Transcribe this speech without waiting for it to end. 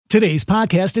Today's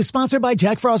podcast is sponsored by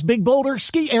Jack Frost Big Boulder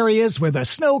Ski Areas, where the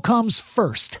snow comes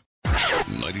first.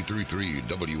 93.3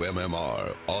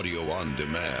 WMMR Audio on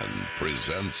Demand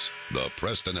presents the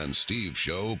Preston and Steve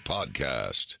Show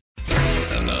podcast.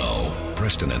 And now,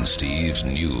 Preston and Steve's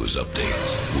news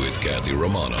updates with Kathy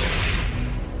Romano.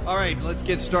 All right, let's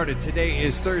get started. Today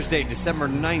is Thursday, December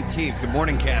 19th. Good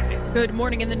morning, Kathy. Good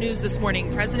morning. In the news this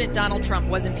morning, President Donald Trump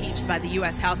was impeached by the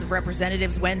U.S. House of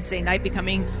Representatives Wednesday night,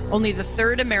 becoming only the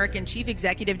third American chief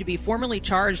executive to be formally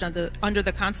charged under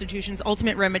the Constitution's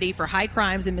ultimate remedy for high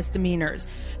crimes and misdemeanors.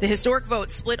 The historic vote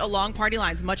split along party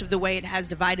lines much of the way it has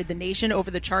divided the nation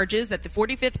over the charges that the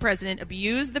 45th president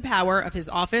abused the power of his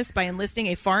office by enlisting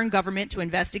a foreign government to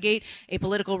investigate a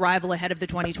political rival ahead of the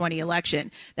 2020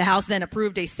 election. The House then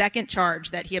approved a second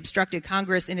charge that he obstructed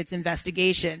Congress in its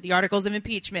investigation. The articles of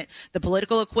impeachment, the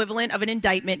political equivalent of an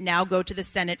indictment, now go to the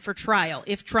Senate for trial.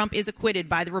 If Trump is acquitted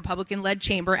by the Republican-led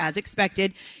chamber, as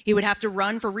expected, he would have to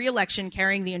run for re-election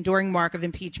carrying the enduring mark of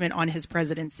impeachment on his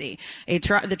presidency.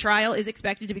 The trial is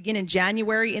expected to begin in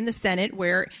January in the Senate,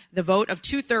 where the vote of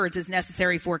 2/3 is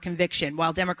necessary for conviction.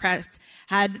 While Democrats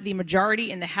had the majority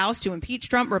in the House to impeach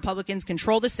Trump, Republicans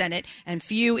control the Senate, and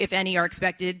few, if any, are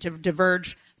expected to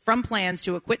diverge from plans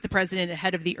to acquit the president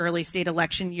ahead of the early state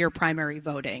election year primary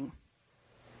voting.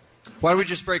 Why don't we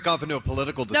just break off into a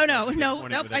political discussion? No.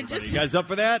 You guys up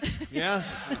for that? Yeah?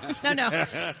 No.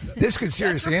 This could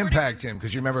seriously impact him,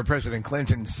 because you remember President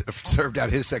Clinton served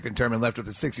out his second term and left with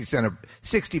a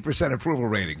 60% approval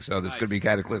rating, so this could be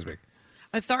cataclysmic.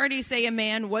 Authorities say a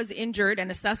man was injured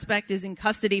and a suspect is in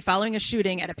custody following a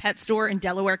shooting at a pet store in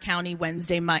Delaware County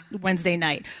Wednesday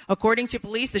night. According to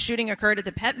police, the shooting occurred at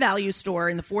the Pet Value store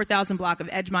in the 4000 block of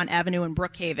Edgemont Avenue in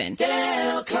Brookhaven.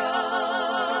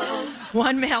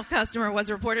 One male customer was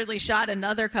reportedly shot.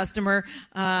 Another customer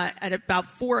at about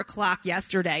 4 o'clock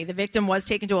yesterday. The victim was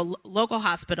taken to a local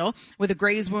hospital with a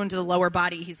graze wound to the lower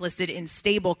body. He's listed in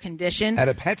stable condition. At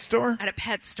a pet store? At a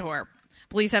pet store.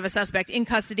 Police have a suspect in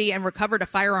custody and recovered a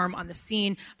firearm on the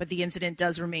scene, but the incident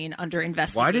does remain under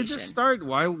investigation. Why did this start?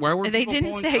 Why were they people didn't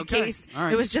pulling? say Okay. case?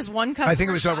 Right. It was just one customer. I think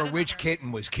it was over which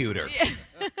kitten was cuter.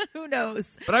 Who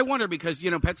knows? But I wonder because,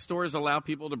 pet stores allow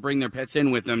people to bring their pets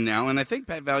in with them now, and I think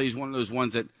Pet Value is one of those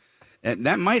ones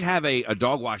that might have a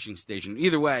dog washing station.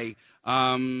 Either way,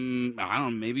 I don't know,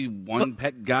 maybe one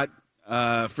pet got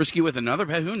frisky with another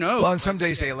pet. Who knows? Well, and some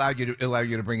days they allow you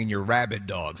to bring in your rabid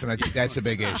dogs, and I think that's a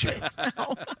big issue.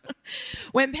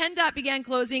 When PennDOT began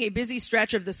closing a busy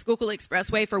stretch of the Schuylkill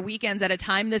Expressway for weekends at a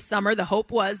time this summer, the hope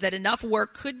was that enough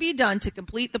work could be done to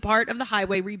complete the part of the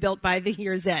highway rebuilt by the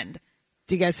year's end.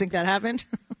 Do you guys think that happened?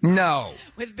 No.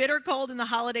 With bitter cold and the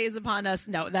holidays upon us,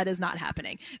 no, that is not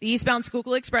happening. The eastbound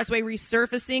Schuylkill Expressway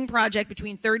resurfacing project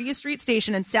between 30th Street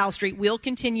Station and South Street will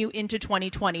continue into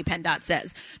 2020, PennDOT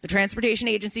says. The transportation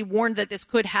agency warned that this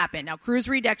could happen. Now, crews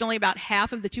redecked only about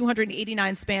half of the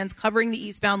 289 spans covering the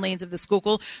eastbound lanes of the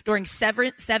Schuylkill during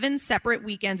seven separate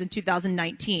weekends in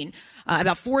 2019.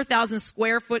 About 4,000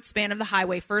 square foot span of the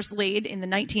highway, first laid in the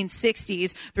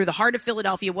 1960s through the heart of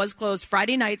Philadelphia, was closed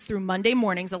Friday nights through Monday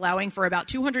mornings, allowing for about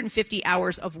 250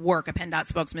 hours of work, a PennDOT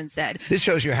spokesman said. This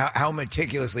shows you how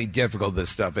meticulously difficult this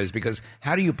stuff is, because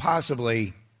how do you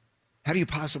possibly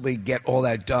get all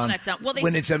that done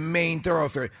when it's a main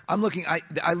thoroughfare? I'm looking.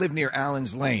 I live near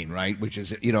Allen's Lane, right, which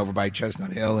is over by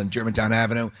Chestnut Hill and Germantown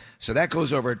Avenue. So that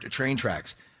goes over to train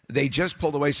tracks. They just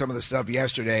pulled away some of the stuff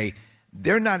yesterday.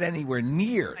 They're not anywhere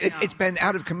near. It's been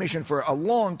out of commission for a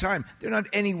long time. They're not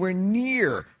anywhere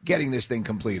near getting this thing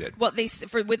completed. Well,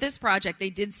 with this project, they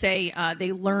did say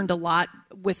they learned a lot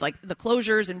with the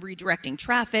closures and redirecting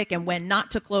traffic and when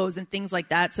not to close and things like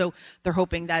that. So they're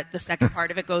hoping that the second part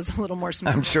of it goes a little more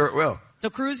smoothly. I'm sure it will. So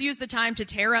crews used the time to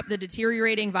tear up the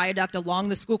deteriorating viaduct along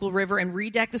the Schuylkill River and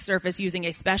redeck the surface using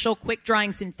a special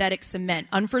quick-drying synthetic cement.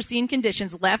 Unforeseen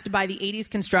conditions left by the 80s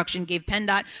construction gave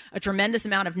PennDOT a tremendous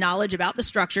amount of knowledge about the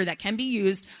structure that can be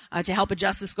used to help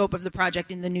adjust the scope of the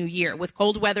project in the new year. With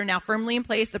cold weather now firmly in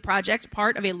place, the project,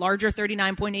 part of a larger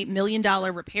 $39.8 million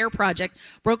repair project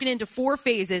broken into 4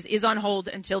 phases, is on hold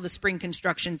until the spring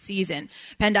construction season.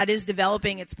 PennDOT is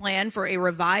developing its plan for a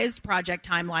revised project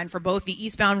timeline for both the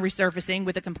eastbound resurfacing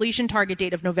with a completion target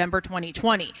date of November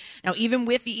 2020. Now, even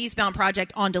with the eastbound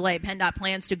project on delay, PennDOT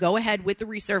plans to go ahead with the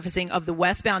resurfacing of the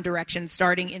westbound direction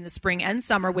starting in the spring and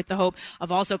summer, with the hope of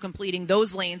also completing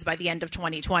those lanes by the end of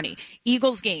 2020.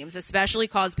 Eagles games especially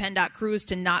caused PennDOT crews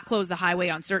to not close the highway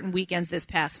on certain weekends this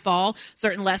past fall.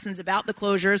 Certain lessons about the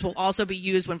closures will also be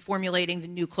used when formulating the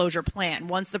new closure plan. plan.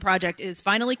 Once the project is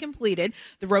finally completed,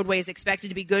 the roadway is expected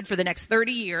to be good for the next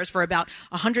 30 years for about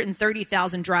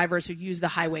 130,000 drivers who use the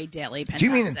highway daily. Do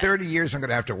you mean in 30 years I'm going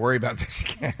to have to worry about this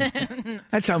again?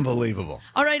 That's unbelievable.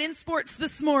 All right, in sports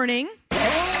this morning. Ball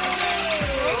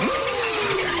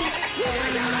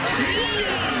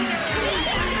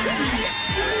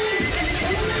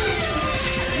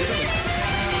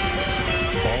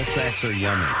sacks are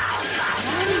yummy.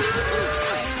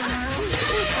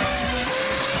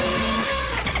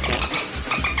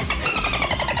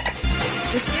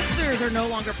 The Sixers are no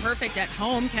longer perfect at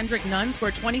home. Kendrick Nunn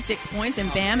scored 26 points,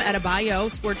 and Bam Adebayo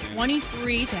scored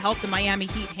 23 to help the Miami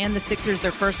Heat hand the Sixers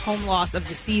their first home loss of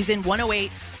the season,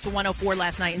 108-104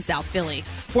 last night in South Philly.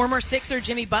 Former Sixer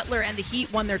Jimmy Butler and the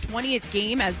Heat won their 20th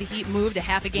game as the Heat moved a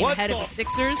half a game ahead of the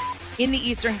Sixers in the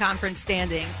Eastern Conference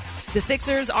standing. The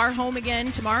Sixers are home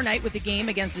again tomorrow night with a game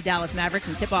against the Dallas Mavericks,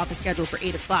 and tip-off is scheduled for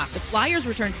 8 o'clock. The Flyers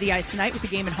return to the ice tonight with a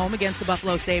game at home against the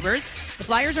Buffalo Sabres. The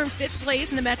Flyers are in 5th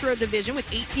place in the Metro Division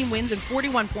with 18 wins and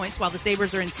 41 points, while the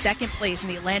Sabres are in 2nd place in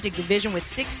the Atlantic Division with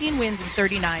 16 wins and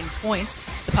 39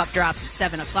 points. The puck drops at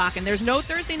 7 o'clock, and there's no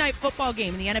Thursday night football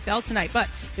game in the NFL tonight, but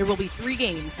there will be 3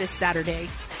 games this Saturday,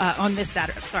 this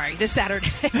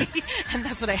Saturday, and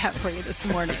that's what I have for you this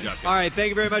morning. All right, thank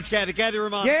you very much, Kathy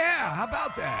Romano. Yeah, how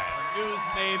about that? News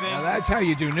maven. Now that's how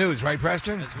you do news, right,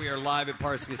 Preston? As we are live at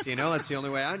Parks Casino. That's the only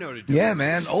way I know to do it. Yeah,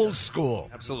 man, old school.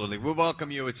 Absolutely. We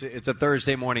welcome you. It's a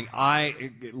Thursday morning.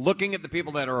 Looking at the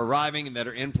people that are arriving and that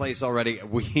are in place already,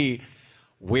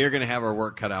 we're going to have our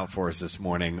work cut out for us this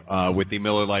morning with the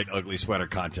Miller Lite Ugly Sweater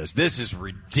Contest. This is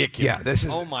ridiculous. Yeah, this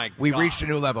is. Oh my God. We've reached a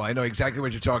new level. I know exactly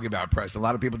what you're talking about, Preston. A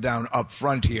lot of people down up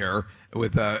front here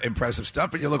with impressive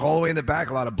stuff, but you look all the way in the back,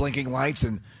 a lot of blinking lights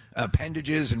and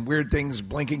appendages and weird things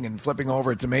blinking and flipping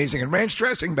over. It's amazing. And ranch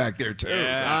dressing back there, too.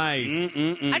 Yeah. Nice.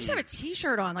 I just have a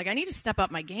T-shirt on. I need to step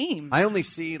up my game. I only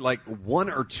see 1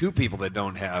 or 2 people that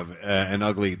don't have an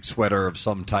ugly sweater of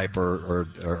some type or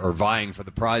vying for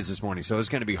the prize this morning. So it's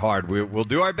going to be hard. We'll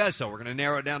do our best, though. We're going to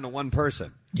narrow it down to 1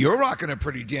 person. You're rocking a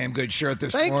pretty damn good shirt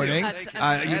this morning.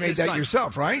 You made that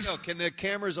yourself, right? No, can the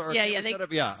cameras they set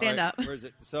up? Yeah, stand up. Where is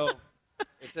it? So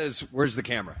it says, "Where's the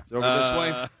camera?" It's over this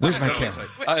way. Where's my camera?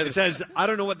 It says, "I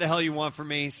don't know what the hell you want from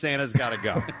me. Santa's got to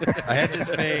go." I had this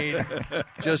made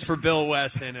just for Bill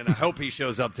Weston, and I hope he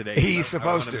shows up today. He's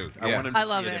supposed to. I want him to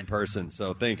see it in person.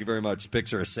 So thank you very mumuch.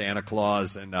 Picture of Santa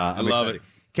Claus, and I'm love excited.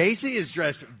 Casey is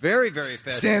dressed very, very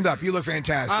festive. Stand up. You look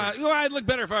fantastic. I'd look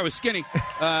better if I was skinny.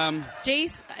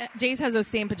 Jace has those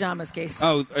same pajamas, Case.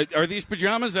 Oh, are these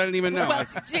pajamas? I didn't even know. Well,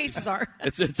 Jace's are.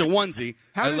 It's a onesie.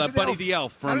 Buddy the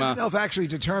Elf. How does an elf actually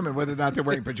determine whether or not they're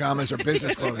wearing pajamas or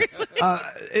business clothing?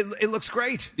 It looks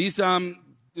great. These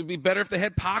it'd be better if they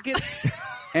had pockets.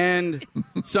 And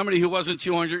somebody who wasn't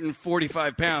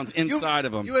 245 pounds inside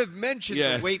of them. You have mentioned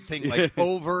the weight thing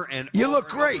over and you over look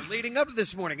great. Leading up to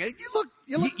this morning.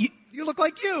 You look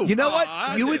like you. You know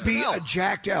what? You would be a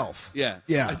jacked elf. Yeah.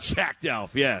 A jacked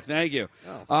elf. Yeah. Thank you.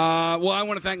 Well, I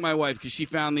want to thank my wife because she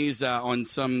found these on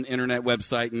some internet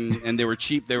website and they were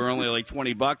cheap. They were only like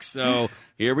 $20. So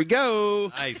here we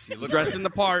go. Nice. You look dressing the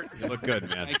part. You look good,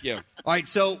 man. Thank you. All right,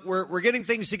 so we're getting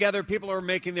things together. People are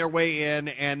making their way in,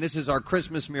 and this is our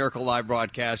Christmas Miracle Live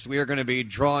broadcast. We are going to be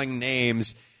drawing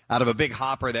names out of a big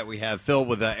hopper that we have filled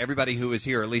with everybody who is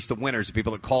here, at least the winners, the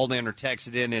people that called in or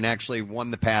texted in and actually won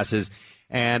the passes.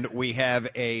 And we have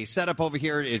a setup over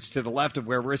here. It's to the left of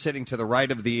where we're sitting, to the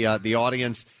right of the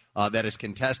audience. That is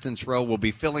contestants row. We'll be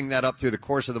filling that up through the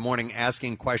course of the morning,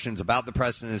 asking questions about the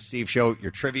Preston and Steve show, your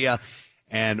trivia.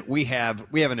 And we have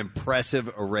an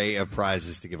impressive array of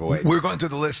prizes to give away. We're going through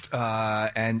the list,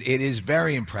 and it is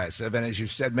very impressive. And as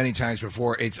you've said many times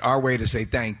before, it's our way to say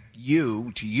thank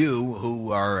you to you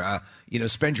who are,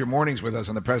 spend your mornings with us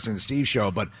on the Preston and Steve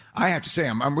show. But I have to say,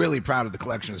 I'm really proud of the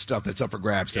collection of stuff that's up for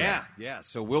grabs today. Yeah.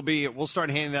 So we'll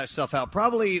start handing that stuff out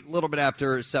probably a little bit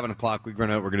after 7 o'clock. We're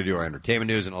gonna do our entertainment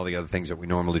news and all the other things that we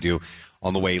normally do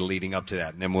on the way leading up to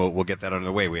that, and then we'll get that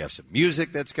underway. We have some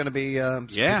music that's going to be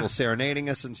people serenading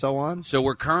us and so on. So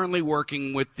we're currently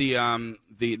working with the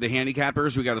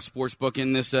handicappers. We got a sports book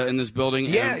in this building.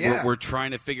 Yeah. We're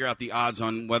trying to figure out the odds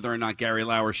on whether or not Gary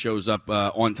Lauer shows up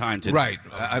on time today. Right.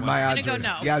 My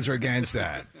odds are against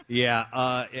that.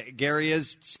 Yeah, Gary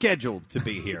is scheduled to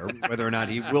be here. Whether or not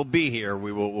he will be here,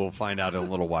 we'll find out in a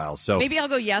little while. So maybe I'll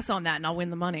go yes on that, and I'll win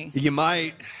the money. You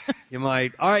might.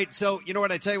 All right, so you know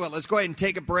what? I tell you what, let's go ahead and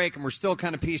take a break, and we're still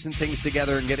kind of piecing things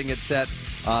together and getting it set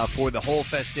for the whole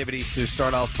festivities to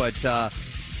start off. But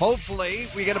hopefully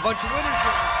we get a bunch of winners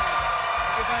here.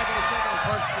 We'll get back in a second with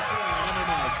Parks Casino.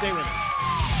 Stay with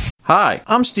us. Hi,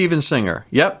 I'm Steven Singer.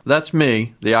 Yep, that's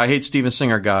me, the I Hate Steven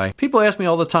Singer guy. People ask me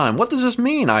all the time, what does this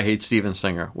mean, I hate Steven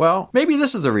Singer? Well, maybe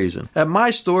this is the reason. At my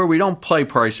store, we don't play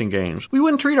pricing games. We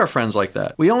wouldn't treat our friends like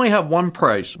that. We only have one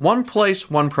price. One place,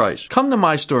 one price. Come to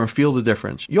my store and feel the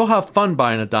difference. You'll have fun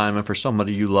buying a diamond for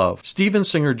somebody you love. Steven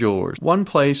Singer Jewelers. One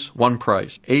place, one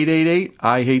price. 888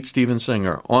 I Hate Steven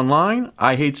Singer. Online,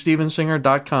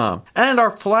 IHateStevenSinger.com. And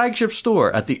our flagship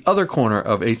store at the other corner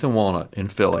of 8th and Walnut in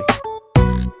Philly.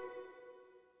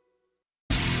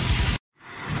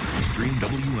 Stream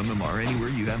WMMR anywhere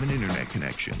you have an internet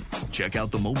connection. Check out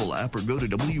the mobile app or go to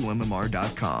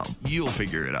WMMR.com. You'll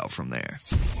figure it out from there.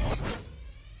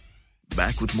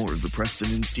 Back with more of the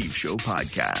Preston and Steve Show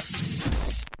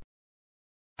podcast.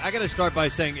 I got to start by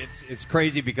saying it's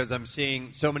crazy because I'm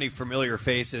seeing so many familiar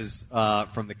faces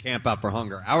from the Camp Out for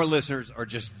Hunger. Our listeners are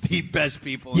just the best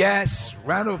people. Yes.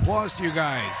 Round of applause to you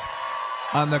guys.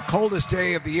 On the coldest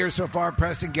day of the year so far,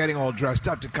 Preston getting all dressed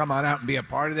up to come on out and be a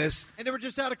part of this. And they were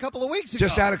just out a couple of weeks ago.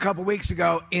 Just out a couple of weeks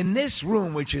ago in this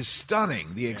room, which is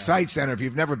stunning. The Excite Center, if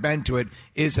you've never been to it,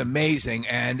 is amazing.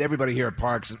 And everybody here at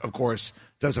Parks, of course,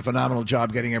 does a phenomenal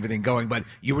job getting everything going. But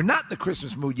you were not in the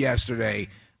Christmas mood yesterday.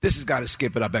 This has got to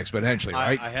skip it up exponentially,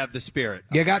 right? I have the spirit.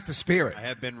 You got the spirit. I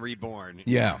have been reborn.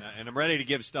 Yeah. And I'm ready to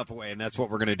give stuff away, and that's what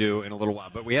we're going to do in a little while.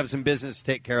 But we have some business to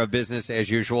take care of, business as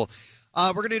usual.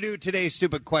 We're going to do today's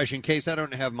stupid question. In case I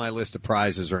don't have my list of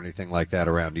prizes or anything like that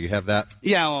around. Do you have that?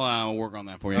 Yeah, I'll work on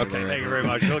that for you. Okay, thank you very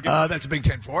much. That's a Big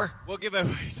 10-4. We'll give it.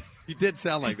 You did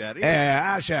sound like that.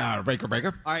 Yeah, I shall. Breaker.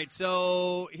 All right,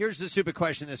 so here's the stupid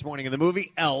question this morning. In the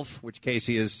movie Elf, which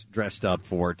Casey is dressed up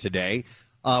for today,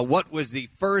 what was the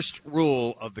first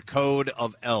rule of the Code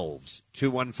of Elves?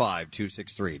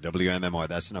 215-263 WMMR.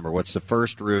 That's the number. What's the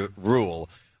first rule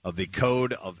of the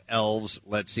Code of Elves?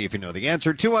 Let's see if you know the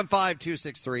answer.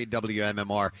 215-263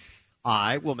 WMMR.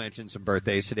 I will mention some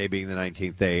birthdays today being the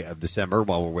 19th day of December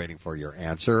while we're waiting for your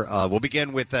answer. We'll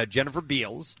begin with Jennifer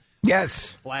Beals.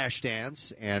 Yes.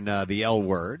 Flashdance and the L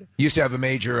Word. Used to have a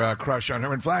major crush on her.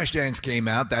 When Flashdance came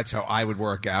out, that's how I would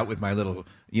work out with my little,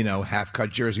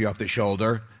 half-cut jersey off the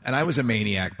shoulder. And I was a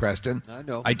maniac, Preston. I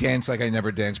know. I danced like I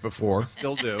never danced before.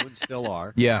 Still do and still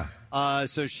are. Yeah.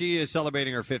 So she is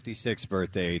celebrating her 56th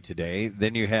birthday today.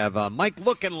 Then you have Mike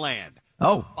Lookinland.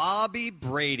 Oh. Bobby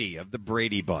Brady of the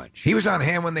Brady Bunch. He was on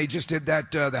hand when they just did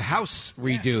that the house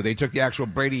redo. Yeah. They took the actual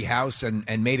Brady house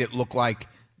and made it look like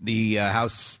the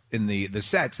house in the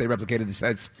sets. They replicated the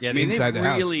sets inside the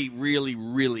house. They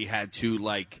really had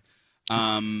to,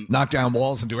 knock down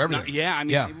walls and do everything.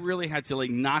 They really had to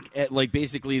knock at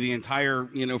basically the entire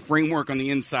framework on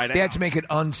the inside. They had to make it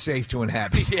unsafe to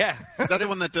inhabit. Yeah, is that the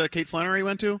one that Kate Flannery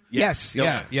went to? Yes.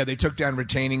 Yeah. They took down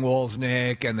retaining walls,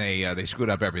 Nick, and they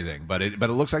screwed up everything. But it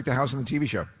looks like the house in the TV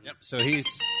show. Yep. So he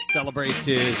celebrates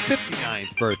his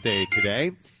 59th birthday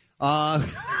today.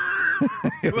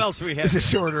 Who else we have? It's a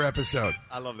shorter episode.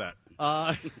 I love that.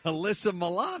 Alyssa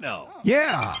Milano.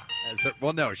 Yeah.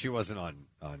 No, she wasn't on.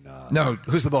 No,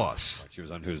 Who's the Boss? She was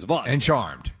on Who's the Boss. And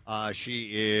Charmed. She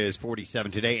is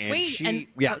 47 today. And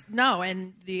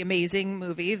and the amazing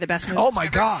movie, the best movie. Oh, my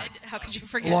God. How could you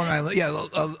forget Long it? Island.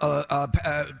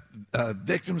 Yeah,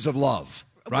 Victims of Love.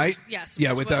 Right? Yes.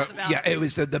 Yeah, it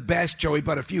was the best Joey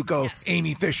Buttafuoco,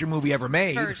 Amy Fisher movie ever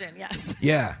made. Version, yes.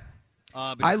 Yeah.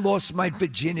 I lost my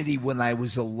virginity when I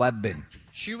was 11.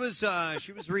 She was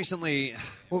recently.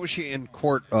 What was she in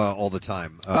court all the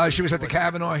time? She was at the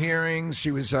Kavanaugh hearings.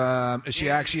 She was. She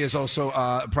actually is also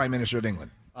Prime Minister of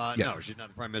England. No, she's not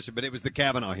the Prime Minister, but it was the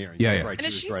Kavanaugh hearings. Yeah. Right.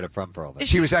 She was right up front for all that.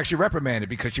 She was actually reprimanded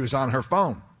because she was on her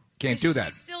phone. Can't do that.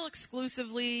 She's still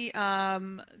exclusively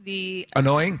the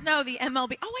annoying. No, the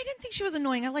MLB. Oh, I didn't think she was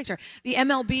annoying. I liked her. The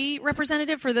MLB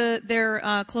representative for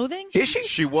their clothing. Is she?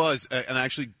 She was, and I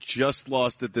actually just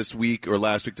lost it this week or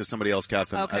last week to somebody else,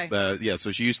 Catherine. Okay. So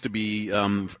she used to be,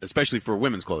 especially for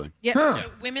women's clothing. Yeah,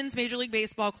 women's Major League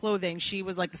Baseball clothing. She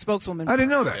was like the spokeswoman. I didn't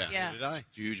know that. Yeah. Did I?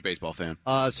 Huge baseball fan.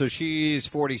 So she's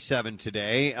 47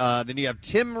 today. Then you have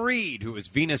Tim Reed, who is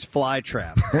Venus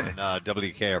Flytrap on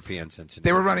WKRP in Cincinnati.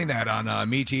 They were running that on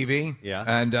MeTV. Yeah.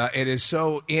 And it is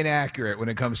so inaccurate when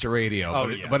it comes to radio.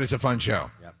 But it's a fun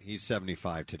show. Yep. He's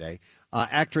 75 today.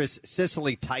 Actress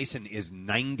Cicely Tyson is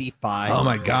 95. Oh,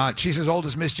 my God. She's as old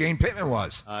as Miss Jane Pittman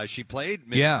was. She played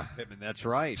Miss Jane Pittman. That's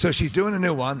right. So she's doing a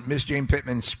new one, Miss Jane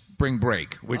Pittman Spring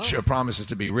Break, which promises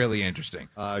to be really interesting.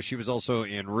 She was also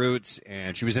in Roots,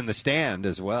 and she was in The Stand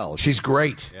as well. She's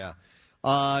great.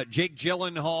 Yeah. Jake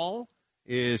Gyllenhaal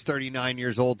is 39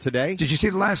 years old today. Did you see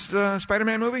the last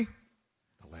Spider-Man movie?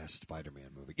 The last Spider-Man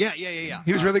movie. Yeah.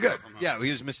 He was really good. Yeah,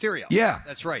 he was Mysterio. Yeah.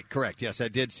 That's right. Correct. Yes, I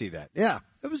did see that. Yeah,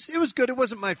 it was good. It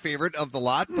wasn't my favorite of the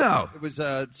lot. But No. It was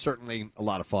certainly a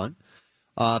lot of fun.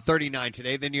 39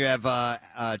 today. Then you have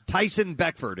Tyson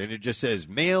Beckford, and it just says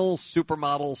male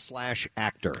supermodel /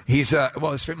 actor. He's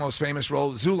his most famous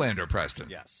role, Zoolander, Preston.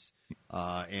 Yes.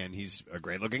 And he's a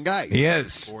great-looking guy. He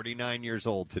is. 49 years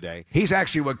old today. He's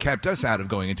actually what kept us out of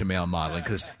going into male modeling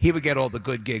because he would get all the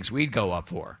good gigs we'd go up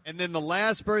for. And then the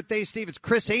last birthday, Steve, it's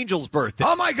Chris Angel's birthday.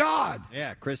 Oh, my God.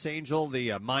 Yeah, Chris Angel,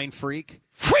 the mind freak.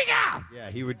 Freak out! Yeah,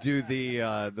 he would do the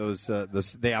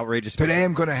outrageous. Today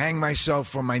I'm going to hang myself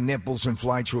from my nipples and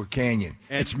fly to a canyon.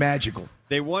 And it's magical.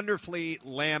 They wonderfully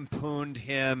lampooned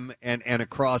him and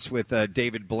across with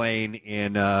David Blaine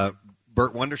in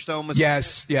Burt Wonderstone. Was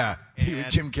yes, yeah.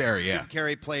 And Jim Carrey, yeah. Jim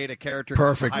Carrey played a character,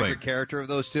 perfectly. a hybrid character of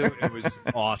those two. It was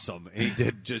awesome. He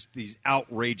did just these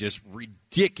outrageous,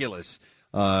 ridiculous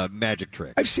magic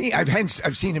tricks.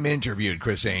 I've seen him interviewed,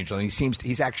 Chris Angel, and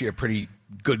he's actually a pretty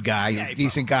good guy. He's a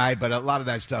decent guy, but a lot of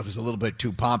that stuff is a little bit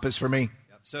too pompous for me.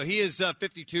 Yep. So he is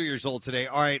 52 years old today.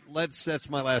 All right, that's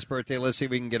my last birthday. Let's see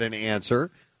if we can get an answer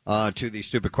to the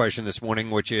stupid question this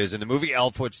morning, which is, in the movie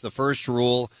Elf, what's the first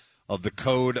rule of the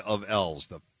Code of Elves?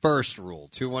 The first rule,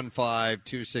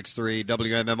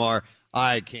 215-263-WMMR.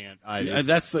 I can't.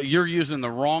 You're using the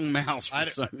wrong mouse.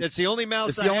 It's the only mouse.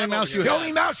 It's the only mouse you have. The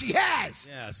only mouse he has.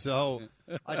 Yeah. So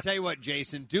I tell you what,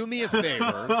 Jason, do me a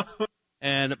favor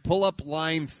and pull up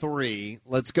line 3.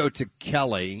 Let's go to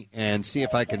Kelly and see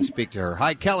if I can speak to her.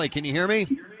 Hi, Kelly. Can you hear me?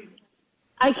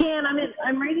 I can.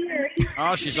 I'm right here.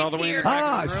 Oh, she's all the way in the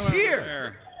back. She's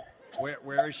here.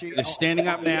 Where is she? She's standing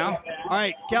up now. All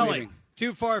right, Kelly.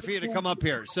 Too far for you to come up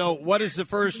here. So, what is the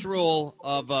first rule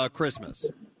of Christmas?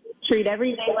 Treat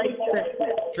every day like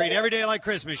Christmas. Treat every day like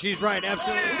Christmas. She's right.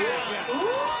 Absolutely.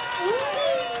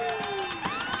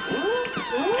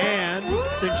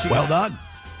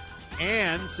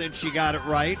 And since she got it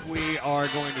right, we are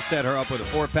going to set her up with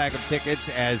a 4-pack of tickets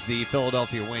as the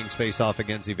Philadelphia Wings face off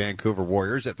against the Vancouver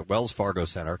Warriors at the Wells Fargo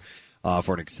Center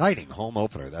for an exciting home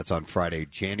opener. That's on Friday,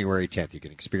 January 10th. You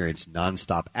can experience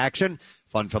nonstop action,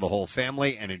 fun for the whole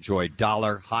family, and enjoy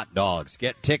dollar hot dogs.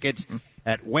 Get tickets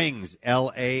at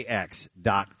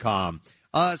wingslax.com.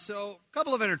 So a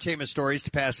couple of entertainment stories to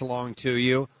pass along to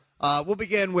you. We'll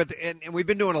begin with, and we've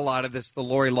been doing a lot of this, the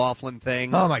Lori Loughlin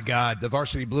thing. Oh, my God. The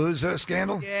Varsity Blues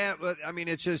scandal? Yeah, but I mean,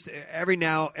 it's just every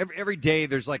day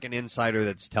there's like an insider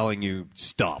that's telling you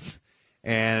stuff.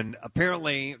 And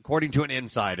apparently, according to an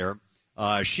insider,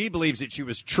 she believes that she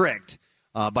was tricked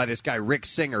by this guy, Rick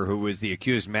Singer, who was the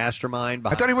accused mastermind.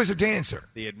 I thought he was a dancer.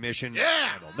 The admission. Yeah.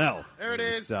 Scandal. No. There it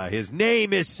is. His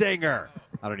name is Singer.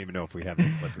 I don't even know if we have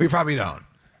that clip. We probably don't.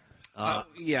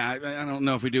 Yeah, I don't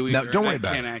know if we do either. No, don't worry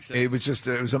about it. It was just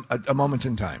it was a moment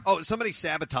in time. Oh, somebody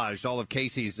sabotaged all of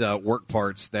Casey's work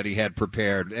parts that he had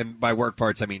prepared. And by work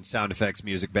parts, I mean sound effects,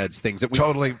 music beds, things that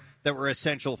that were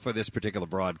essential for this particular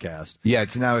broadcast. Yeah,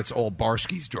 it's all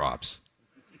Barsky's drops.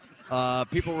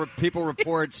 People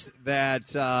reports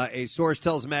that a source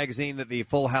tells the magazine that the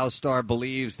Full House star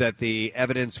believes that the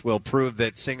evidence will prove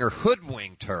that Singer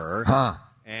hoodwinked her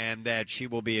and that she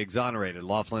will be exonerated.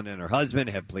 Loughlin and her husband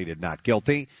have pleaded not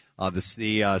guilty.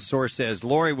 The source says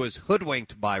Lori was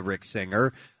hoodwinked by Rick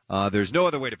Singer. There's no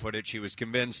other way to put it. She was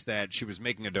convinced that she was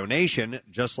making a donation,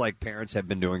 just like parents have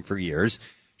been doing for years.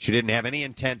 She didn't have any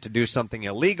intent to do something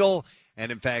illegal. And,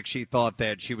 in fact, she thought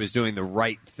that she was doing the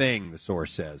right thing, the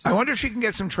source says. I wonder if she can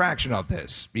get some traction off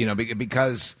this,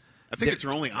 because... I think it's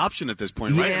her only option at this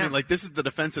point, right? I mean, this is the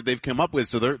defense that they've come up with,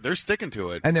 so they're sticking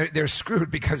to it. And they're screwed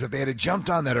because if they had jumped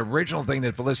on that original thing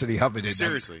that Felicity Huffman did...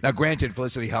 Seriously. Now, granted,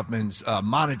 Felicity Huffman's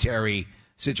monetary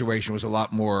situation was a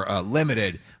lot more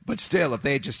limited, but still, if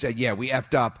they had just said, yeah, we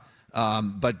effed up...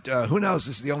 But who knows?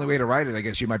 This is the only way to write it. I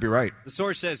guess you might be right. The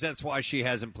source says that's why she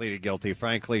hasn't pleaded guilty.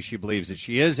 Frankly, she believes that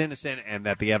she is innocent and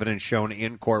that the evidence shown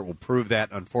in court will prove that.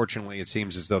 Unfortunately, it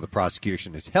seems as though the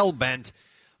prosecution is hell-bent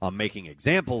on making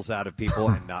examples out of people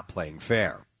and not playing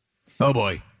fair. Oh,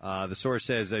 boy. The source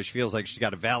says she feels like she's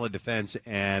got a valid defense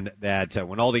and that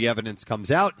when all the evidence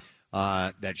comes out,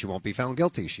 that she won't be found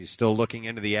guilty. She's still looking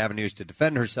into the avenues to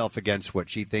defend herself against what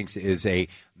she thinks is a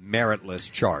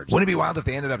meritless charge. Wouldn't it be wild if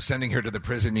they ended up sending her to the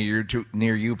prison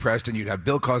near you, Preston? You'd have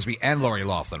Bill Cosby and Lori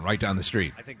Loughlin right down the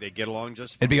street. I think they'd get along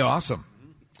just fine. It'd be awesome.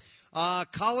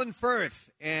 Colin Firth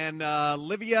and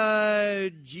Livia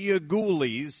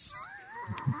Giulia.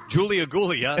 Julia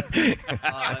Gulia.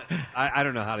 I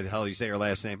don't know how the hell you say her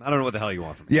last name. I don't know what the hell you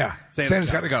want from me. Yeah,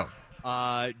 Sam's got to go.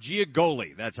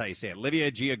 Giagoli, that's how you say it.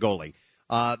 Livia Giagoli.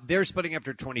 They're splitting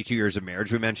after 22 years of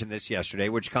marriage. We mentioned this yesterday,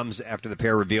 which comes after the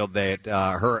pair revealed that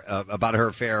about her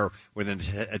affair with an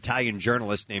Italian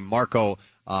journalist named Marco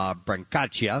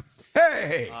Brancaccia.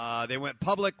 Hey! They went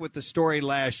public with the story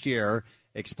last year,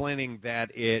 explaining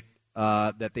that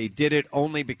that they did it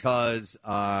only because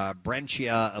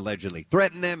Brancaccia allegedly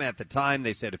threatened them. At the time,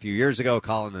 they said a few years ago,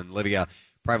 Colin and Livia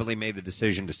privately made the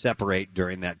decision to separate.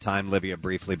 During that time, Livia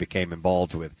briefly became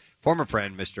involved with former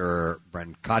friend Mr.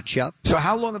 Brancaccia. So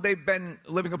how long have they been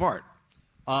living apart?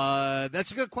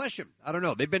 That's a good question. I don't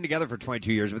know. They've been together for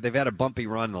 22 years, but they've had a bumpy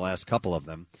run the last couple of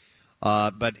them.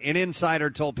 But an insider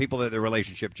told people that their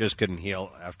relationship just couldn't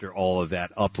heal after all of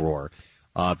that uproar.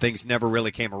 Things never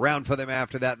really came around for them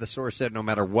after that. The source said no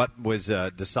matter what was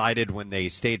decided when they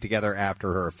stayed together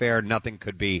after her affair, nothing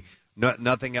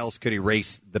else could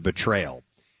erase the betrayal.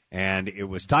 And it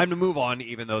was time to move on,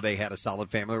 even though they had a solid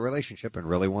family relationship and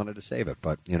really wanted to save it.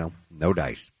 But, no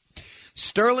dice.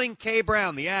 Sterling K.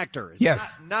 Brown, the actor, is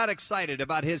not excited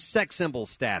about his sex symbol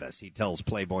status, he tells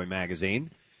Playboy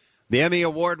magazine. The Emmy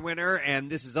Award winner and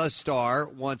This Is Us star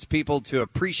wants people to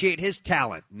appreciate his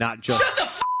talent, not just Shut the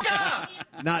f*** up!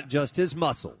 Not just his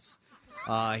muscles.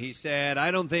 He said,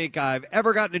 I don't think I've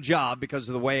ever gotten a job because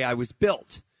of the way I was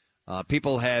built.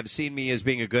 People have seen me as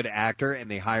being a good actor,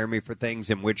 and they hire me for things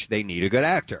in which they need a good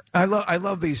actor. I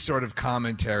love these sort of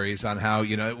commentaries on how,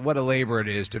 what a labor it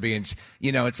is to be in,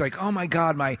 it's like, oh, my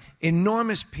God, my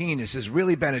enormous penis has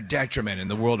really been a detriment in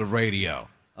the world of radio.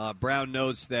 Brown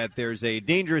notes that there's a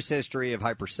dangerous history of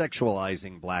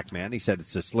hypersexualizing black men. He said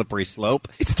it's a slippery slope.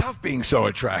 It's tough being so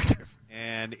attractive.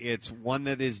 And it's one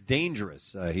that is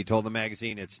dangerous. He told the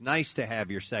magazine, it's nice to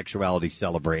have your sexuality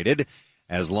celebrated,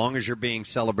 as long as you're being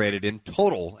celebrated in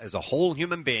total as a whole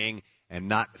human being and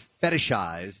not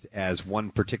fetishized as one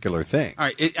particular thing. All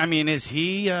right. Is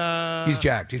he... He's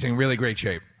jacked. He's in really great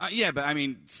shape. Yeah, but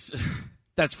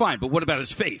that's fine. But what about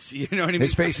his face? You know what I mean?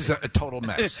 His face is a total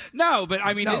mess. No, but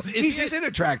he's an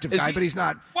attractive guy, but he's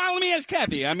not. Well, let me ask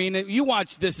Kathy. You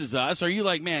watch This Is Us. Are you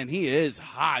like, man, he is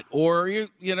hot? Or,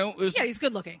 yeah, he's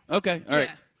good looking. Okay, all right.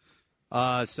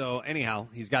 So anyhow,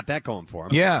 he's got that going for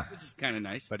him. Yeah. This is kind of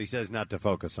nice. But he says not to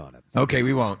focus on it. Okay,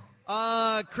 we won't.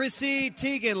 Chrissy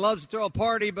Teigen loves to throw a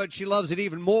party, but she loves it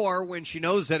even more when she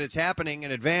knows that it's happening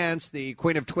in advance. The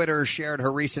Queen of Twitter shared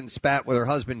her recent spat with her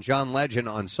husband, John Legend,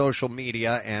 on social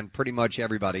media, and pretty much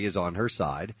everybody is on her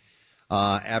side.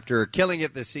 After killing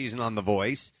it this season on The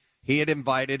Voice, he had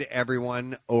invited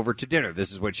everyone over to dinner.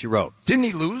 This is what she wrote. Didn't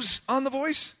he lose on The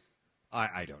Voice?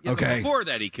 I don't know. Yeah, okay. Before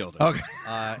that, he killed him. Okay.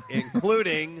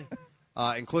 Including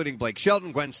Blake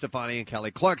Shelton, Gwen Stefani, and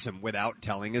Kelly Clarkson, without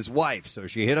telling his wife. So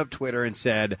she hit up Twitter and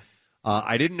said,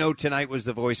 I didn't know tonight was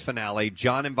the Voice finale.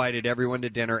 John invited everyone to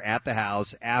dinner at the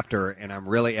house after, and I'm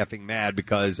really effing mad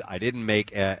because I didn't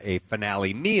make a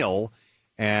finale meal,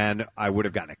 and I would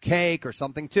have gotten a cake or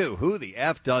something, too. Who the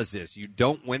F does this? You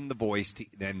don't win the Voice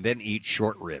and then eat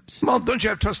short ribs. Well, don't you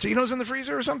have Tostitos in the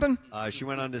freezer or something? She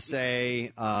went on to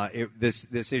say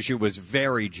this issue was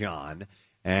very John,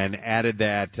 and added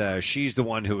that she's the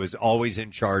one who is always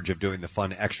in charge of doing the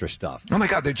fun extra stuff. Oh, my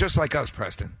God, they're just like us,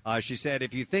 Preston. She said,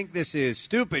 if you think this is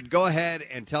stupid, go ahead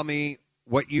and tell me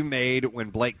what you made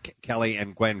when Blake, Kelly,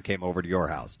 and Gwen came over to your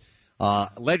house.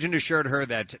 Legend assured her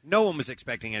that no one was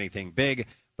expecting anything big,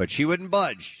 but she wouldn't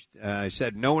budge.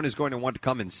 Said no one is going to want to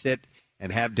come and sit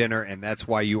and have dinner, and that's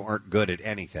why you aren't good at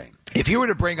anything. If you were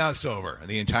to bring us over,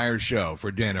 the entire show,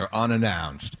 for dinner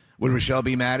unannounced, would Michelle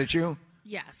be mad at you?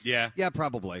 Yes. Yeah,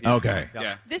 probably. Okay.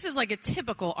 Yeah. This is like a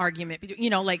typical argument,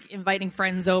 like inviting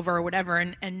friends over or whatever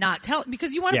and not tell,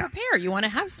 because you want to prepare. You want to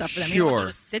have stuff for them. You don't want to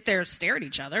just sit there and stare at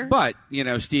each other. But,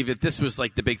 Steve, if this was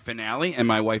like the big finale and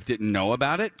my wife didn't know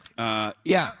about it.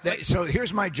 So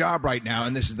here's my job right now,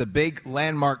 and this is the big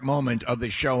landmark moment of the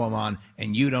show I'm on,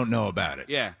 and you don't know about it.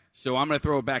 Yeah. So I'm going to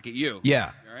throw it back at you.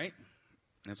 Yeah. All right?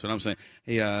 That's what I'm saying.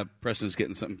 Hey, Preston's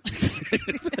getting something.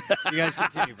 You guys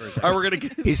continue for a second. All right, we're going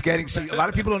to He's getting. A lot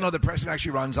of people don't know that Preston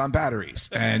actually runs on batteries,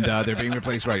 and they're being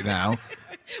replaced right now.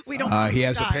 We don't. He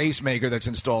has a pacemaker that's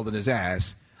installed in his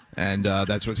ass, and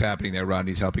that's what's happening there.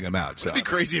 Rodney's helping him out. So it'd be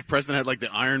crazy if Preston had like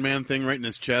the Iron Man thing right in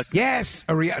his chest. Yes,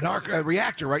 a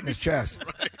reactor right in his chest.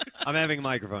 Right. I'm having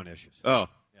microphone issues. Oh.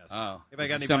 Oh. If I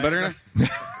got any sound better now?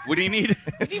 What do you need? You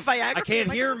need Viagra? I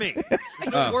can't hear me.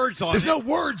 There's no words on it. There's no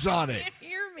words on it. I can't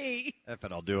hear me. F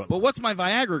it, I'll do it. Well, what's my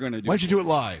Viagra going to do? Why don't you do it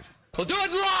live? We'll do it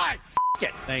live. F***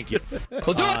 it. Thank you.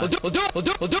 We'll do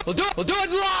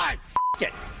it live. F***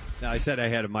 it. No, I said I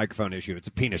had a microphone issue. It's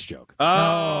a penis joke.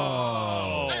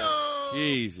 Oh.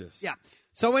 Jesus. Yeah.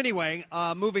 So anyway,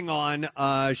 moving on.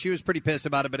 She was pretty pissed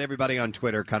about it, but everybody on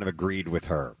Twitter kind of agreed with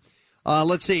her.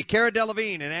 Let's see. Cara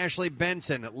Delevingne and Ashley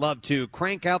Benson love to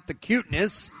crank out the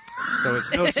cuteness. So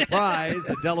it's no surprise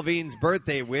that Delevingne's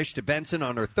birthday wish to Benson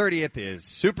on her 30th is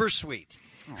super sweet.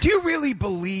 Do you really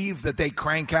believe that they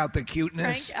crank out the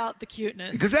cuteness? Crank out the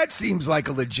cuteness. Because that seems like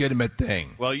a legitimate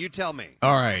thing. Well, you tell me.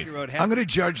 All right. She wrote, I'm going to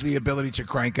judge the ability to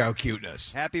crank out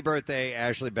cuteness. Happy birthday,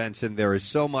 Ashley Benson. There is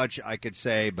so much I could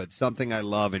say, but something I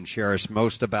love and cherish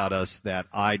most about us that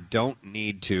I don't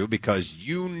need to because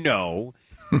you know,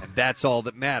 and that's all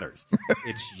that matters.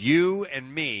 It's you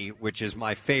and me, which is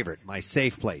my favorite, my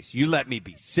safe place. You let me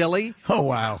be silly. Oh,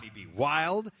 wow. You let me be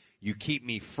wild. You keep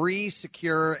me free,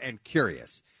 secure, and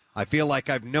curious. I feel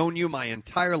like I've known you my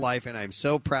entire life, and I'm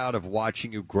so proud of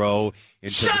watching you grow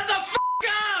into... Shut the f***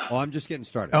 up! Oh, I'm just getting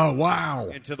started. Oh, wow.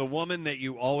 Into the woman that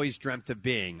you always dreamt of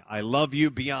being. I love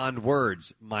you beyond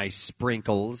words, my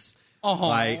sprinkles. Oh.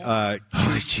 My,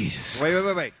 Jesus.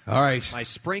 Wait. All right. My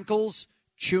sprinkles,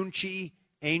 chunchi,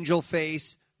 angel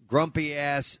face, grumpy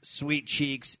ass, sweet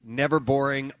cheeks, never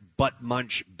boring, butt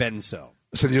munch benzo.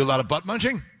 So they do a lot of butt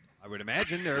munching? I would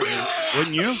imagine there.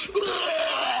 Wouldn't you?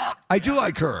 I do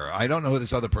like her. I don't know who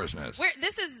this other person is. Where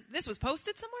this was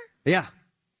posted somewhere? Yeah.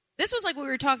 This was like what we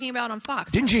were talking about on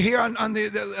Fox. Didn't you hear on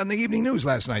the evening news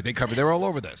last night? They were all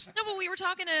over this. No, but we were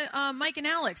talking to Mike and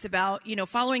Alex about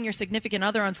following your significant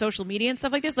other on social media and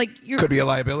stuff like this. Like, could be a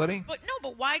liability. But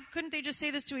why couldn't they just say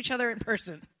this to each other in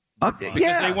person? Because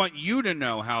they want you to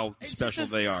know how special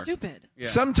they are. Stupid. Yeah.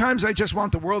 Sometimes I just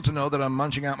want the world to know that I'm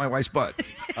munching out my wife's butt.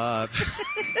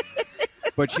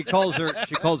 But she calls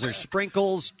her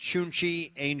sprinkles,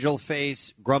 chunchi, angel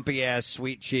face, grumpy ass,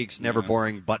 sweet cheeks, never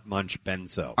boring, butt munch,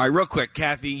 benzo. All right, real quick,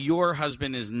 Kathy, your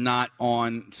husband is not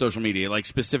on social media, like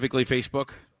specifically Facebook?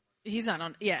 He's not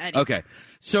on. Yeah. Anyway. Okay,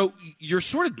 so you're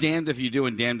sort of damned if you do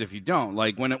and damned if you don't.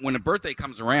 Like when a birthday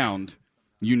comes around,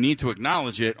 you need to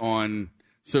acknowledge it on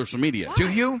social media. Why?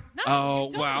 Do you? No, Oh,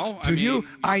 you don't. well. Do you?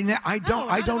 I not at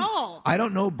all. I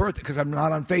don't know birthday because I'm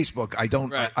not on Facebook. I don't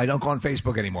go on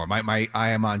Facebook anymore. I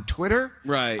am on Twitter.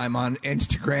 Right. I'm on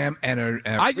Instagram and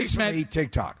recently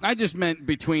TikTok. I just meant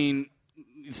between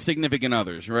significant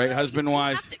others, right?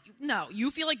 Husband-wise. No, you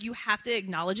feel like you have to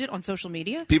acknowledge it on social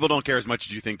media? People don't care as much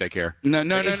as you think they care. No.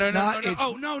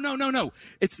 Oh, no.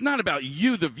 It's not about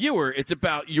you, the viewer. It's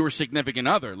about your significant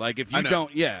other. Like if you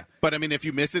don't, yeah. But I mean, if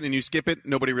you miss it and you skip it,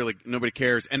 nobody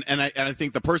cares, and I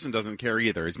think the person doesn't care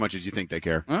either as much as you think they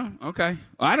care. Oh, okay.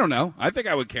 I don't know. I think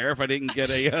I would care if I didn't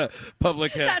get a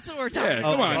public. That's what we're talking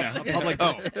about. Come on now. Public.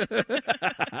 Oh,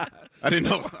 I didn't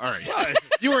know. All right,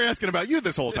 you were asking about you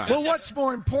this whole time. Well, what's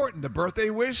more important, the birthday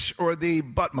wish or the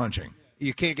butt munching?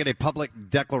 You can't get a public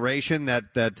declaration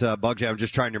that bugs you. I'm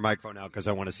just trying your microphone out because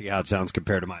I want to see how it sounds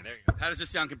compared to mine. There you go. How does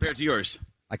this sound compared to yours?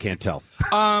 I can't tell.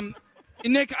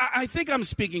 Nick, I think I'm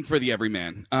speaking for the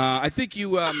everyman. I think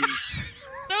you.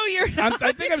 No, you're not.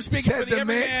 I think I'm speaking for the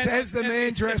everyman. Says the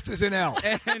man dressed as an elf.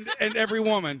 And every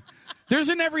woman. There's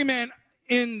an everyman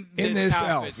in this outfit,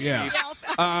 elf. Yeah.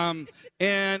 Steve.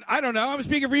 And I don't know. I'm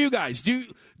speaking for you guys. Do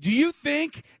you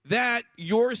think that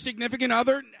your significant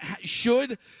other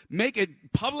should make a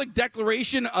public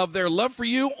declaration of their love for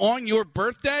you on your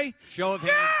birthday? Show of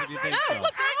hands if you think so.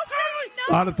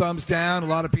 A lot of thumbs down. A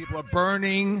lot of people are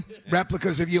burning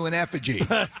replicas of you in effigy.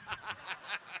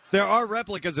 There are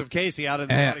replicas of Casey out in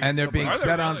the audience and they're being Are there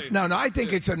set on. really? No, I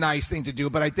think it's a nice thing to do,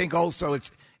 but I think also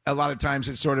it's a lot of times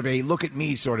it's sort of a look at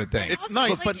me sort of thing. It's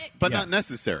nice, but not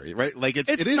necessary, right? Like it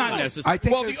is not nice. necessary. I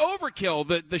think the overkill,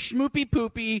 the schmoopy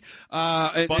poopy,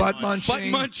 butt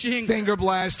munching, finger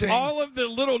blasting, all of the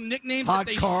little nicknames Hot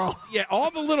that they Carl. all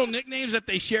the little nicknames that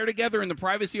they share together in the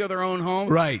privacy of their own home,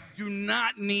 right? Do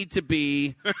not need to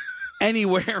be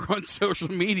anywhere on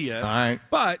social media. All right,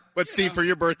 but Steve, for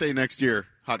your birthday next year,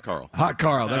 Hot Carl. Hot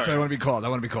Carl. That's what I want to be called. I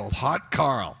want to be called Hot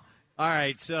Carl. All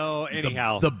right. So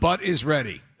anyhow, the butt is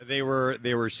ready. They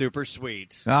were super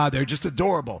sweet. They're just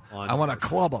adorable. I want to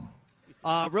club them.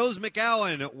 Rose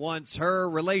McGowan wants her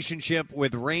relationship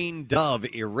with Rain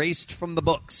Dove erased from the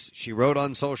books. She wrote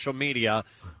on social media,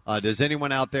 does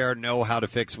anyone out there know how to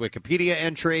fix Wikipedia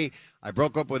entry? I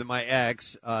broke up with my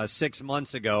ex 6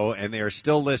 months ago, and they are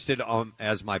still listed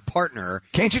as my partner.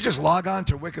 Can't you just log on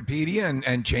to Wikipedia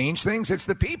and change things? It's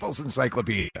the People's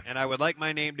Encyclopedia. And I would like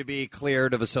my name to be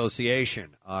cleared of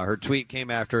association. Her tweet came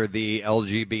after the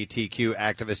LGBTQ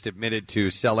activist admitted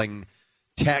to selling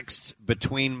texts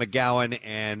between McGowan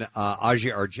and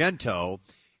Asia Argento,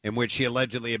 in which she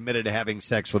allegedly admitted to having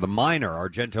sex with a minor.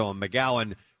 Argento and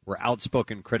McGowan were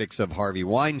outspoken critics of Harvey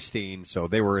Weinstein, so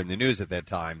they were in the news at that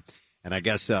time. And I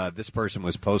guess this person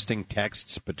was posting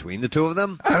texts between the two of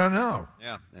them. I don't know.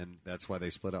 Yeah, and that's why they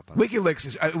split up. WikiLeaks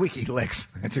is WikiLeaks.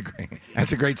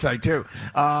 That's a great site too.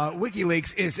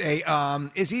 WikiLeaks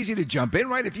is easy to jump in,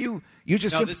 right? If you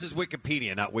just this is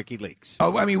Wikipedia, not WikiLeaks.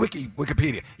 Oh, I mean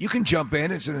Wikipedia. You can jump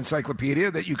in. It's an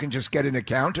encyclopedia that you can just get an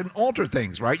account and alter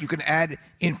things, right? You can add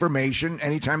information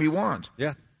anytime you want.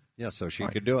 Yeah. Yeah, so she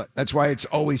could do it. That's why it's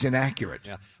always inaccurate.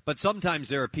 Yeah, but sometimes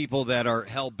there are people that are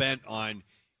hell bent on.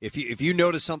 If you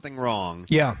notice something wrong,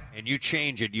 and you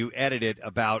change it, you edit it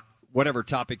about whatever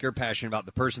topic you're passionate about,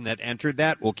 the person that entered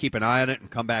that will keep an eye on it and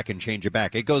come back and change it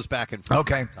back. It goes back and forth.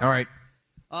 Okay, all right.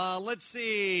 Let's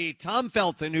see. Tom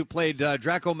Felton, who played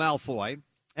Draco Malfoy,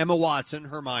 Emma Watson,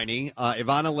 Hermione,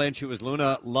 Ivana Lynch, who was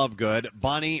Luna Lovegood,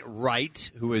 Bonnie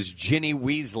Wright, who was Ginny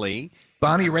Weasley.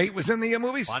 Bonnie Wright was in the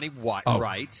movies? Bonnie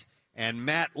Wright. And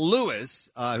Matt Lewis,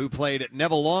 who played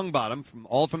Neville Longbottom,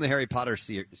 from the Harry Potter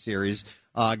series,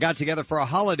 got together for a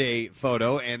holiday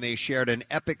photo, and they shared an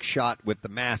epic shot with the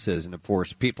masses. And, of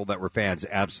course, people that were fans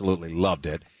absolutely loved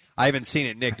it. I haven't seen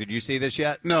it. Nick, did you see this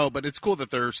yet? No, but it's cool that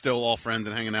they're still all friends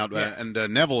and hanging out. Yeah. And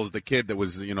Neville is the kid that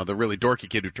was, the really dorky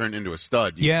kid who turned into a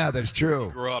stud. Yeah, that's true.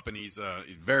 He grew up, and he's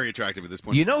very attractive at this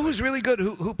point. You know who's really good?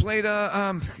 Who played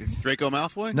Draco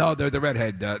Malfoy? No, the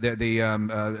redhead. The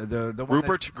one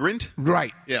Rupert Grint?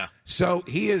 Right. Yeah. So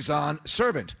he is on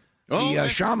Servant. The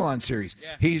Shyamalan series.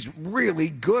 Yeah. He's really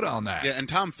good on that. Yeah, and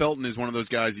Tom Felton is one of those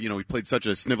guys, he played such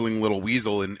a sniveling little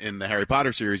weasel in the Harry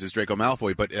Potter series as Draco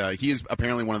Malfoy, but he is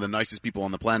apparently one of the nicest people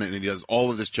on the planet, and he does all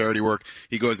of this charity work.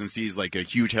 He goes and sees,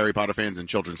 huge Harry Potter fans in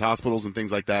children's hospitals and things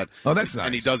like that. Oh, that's nice.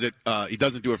 And he does it, he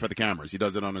doesn't do it for the cameras. He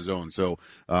does it on his own, so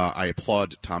I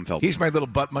applaud Tom Felton. He's my little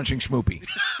butt-munching schmoopy.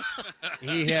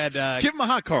 He had... Give him a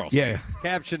hot Carl. Yeah.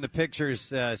 Captioned the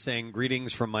pictures saying,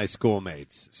 "Greetings from my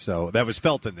schoolmates." So that was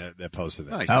Felton that posted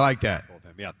that. Nice. I like that.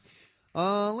 Yeah.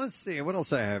 Let's see. What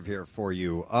else I have here for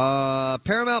you?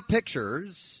 Paramount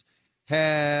Pictures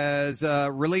has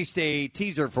released a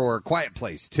teaser for Quiet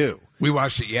Place 2. We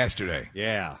watched it yesterday.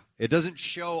 Yeah. It doesn't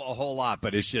show a whole lot,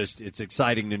 but it's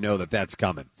exciting to know that that's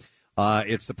coming.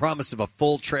 It's the promise of a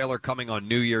full trailer coming on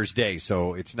New Year's Day,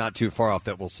 so it's not too far off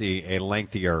that we'll see a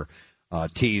lengthier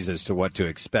tease as to what to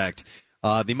expect.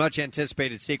 The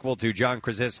much-anticipated sequel to John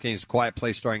Krasinski's Quiet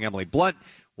Place starring Emily Blunt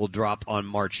will drop on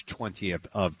March 20th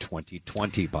of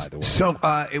 2020, by the way. So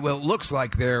it looks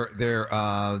like they're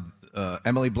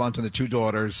Emily Blunt and the two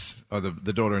daughters, or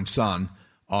the daughter and son,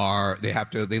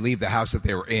 they leave the house that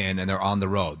they were in and they're on the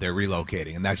road. They're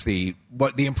relocating, and that's the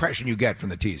impression you get from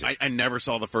the teaser. I never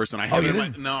saw the first one. I have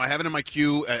it in my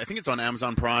queue. I think it's on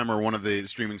Amazon Prime or one of the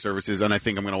streaming services, and I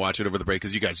think I'm going to watch it over the break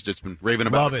because you guys have just been raving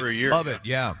about it for a year. Love it,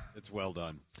 yeah. It's well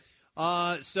done.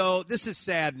 So this is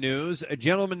sad news. A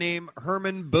gentleman named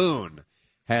Herman Boone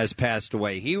has passed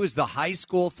away. He was the high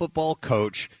school football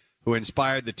coach who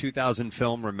inspired the 2000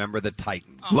 film Remember the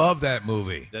Titans. Love that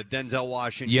movie. The Denzel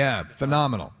Washington. Yeah,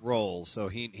 phenomenal. Role. So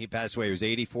he passed away. He was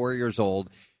 84 years old.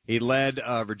 He led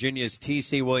Virginia's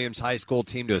T.C. Williams High School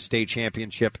team to a state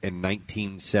championship in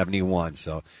 1971.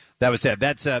 So that was sad.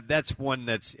 That's one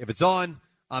that's, if it's on,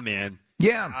 I'm in.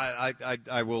 Yeah.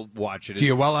 I will watch it. Do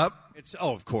you well up?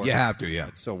 Of course. You have to, yeah.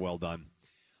 It's so well done.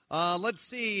 Let's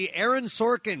see. Aaron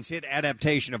Sorkin's hit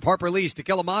adaptation of Harper Lee's To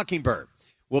Kill a Mockingbird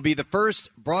will be the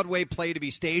first Broadway play to be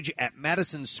staged at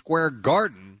Madison Square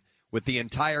Garden with the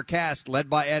entire cast led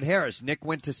by Ed Harris. Nick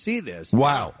went to see this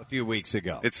a few weeks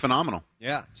ago. It's phenomenal.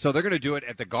 Yeah, so they're going to do it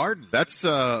at the Garden. That's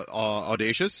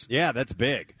audacious. Yeah, that's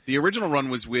big. The original run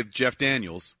was with Jeff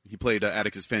Daniels. He played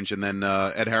Atticus Finch, and then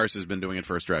Ed Harris has been doing it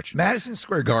for a stretch. Madison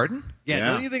Square Garden?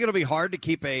 Yeah. Don't you think it'll be hard to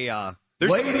keep a...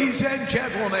 Ladies and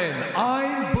gentlemen,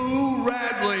 I'm Boo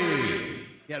Radley.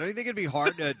 Yeah, don't you think it'd be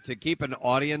hard to keep an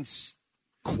audience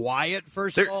quiet,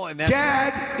 first of all? And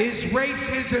Dad, is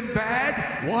racism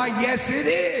bad? Why, yes, it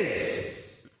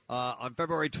is. On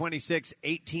February 26,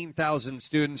 18,000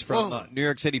 students from New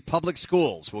York City public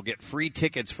schools will get free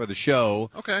tickets for the show.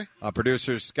 Okay.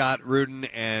 Producers Scott Rudin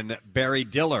and Barry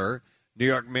Diller, New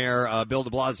York Mayor Bill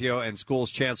de Blasio, and schools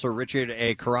Chancellor Richard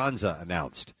A. Carranza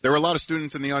announced. There were a lot of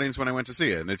students in the audience when I went to see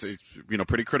it, and it's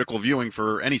pretty critical viewing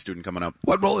for any student coming up.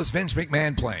 What role is Vince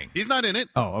McMahon playing? He's not in it.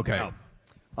 Oh, okay.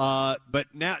 No. But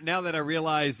now that I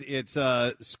realize it's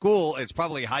school, it's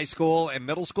probably high school and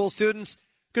middle school students,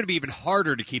 going to be even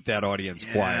harder to keep that audience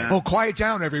quiet. Well, quiet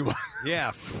down, everyone.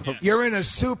 Yeah. You're in a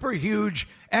super huge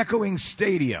echoing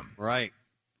stadium. Right.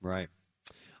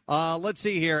 Let's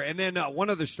see here. And then one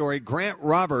other story. Grant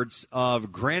Roberts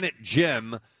of Granite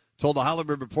Gym told the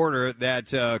Hollywood Reporter that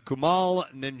Kumail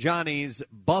Nanjiani's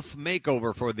buff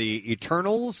makeover for the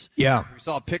Eternals, we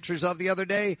saw pictures of the other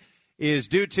day, is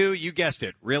due to, you guessed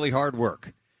it, really hard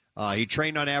work. He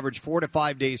trained on average 4 to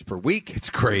 5 days per week. It's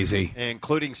crazy.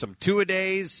 Including some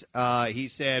two-a-days. He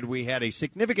said we had a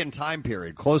significant time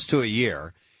period, close to a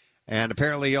year. And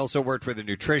apparently he also worked with a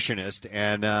nutritionist.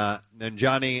 And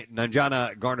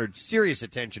Nanjana garnered serious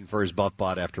attention for his buff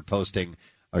bod after posting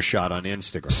a shot on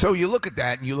Instagram. So you look at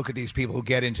that, and you look at these people who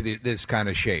get into this kind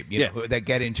of shape, you know, that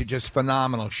get into just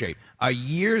phenomenal shape. A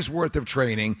year's worth of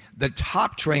training, the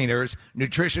top trainers,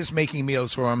 nutritionists making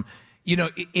meals for them. You know,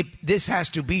 this has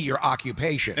to be your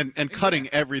occupation. And cutting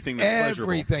everything that's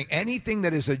pleasurable. Anything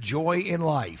that is a joy in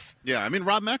life. Yeah, I mean,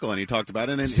 Rob McElhenney talked about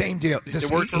it. And same deal.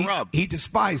 It worked for Rob. He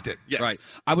despised it. Yes. Right.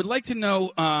 I would like to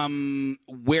know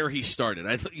where he started.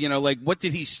 What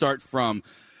did he start from?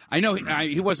 I know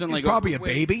he wasn't He's like probably a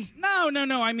baby. No.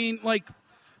 I mean,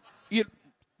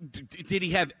 did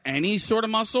he have any sort of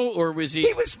muscle, or was he?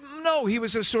 He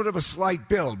was a sort of a slight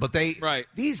build, but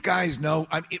these guys know.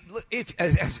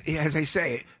 As I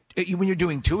say, when you're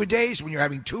doing two-a-days, when you're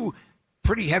having 2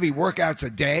 pretty heavy workouts a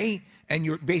day, and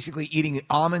you're basically eating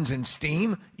almonds and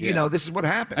steam, you know, this is what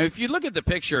happens. If you look at the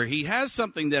picture, he has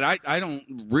something that I don't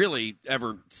really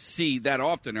ever see that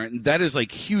often, and that is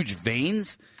like huge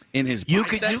veins in his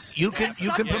biceps. You can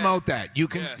promote that. You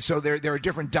can. Yeah. So there are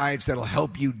different diets that'll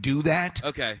help you do that.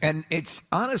 Okay. And it's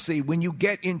honestly, when you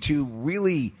get into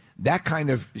really that kind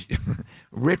of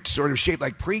ripped sort of shape,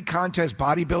 like pre-contest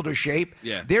bodybuilder shape,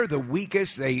 they're the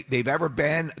weakest they've ever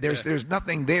been. There's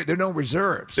nothing there. There are no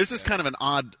reserves. This is kind of an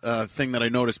odd thing that I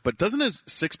noticed, but doesn't his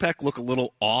six-pack look a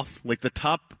little off? Like the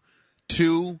top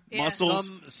 2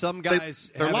 muscles, some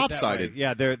guys they're lopsided.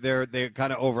 Yeah, they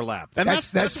kind of overlap. And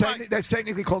that's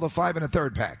technically called a 5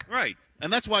 1/3 pack. Right.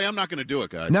 And that's why I'm not going to do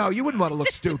it, guys. No, you wouldn't want to look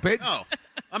stupid. No,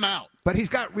 I'm out. But he's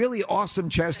got really awesome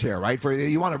chest hair, right?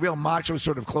 You want a real macho,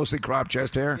 sort of closely cropped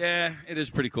chest hair? Yeah, it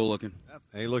is pretty cool looking. Yep,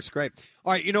 he looks great.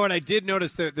 All right, you know what? I did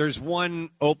notice that there's one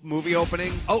movie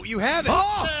opening. Oh, you have it.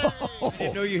 Oh! I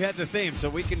didn't know you had the theme, so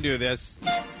we can do this.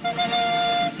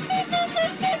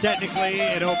 Technically,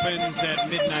 it opens at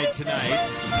midnight tonight.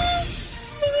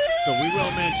 So we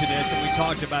will mention this, and we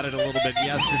talked about it a little bit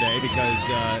yesterday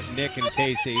because Nick and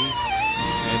Casey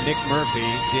and Nick Murphy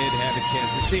did have a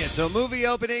chance to see it. So movie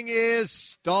opening is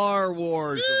Star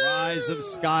Wars: The Rise of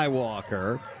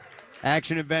Skywalker.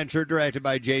 Action-adventure directed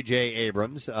by J.J.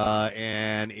 Abrams,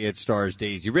 and it stars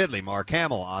Daisy Ridley, Mark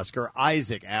Hamill, Oscar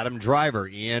Isaac, Adam Driver,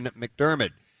 Ian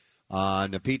McDermott,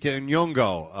 Lupita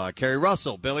Nyong'o, Kerry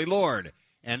Russell, Billy Lord,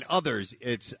 and others.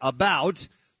 It's about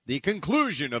the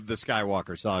conclusion of the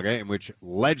Skywalker saga, in which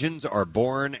legends are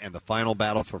born and the final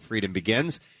battle for freedom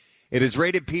begins. It is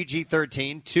rated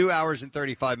PG-13, 2 hours and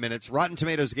 35 minutes. Rotten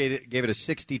Tomatoes gave it a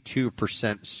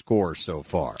 62% score so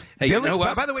far. Hey,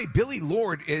 by the way, Billy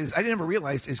Lord I never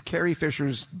realized, is Carrie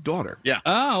Fisher's daughter. Yeah.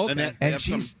 Oh, okay. And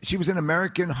she was in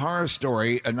American Horror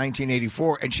Story in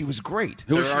 1984, and she was great.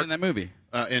 Who was she in that movie?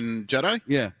 In Jedi?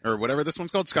 Yeah. Or whatever this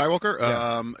one's called, Skywalker.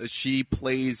 Yeah. She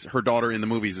plays her daughter in the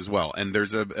movies as well. And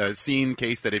there's a scene,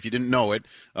 Case, that if you didn't know it,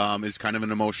 is kind of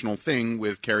an emotional thing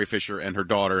with Carrie Fisher and her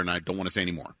daughter, and I don't want to say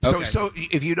any more. So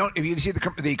if you see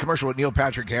the commercial with Neil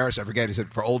Patrick Harris, I forget, is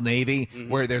it for Old Navy,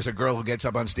 where there's a girl who gets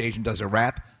up on stage and does a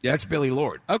rap? Yeah. That's Billy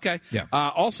Lord. Okay. Yeah.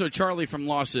 Also, Charlie from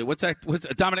Lawsuit. What's that?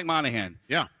 Dominic Monaghan.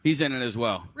 Yeah. He's in it as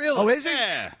well. Really? Oh, is he?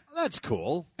 Yeah. Well, that's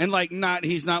cool. And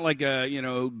he's not like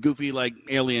a goofy like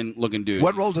alien looking dude.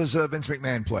 What role does Vince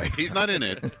McMahon play? He's not in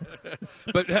it.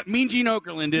 But Mean Gene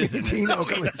Okerlund is in it. Gene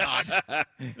Okerlund.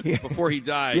 Before he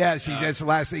died. Yes, that's the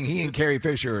last thing. He and Carrie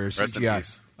Fisher are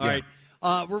CGI. All right.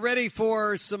 We're ready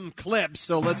for some clips,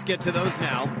 so let's get to those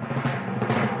now.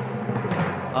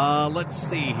 Let's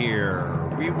see here.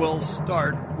 We will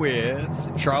start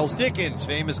with Charles Dickens'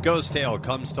 famous ghost tale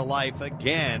comes to life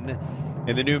again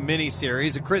in the new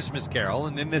miniseries, A Christmas Carol.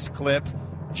 And in this clip,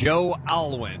 Joe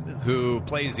Alwyn, who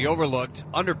plays the overlooked,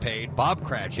 underpaid Bob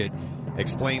Cratchit,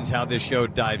 explains how this show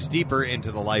dives deeper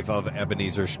into the life of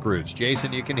Ebenezer Scrooge.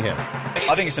 Jason, you can hit it.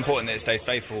 I think it's important that it stays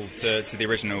faithful to the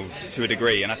original to a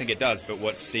degree, and I think it does, but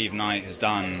what Steve Knight has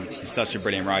done, he's such a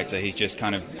brilliant writer. He's just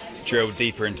kind of drilled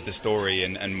deeper into the story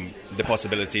and the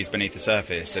possibilities beneath the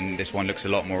surface, and this one looks a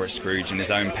lot more at Scrooge and his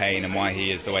own pain and why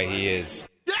he is the way he is.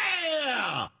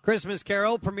 Christmas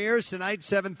Carol premieres tonight,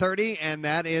 7:30, and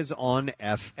that is on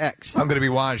FX. I'm going to be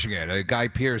watching it. Guy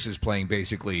Pearce is playing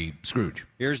basically Scrooge.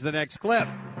 Here's the next clip.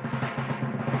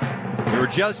 We were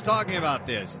just talking about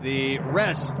this. The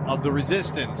rest of the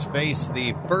Resistance face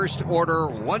the First Order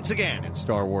once again in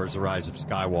Star Wars: The Rise of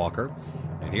Skywalker.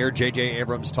 And here J.J.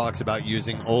 Abrams talks about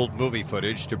using old movie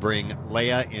footage to bring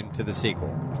Leia into the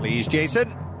sequel. Please,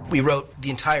 Jason. We wrote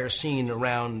the entire scene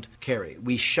around Carrie.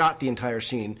 We shot the entire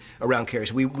scene around Carrie.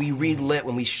 So we relit,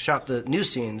 when we shot the new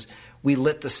scenes, we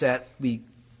lit the set, we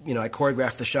I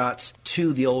choreographed the shots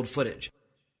to the old footage.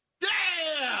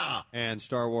 And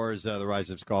Star Wars, The Rise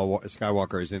of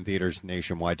Skywalker is in theaters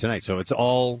nationwide tonight. So it's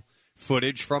all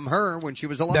footage from her when she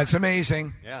was alive. That's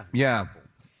amazing. Yeah. Yeah.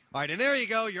 All right, and there you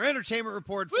go. Your entertainment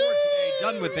report for today.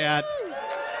 Done with that.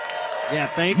 Yeah,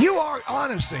 thank you. You are,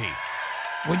 honestly,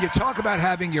 when you talk about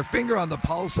having your finger on the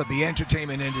pulse of the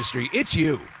entertainment industry, it's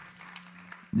you.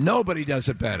 Nobody does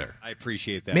it better. I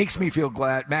appreciate that. Makes me feel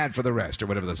mad for the rest, or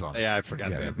whatever the song. Yeah, I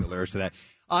forgot the lyrics to that.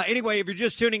 Anyway, if you're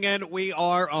just tuning in, we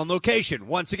are on location.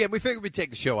 Once again, we figured we'd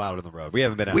take the show out on the road. We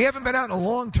haven't been out. We haven't been out in a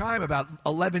long time, about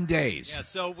 11 days. Yeah,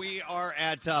 so we are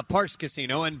at Parks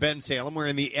Casino in Ben Salem. We're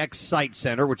in the X-Site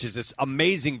Center, which is this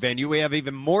amazing venue. We have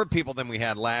even more people than we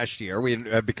had last year.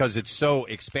 Because it's so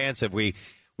expansive, we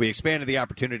expanded the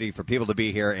opportunity for people to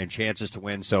be here and chances to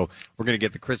win. So we're going to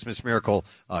get the Christmas Miracle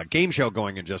game show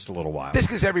going in just a little while. This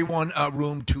gives everyone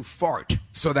room to fart,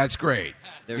 so that's great.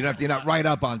 You're not right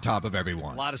up on top of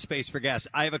everyone. A lot of space for guests.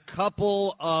 I have a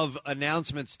couple of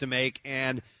announcements to make,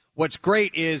 and what's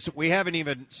great is we haven't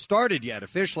even started yet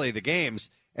officially the games,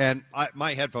 and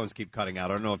my headphones keep cutting out.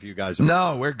 I don't know if you guys are.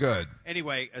 No, we're good.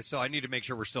 Anyway, so I need to make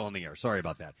sure we're still on the air. Sorry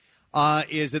about that.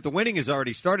 Is that the winning has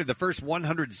already started. The first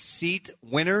 100-seat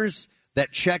winners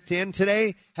that checked in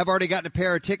today have already gotten a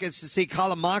pair of tickets to see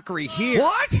Colin Mockery here.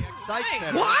 What?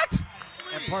 What?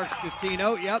 At Parks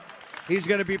Casino. Yep. He's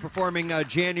going to be performing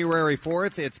January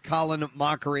 4th. It's Colin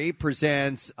Mockery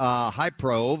presents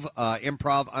Hyprove,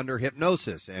 Improv Under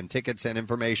Hypnosis. And tickets and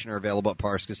information are available at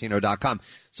parkscasino.com.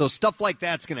 So stuff like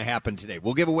that's going to happen today.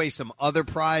 We'll give away some other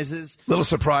prizes. Little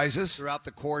surprises. Throughout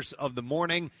the course of the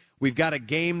morning. We've got a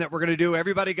game that we're going to do.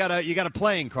 Everybody got a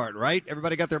playing card, right?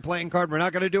 Everybody got their playing card. We're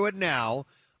not going to do it now.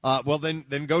 Well, then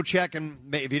go check,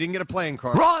 and if you didn't get a playing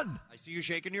card, run. I see you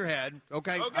shaking your head.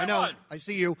 Okay I know. Run. I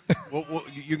see you.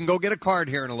 You can go get a card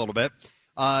here in a little bit.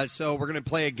 So we're going to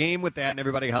play a game with that, and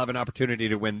everybody will have an opportunity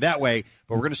to win that way.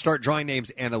 But we're going to start drawing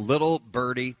names, and a little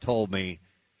birdie told me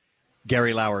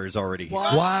Gary Lauer is already here.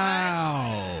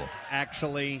 Wow.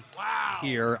 Actually,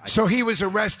 here. So he was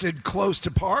arrested close to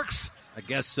Parks? I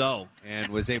guess so, and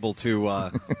was able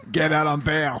to get out on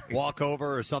bail, walk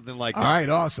over or something like that. All right,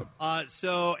 awesome.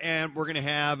 And we're going to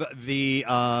have the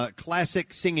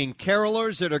classic singing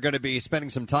carolers that are going to be spending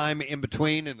some time in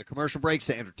between in the commercial breaks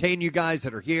to entertain you guys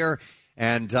that are here.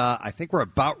 And I think we're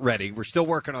about ready. We're still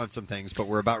working on some things, but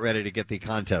we're about ready to get the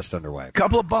contest underway.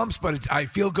 Couple of bumps, but I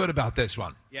feel good about this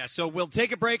one. Yeah, so we'll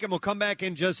take a break, and we'll come back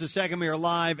in just a second. We are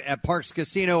live at Parks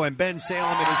Casino in Ben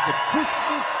Salem. It is the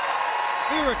Christmas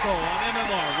Miracle on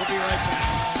MMR. We'll be right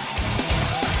back.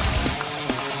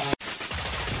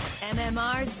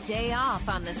 MMR's Day Off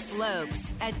on the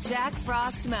Slopes at Jack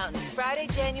Frost Mountain, Friday,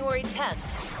 January 10th.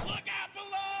 Look out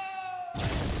below!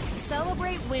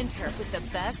 Celebrate winter with the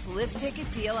best lift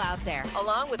ticket deal out there,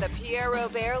 along with a Pierre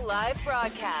Robert live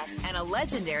broadcast and a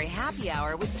legendary happy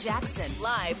hour with Jackson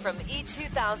live from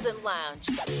E2000 Lounge.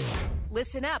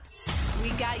 Listen up. We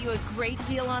got you a great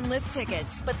deal on lift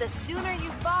tickets, but the sooner you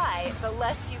buy, the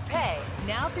less you pay.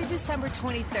 Now through December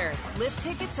 23rd, lift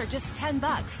tickets are just $10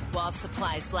 while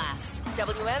supplies last.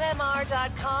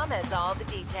 WMMR.com has all the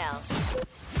details.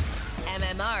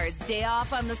 MMR's Day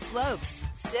Off on the Slopes.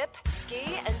 Sip,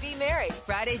 ski, and be merry.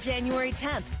 Friday, January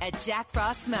 10th at Jack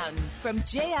Frost Mountain from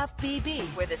JFBB,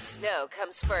 where the snow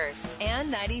comes first.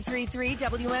 And 93.3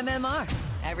 WMMR.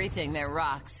 Everything that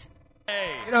rocks.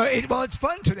 It's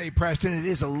fun today, Preston. It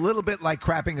is a little bit like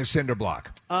crapping a cinder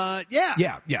block. Yeah.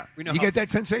 Yeah. We know you get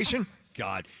that sensation?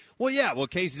 God. Well, yeah. Well,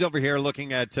 Casey's over here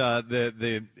looking at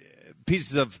the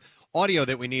pieces of audio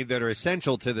that we need that are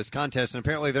essential to this contest, and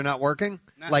apparently they're not working,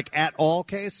 like at all,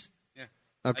 Case? Yeah.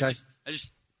 Okay. I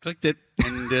just clicked it,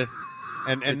 and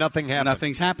and nothing happened.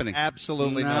 Nothing's happening.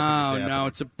 Absolutely nothing. No,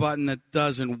 it's a button that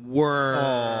doesn't work.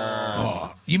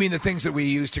 Oh. You mean the things that we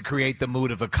use to create the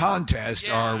mood of a contest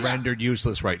are rendered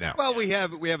useless right now? Well, we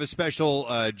have a special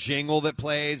jingle that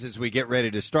plays as we get ready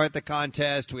to start the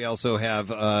contest. We also have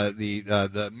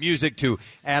the music to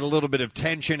add a little bit of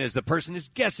tension as the person is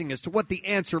guessing as to what the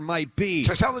answer might be.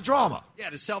 To sell the drama. Yeah,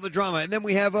 to sell the drama. And then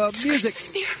we have music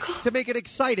to make it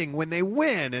exciting when they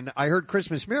win. And I heard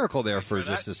Christmas Miracle there for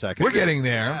just a second. We're getting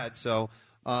there. So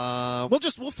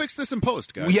we'll fix this in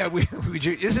post, guys. Yeah,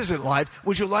 this isn't live.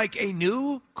 Would you like a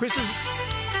new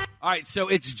Christmas? All right, so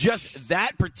it's just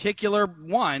that particular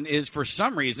one is for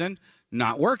some reason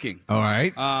not working. All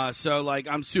right. So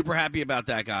I'm super happy about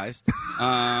that, guys.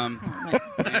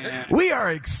 We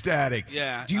are ecstatic.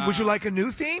 Yeah. Would you like a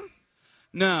new theme?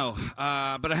 No,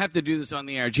 but I have to do this on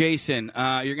the air. Jason,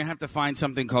 you're going to have to find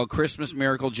something called Christmas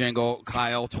Miracle Jingle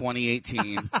Kyle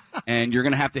 2018. And you're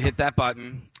going to have to hit that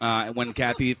button when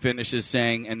Kathy finishes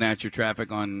saying, and that's your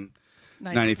traffic on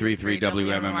 93.3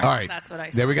 WMMR. All right. That's what I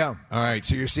said. There we go. All right.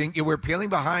 So you're seeing, we're peeling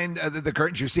behind the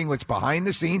curtains. You're seeing what's behind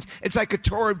the scenes. It's like a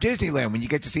tour of Disneyland when you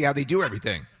get to see how they do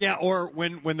everything. Yeah, or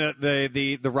when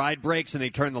the ride breaks and they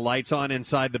turn the lights on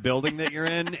inside the building that you're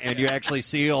in, and you actually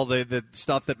see all the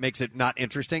stuff that makes it not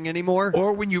interesting anymore.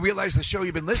 Or when you realize the show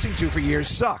you've been listening to for years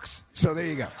sucks. So there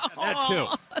you go. That too.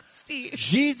 Steve.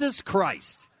 Jesus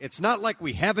Christ. It's not like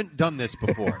we haven't done this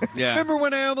before. Yeah. Remember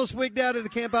when I almost wigged out of the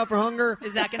Camp Out for Hunger?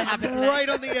 Is that going to happen today? Right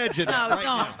on the edge of that. No,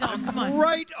 right don't. Come on.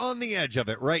 Right on the edge of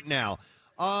it right now.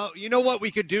 You know what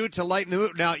we could do to lighten the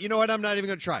mood? Now, you know what? I'm not even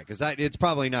going to try because it's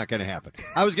probably not going to happen.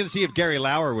 I was going to see if Gary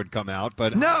Lauer would come out,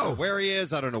 but no. I don't know where he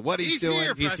is. I don't know what he's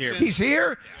doing. He's here. He's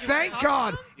here? Thank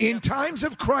God. In times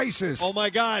of crisis. Oh,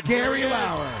 my God. Gary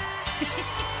Lauer.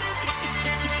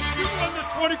 You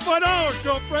won the $25,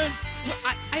 girlfriend.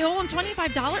 I owe him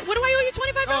 $25. What do I owe you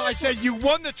 $25? Oh, I said you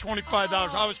won the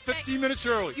 $25. I was 15 minutes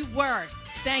early. You were.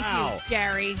 Thank you,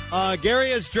 Gary.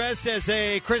 Gary is dressed as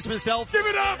a Christmas elf. Give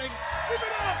it up. Give it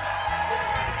up.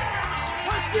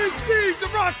 Steve, the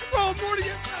rock and roll morning.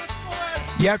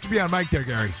 You have to be on mic there,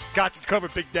 Gary. Got this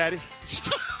covered, Big Daddy.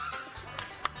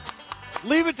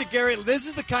 Leave it to Gary. This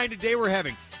is the kind of day we're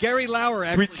having. Gary Lauer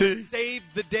actually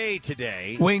saved the day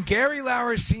today. When Gary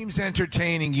Lauer seems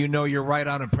entertaining, you know you're right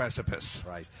on a precipice.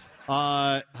 Right.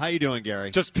 How you doing,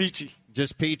 Gary? Just peachy.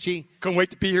 Just peachy? Couldn't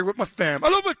wait to be here with my fam. I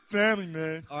love my family,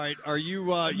 man. All right. Are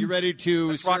you you ready to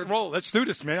Let's rock and roll? Let's do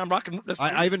this, man. I'm rocking.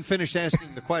 I haven't finished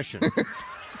asking the question.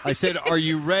 I said, are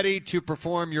you ready to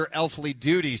perform your elfly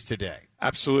duties today?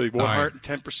 Absolutely.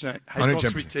 110%. How you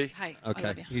doing, sweet tea? Hi.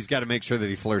 Okay. He's got to make sure that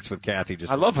he flirts with Kathy.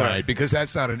 I love her. Right, because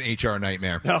that's not an HR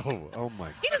nightmare. No. Oh, my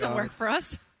God. He doesn't work for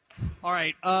us. All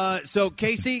right. So,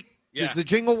 Casey, does the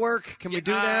jingle work? Can we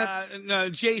do that? No,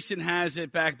 Jason has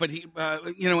it back, but he,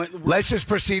 you know what? Let's just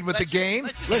proceed with the game.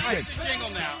 Let's just Listen. press the jingle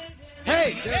now.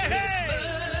 Hey.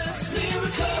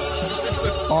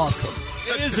 Awesome.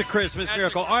 It is a Christmas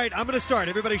miracle. All right, I'm going to start.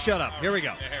 Everybody shut up. Here we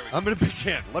go. I'm going to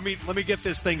begin. Let me get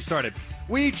this thing started.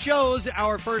 We chose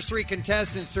our first three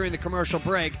contestants during the commercial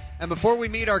break, and before we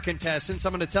meet our contestants,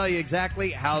 I'm going to tell you exactly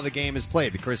how the game is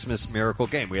played, the Christmas miracle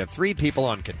game. We have three people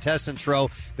on contestants row.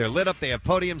 They're lit up. They have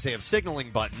podiums. They have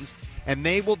signaling buttons, and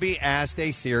they will be asked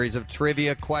a series of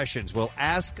trivia questions. We'll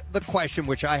ask the question,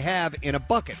 which I have in a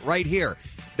bucket right here.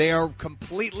 They are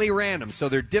completely random, so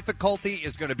their difficulty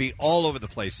is going to be all over the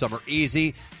place. Some are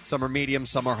easy, some are medium,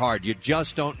 some are hard. You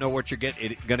just don't know what you're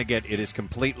going to get. It is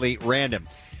completely random.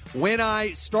 When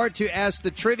I start to ask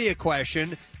the trivia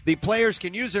question, the players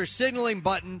can use their signaling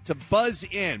button to buzz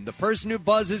in. The person who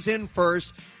buzzes in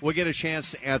first will get a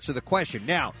chance to answer the question.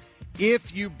 Now,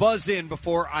 if you buzz in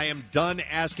before I am done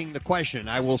asking the question,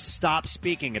 I will stop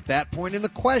speaking at that point in the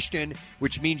question,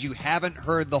 which means you haven't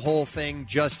heard the whole thing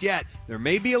just yet. There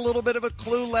may be a little bit of a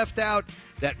clue left out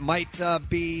that might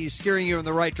be steering you in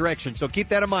the right direction, so keep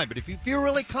that in mind. But if you feel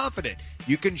really confident,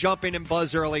 you can jump in and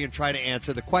buzz early and try to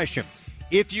answer the question.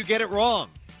 If you get it wrong,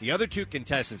 the other two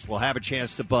contestants will have a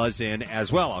chance to buzz in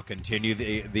as well. I'll continue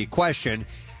the question,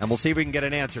 and we'll see if we can get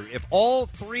an answer. If all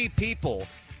three people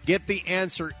get the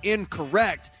answer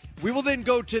incorrect, we will then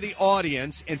go to the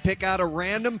audience and pick out a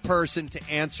random person to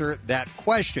answer that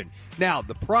question. Now,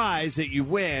 the prize that you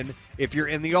win if you're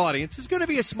in the audience is going to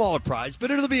be a smaller prize, but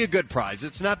it'll be a good prize.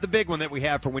 It's not the big one that we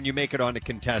have for when you make it onto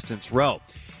contestants row.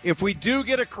 If we do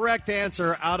get a correct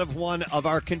answer out of one of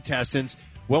our contestants,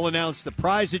 we'll announce the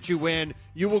prize that you win.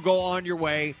 You will go on your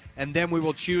way, and then we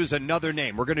will choose another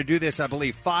name. We're going to do this, I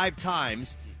believe, 5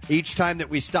 times each time that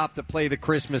we stop to play the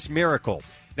Christmas Miracle.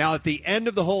 Now, at the end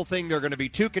of the whole thing, there are going to be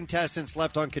 2 contestants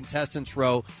left on contestants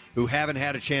row who haven't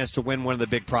had a chance to win one of the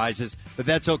big prizes, but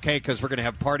that's okay because we're going to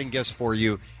have parting gifts for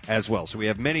you as well. So we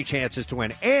have many chances to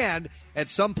win. And at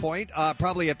some point,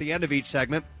 probably at the end of each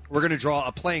segment, we're going to draw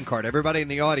a playing card. Everybody in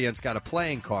the audience got a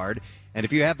playing card, and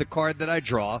if you have the card that I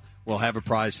draw, we'll have a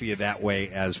prize for you that way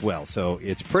as well. So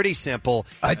it's pretty simple.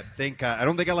 I don't think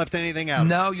I left anything out.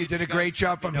 No, you did a great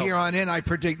job. From here on in, I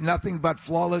predict nothing but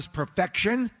flawless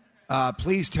perfection.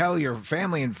 Please tell your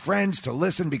family and friends to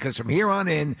listen because from here on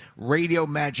in, radio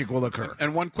magic will occur.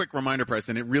 And one quick reminder,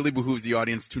 Preston, it really behooves the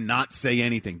audience to not say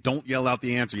anything. Don't yell out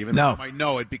the answer, even though you might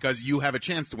know it, because you have a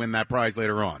chance to win that prize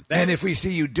later on. And if we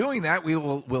see you doing that,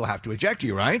 we'll have to eject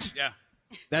you, right? Yeah.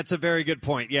 That's a very good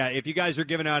point. Yeah, if you guys are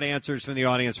giving out answers from the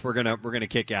audience, we're gonna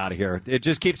kick out of here. It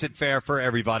just keeps it fair for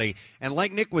everybody. And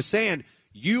like Nick was saying,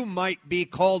 you might be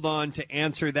called on to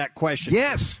answer that question.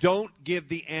 Yes. Don't give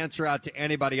the answer out to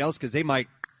anybody else because they might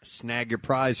snag your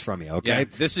prize from you, okay?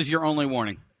 Yeah, this is your only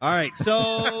warning. All right,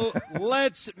 so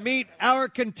let's meet our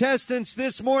contestants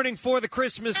this morning for the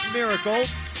Christmas Miracle.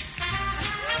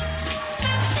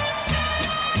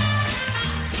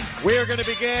 We are going to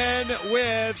begin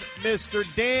with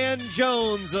Mr. Dan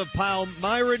Jones of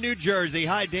Palmyra, New Jersey.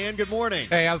 Hi, Dan. Good morning.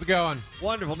 Hey, how's it going?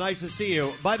 Wonderful. Nice to see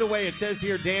you. By the way, it says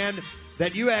here, Dan,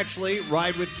 that you actually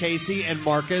ride with Casey and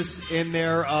Marcus in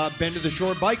their Bend to the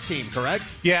Shore bike team, correct?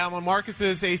 Yeah, I'm on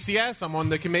Marcus's ACS. I'm on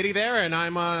the committee there, and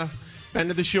I'm Bend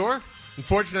to the Shore.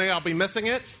 Unfortunately, I'll be missing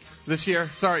it this year.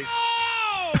 Sorry.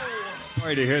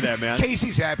 Sorry to hear that, man.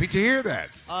 Casey's happy to hear that.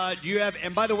 Do you have?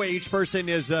 And by the way, each person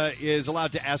is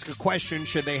allowed to ask a question,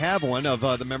 should they have one, of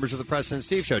the members of the Preston and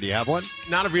Steve Show. Do you have one?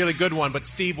 Not a really good one, but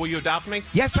Steve, will you adopt me?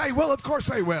 Yes, I will. Of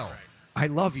course, I will. I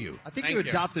love you. I think Thank you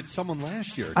adopted someone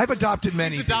last year. I've adopted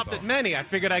many. He's adopted people. many. I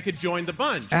figured I could join the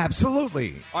bunch.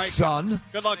 Absolutely, All right, son.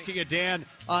 Good luck to you, Dan.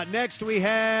 Next, we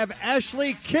have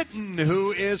Ashley Kitten,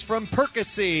 who is from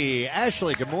Percy.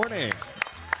 Ashley, good morning.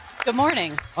 Good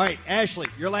morning. All right, Ashley,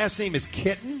 your last name is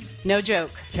Kitten? No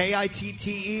joke.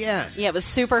 K-I-T-T-E-N. Yeah, it was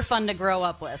super fun to grow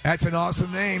up with. That's an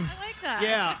awesome name. I like that.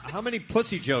 Yeah, how many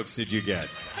pussy jokes did you get?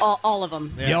 All of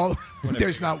them. Yeah.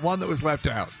 There's not one that was left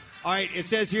out. All right, it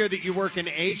says here that you work in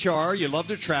HR, you love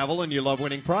to travel, and you love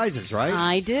winning prizes, right?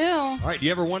 I do. All right,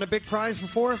 you ever won a big prize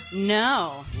before?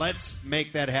 No. Let's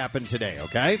make that happen today,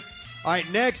 okay? All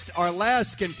right, next, our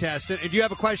last contestant. And do you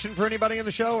have a question for anybody in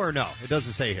the show, or no? It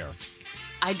doesn't say here.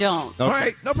 I don't. Okay. All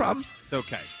right, no problem. It's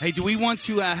okay. Hey, do we want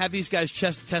to have these guys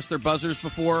test their buzzers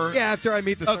before? Yeah, after I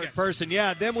meet the third person.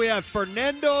 Yeah, then we have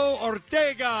Fernando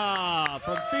Ortega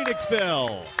from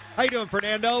Phoenixville. How you doing,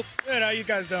 Fernando? Good. How you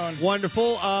guys doing?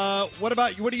 Wonderful. What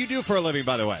do you do for a living,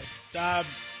 by the way?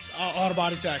 Auto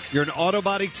body tech. You're an auto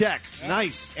body tech. Yeah.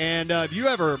 Nice. And have you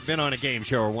ever been on a game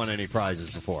show or won any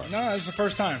prizes before? No, this is the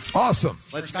first time. Awesome.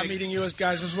 First time meeting you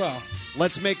guys as well.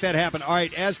 Let's make that happen. All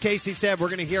right, as Casey said, we're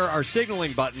going to hear our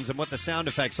signaling buttons and what the sound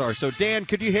effects are. So, Dan,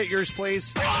 could you hit yours,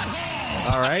 please?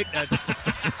 All right.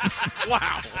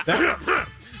 Wow.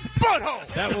 Butthole!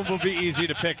 That one will be easy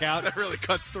to pick out. That really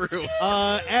cuts through.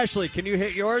 Ashley, can you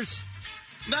hit yours?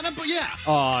 Yeah.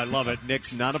 Oh, I love it.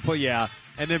 Nick's yeah.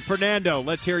 And then Fernando,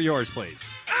 let's hear yours, please.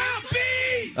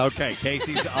 Bees! Okay,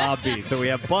 Casey's B. So we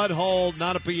have butthole,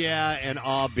 yeah, and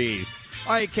bees.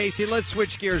 All right, Casey, let's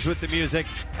switch gears with the music,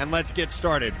 and let's get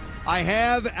started. I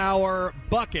have our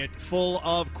bucket full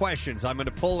of questions. I'm going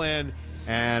to pull in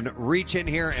and reach in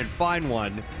here and find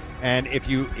one. And if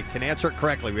you can answer it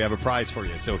correctly, we have a prize for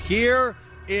you. So here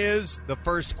is the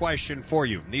first question for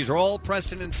you. These are all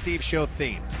Preston and Steve Show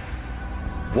themed.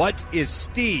 What is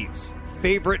Steve's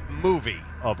favorite movie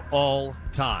of all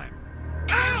time?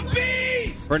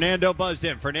 Bees! Fernando buzzed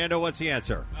in. Fernando, what's the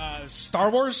answer? Star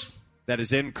Wars? That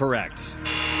is incorrect.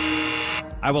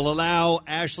 I will allow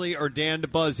Ashley or Dan to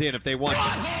buzz in if they want.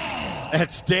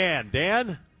 That's Dan.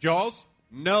 Dan? Jaws?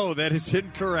 No, that is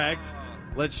incorrect.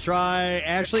 Let's try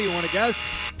Ashley. You want to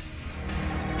guess?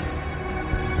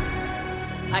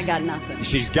 I got nothing.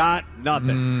 She's got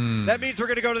nothing. That means we're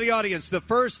going to go to the audience. The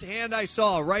first hand I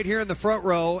saw right here in the front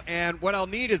row, and what I'll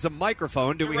need is a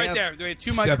microphone. Do we right have there? We have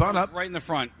two microphones right in the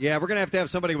front. Yeah, we're going to have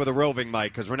somebody with a roving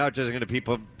mic because we're not just going to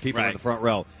people right in the front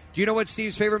row. Do you know what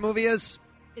Steve's favorite movie is?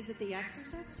 Is it The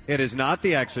Exorcist? It is not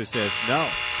The Exorcist. No.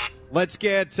 Let's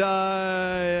get.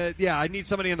 I need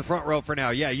somebody in the front row for now.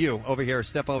 Yeah, you over here.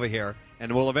 Step over here,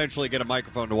 and we'll eventually get a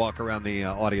microphone to walk around the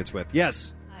audience with.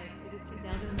 Yes. Is it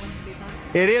 2001 Space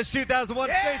Odyssey? It is 2001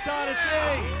 Space Odyssey.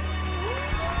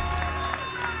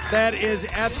 That is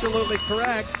absolutely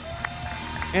correct.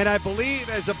 And I believe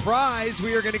as a prize,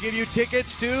 we are going to give you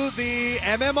tickets to the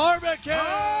MMRBQ.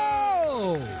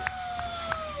 Oh!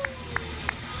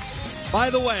 By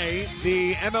the way,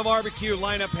 the MMRBQ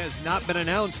lineup has not been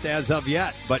announced as of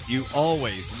yet, but you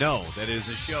always know that it is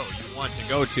a show you want to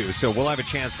go to. So we'll have a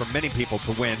chance for many people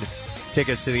to win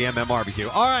tickets to the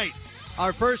MMRBQ. All right.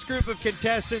 Our first group of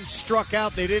contestants struck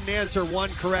out. They didn't answer one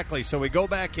correctly. So we go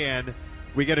back in.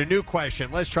 We get a new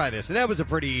question. Let's try this. And that was a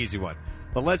pretty easy one.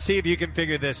 But let's see if you can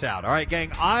figure this out. All right,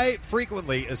 gang. I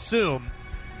frequently assume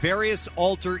various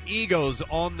alter egos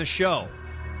on the show.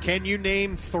 Can you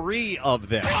name 3 of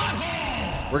them?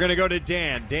 We're going to go to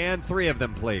Dan. Dan, 3 of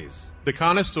them, please. The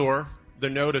connoisseur, the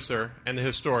noticer, and the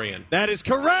historian. That is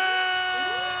correct!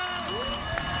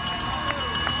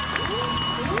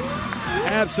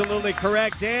 Absolutely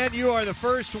correct. Dan, you are the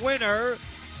first winner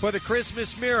for the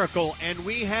Christmas Miracle. And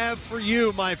we have for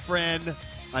you, my friend,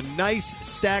 a nice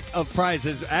stack of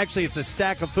prizes. Actually, it's a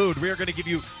stack of food. We are going to give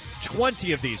you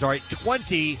 20 of these. All right,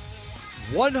 20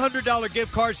 $100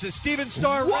 gift cards to Steven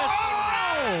Starr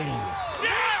Wrestling.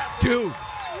 Dude,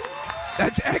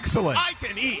 that's excellent. I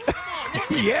can eat.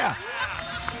 Yeah.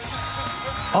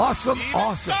 Awesome.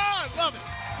 Love it.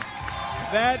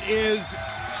 That is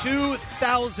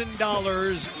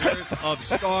 $2,000 worth of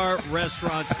Star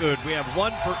Restaurants food. We have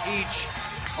one for each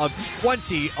of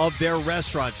 20 of their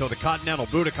restaurants. So the Continental,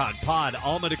 Budokan, Pod,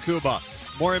 Alma de Cuba,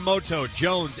 Morimoto,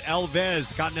 Jones,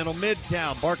 Elvez, Continental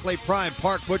Midtown, Barclay Prime,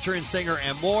 Park, Butcher and Singer,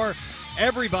 and more.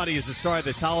 Everybody is a star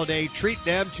this holiday. Treat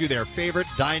them to their favorite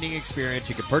dining experience.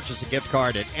 You can purchase a gift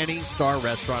card at any Star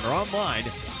restaurant or online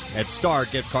at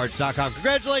stargiftcards.com.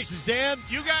 Congratulations, Dan.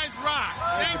 You guys rock.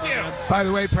 Thank you. By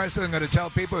the way, Preston, I'm going to tell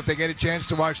people if they get a chance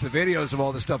to watch the videos of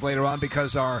all this stuff later on,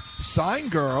 because our sign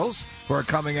girls who are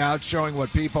coming out showing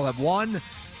what people have won,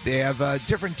 they have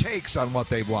different takes on what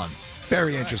they've won.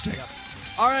 Very interesting.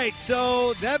 All right,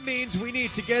 so that means we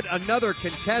need to get another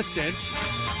contestant.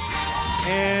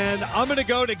 And I'm going to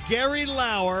go to Gary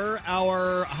Lauer,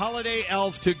 our holiday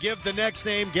elf, to give the next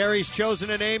name. Gary's chosen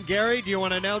a name. Gary, do you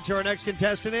want to announce who our next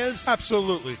contestant is?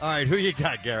 Absolutely. All right, who you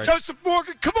got, Gary? Joseph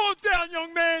Morgan, come on down,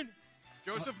 young man.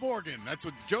 Joseph Morgan. That's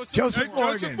what Joseph Morgan.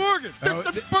 Joseph Morgan.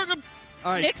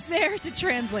 All right. Nick's there to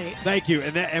translate. Thank you,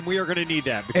 and we are going to need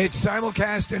that. It's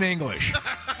simulcast in English.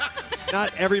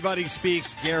 Not everybody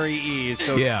speaks Gary-ese,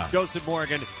 so yeah. Joseph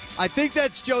Morgan. I think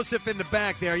that's Joseph in the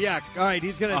back there. Yeah, all right,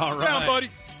 he's going to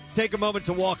take a moment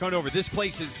to walk on over. This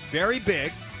place is very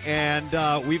big, and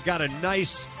we've got a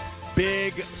nice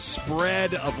big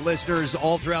spread of listeners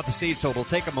all throughout the seat, so it'll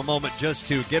take them a moment just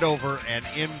to get over and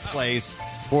in place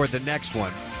for the next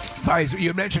one.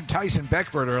 You mentioned Tyson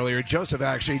Beckford earlier. Joseph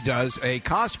actually does a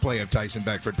cosplay of Tyson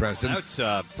Beckford, Preston. That's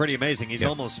pretty amazing. He's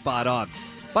almost spot on.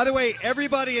 By the way,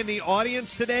 everybody in the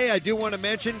audience today, I do want to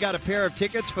mention, got a pair of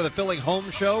tickets for the Philly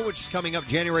Home Show, which is coming up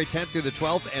January 10th through the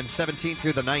 12th and 17th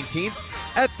through the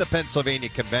 19th at the Pennsylvania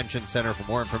Convention Center. For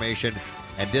more information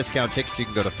and discount tickets, you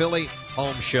can go to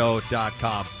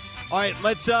phillyhomeshow.com. All right,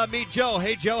 let's meet Joe.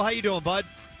 Hey, Joe, how you doing, bud?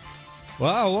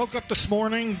 Well, I woke up this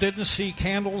morning, didn't see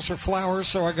candles or flowers,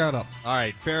 so I got up. All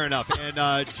right, fair enough.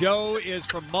 And Joe is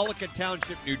from Mulligan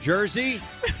Township, New Jersey.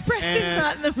 Preston's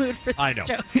not in the mood for this I know.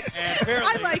 joke. And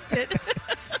apparently I liked it.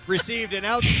 Received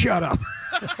an Shut up.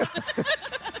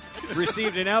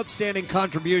 Received an outstanding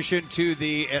contribution to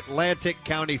the Atlantic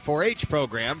County 4-H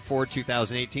program for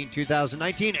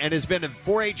 2018-2019 and has been a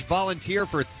 4-H volunteer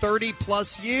for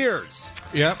 30-plus years.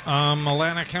 Yep, I'm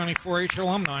Atlantic County 4-H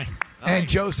alumni. And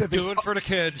Joseph do it for the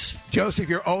kids. Joseph,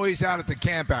 you're always out at the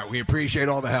camp out. We appreciate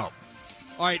all the help.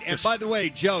 All right, and by the way,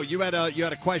 Joe, you had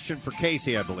a question for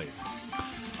Casey, I believe.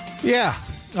 Yeah.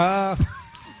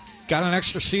 Got an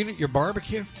extra seat at your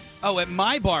barbecue? Oh, at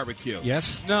my barbecue?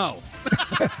 Yes. No.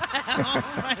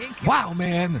 Wow,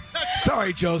 man.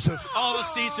 Sorry, Joseph. All the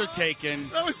seats are taken.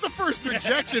 That was the first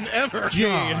rejection ever. Gee,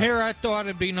 and here I thought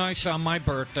it'd be nice on my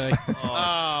birthday.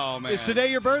 Oh, man. Is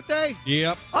today your birthday?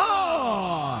 Yep.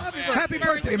 Oh, happy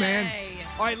birthday, man.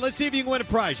 All right, let's see if you can win a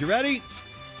prize. You ready?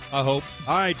 I hope.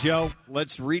 All right, Joe,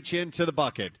 let's reach into the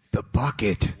bucket. The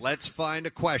bucket. Let's find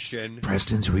a question.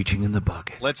 Preston's reaching in the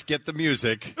bucket. Let's get the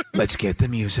music. Let's get the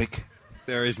music.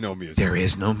 There is no music. There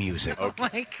is no music.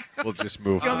 Okay. We'll just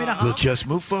move Do you want me to on. We'll just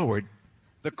move forward.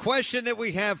 The question that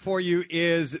we have for you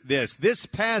is this. This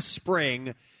past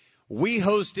spring, we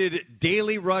hosted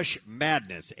Daily Rush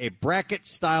Madness, a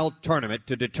bracket-style tournament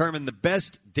to determine the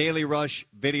best Daily Rush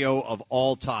video of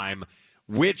all time.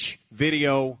 Which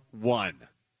video won?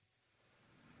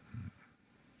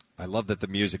 I love that the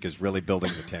music is really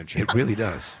building the tension. It really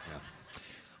does.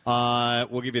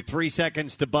 We'll give you 3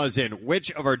 seconds to buzz in.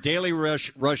 Which of our Daily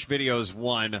Rush videos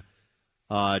won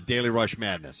Daily Rush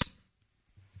Madness?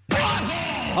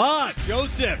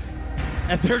 Joseph.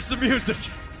 And there's the music.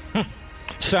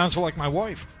 Sounds like my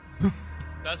wife.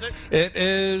 Does it? It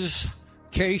is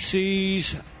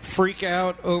Casey's freak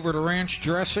out over the ranch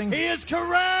dressing. He is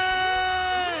correct!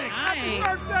 Happy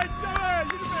birthday, Joey!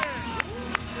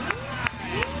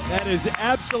 That is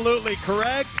absolutely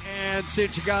correct. And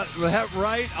since you got that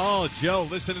right, Joe,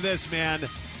 listen to this, man.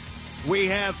 We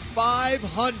have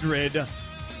 500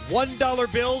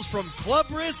 $1 bills from Club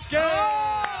Risque.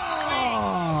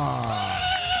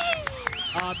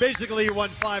 Basically, you won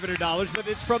 $500, but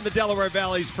it's from the Delaware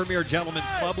Valley's premier gentlemen's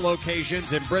club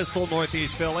locations in Bristol,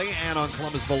 Northeast Philly, and on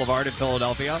Columbus Boulevard in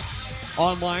Philadelphia.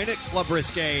 Online at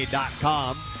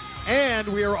clubrisque.com. And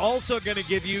we are also going to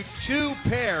give you 2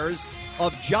 pairs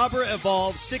of Jabra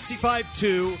Evolve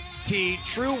 65-2T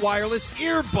True Wireless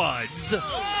Earbuds.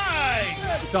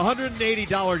 It's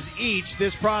 $180 each.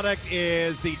 This product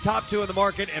is the top 2 in the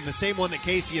market and the same one that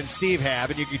Casey and Steve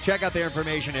have. And you can check out their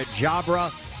information at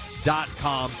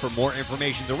Jabra.com for more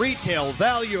information. The retail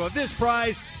value of this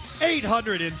prize,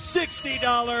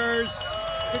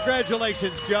 $860.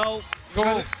 Congratulations, Joe.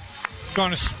 Going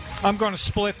to I'm going to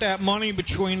split that money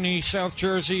between the South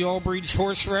Jersey All Breeds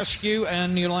Horse Rescue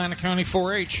and the Atlantic County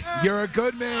 4-H. You're a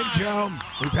good man, Joe.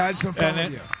 We've had some fun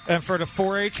with you. And for the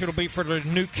 4-H, it'll be for the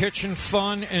New Kitchen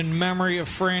Fund in memory of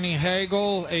Franny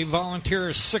Hagel, a volunteer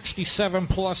of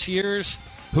 67-plus years,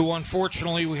 who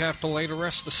unfortunately we have to lay to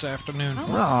rest this afternoon.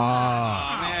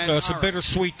 Man. So it's a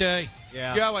bittersweet day.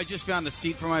 Yeah. Joe, I just found a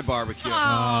seat for my barbecue.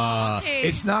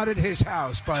 It's not at his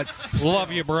house, but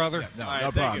love you, brother. No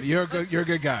problem. You're a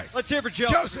good guy. Let's hear for Joe.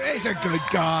 Joe is a good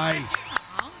guy.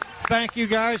 Thank you,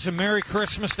 guys, and Merry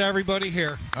Christmas to everybody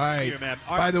here. All right. You, man.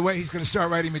 By the way, he's going to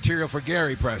start writing material for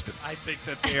Gary Preston. I think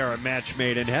that they are a match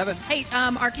made in heaven. Hey,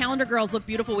 our calendar girls look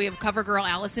beautiful. We have cover girl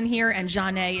Allison here, and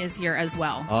Jeanne is here as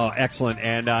well. Oh, excellent.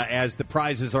 And as the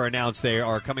prizes are announced, they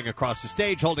are coming across the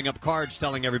stage, holding up cards,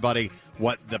 telling everybody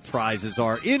what the prizes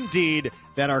are. Indeed,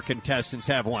 that our contestants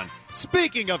have won.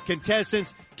 Speaking of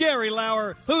contestants, Gary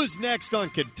Lauer, who's next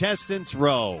on Contestants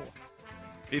Row?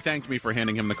 He thanked me for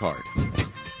handing him the card.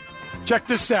 Check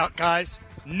this out, guys.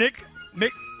 Nick.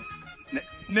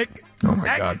 Oh,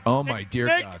 my God. Oh, my dear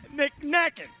God. Nick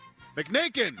Nacken.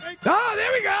 McNaken. Oh,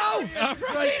 there we go.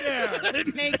 Right there.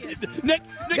 Nick.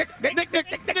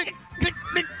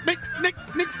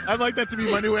 I'd like that to be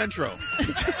my new intro.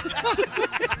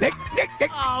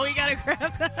 Oh, we got to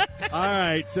grab that. All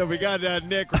right, so we got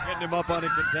Nick. We're getting him up on a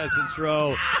Contestants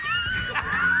Row.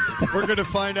 We're going to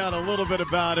find out a little bit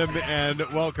about him and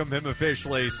welcome him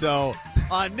officially. So,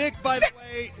 Nick, by the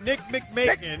way, Nick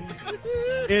McMakin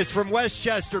is from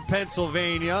Westchester,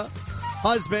 Pennsylvania.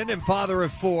 Husband and father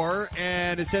of 4.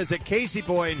 And it says that Casey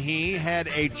Boy and he had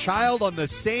a child on the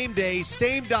same day,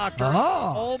 same doctor,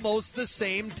 almost the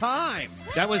same time.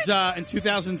 That was in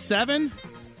 2007?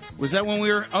 Was that when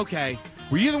we were... Okay.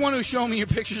 Were you the one who was showing me your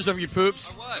pictures of your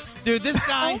poops? I was. Dude, this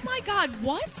guy... Oh, my God,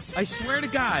 what? I swear to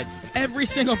God, every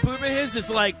single poop of his is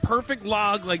like perfect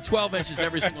log, like 12 inches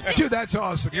every single time. Dude, that's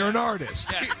awesome. You're an artist.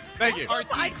 Yeah. Thank you.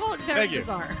 I call it very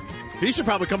bizarre. He should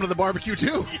probably come to the barbecue,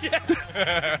 too.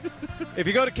 Yeah. If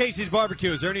you go to Casey's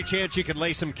Barbecue, is there any chance you can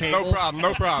lay some cable?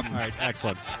 No problem. All right,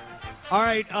 excellent. All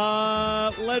right,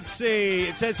 let's see.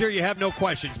 It says here you have no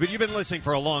questions, but you've been listening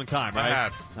for a long time, right? I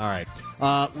have. All right.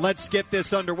 Let's get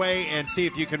this underway and see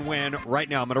if you can win right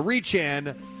now. I'm going to reach in.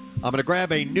 I'm going to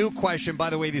grab a new question. By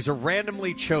the way, these are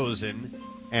randomly chosen,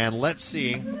 and let's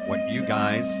see what you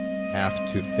guys have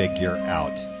to figure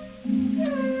out.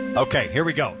 Okay, here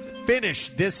we go. Finish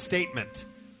this statement.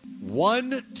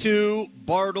 1, 2,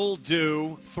 Bartle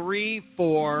do. 3,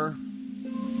 4.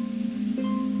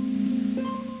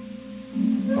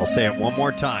 I'll say it one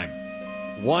more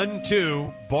time. 1,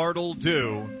 2, Bartle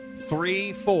do.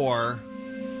 3, 4.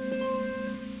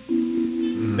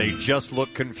 They just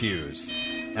look confused.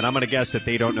 And I'm going to guess that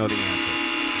they don't know the answer.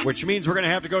 Which means we're going to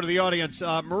have to go to the audience.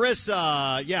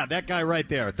 Marissa, yeah, that guy right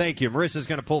there. Thank you. Marissa's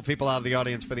going to pull people out of the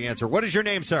audience for the answer. What is your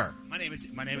name, sir? My name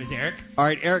is Eric. All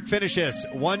right, Eric, finish this.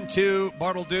 1, 2,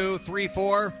 Bartle do. 3,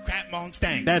 4. Crap Moan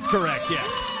Stank. That's correct, yes.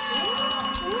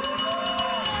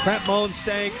 Crap Moan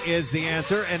Stank is the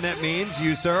answer, and that means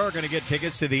you, sir, are going to get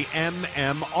tickets to the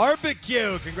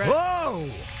Barbecue. Congrats.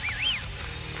 Whoa!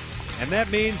 And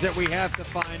that means that we have to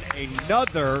find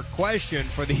another question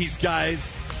for these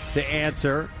guys to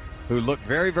answer, who look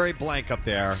very, very blank up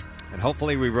there. And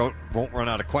hopefully we won't run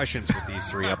out of questions with these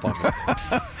three up on there.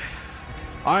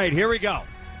 All right, here we go.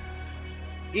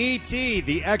 E.T.,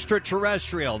 the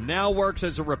extraterrestrial, now works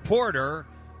as a reporter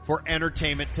for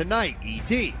Entertainment Tonight.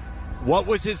 E.T., what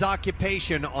was his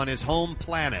occupation on his home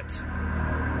planet?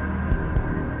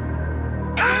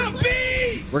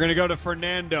 We're going to go to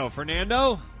Fernando.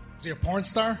 Fernando? Is he a porn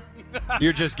star?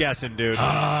 You're just guessing, dude.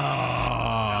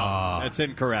 No, that's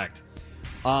incorrect.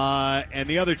 And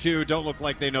the other two don't look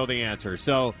like they know the answer.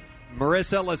 So,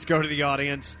 Marissa, let's go to the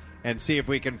audience and see if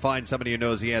we can find somebody who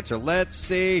knows the answer. Let's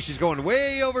see. She's going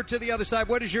way over to the other side.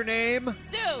 What is your name?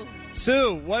 Sue.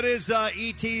 Sue, what is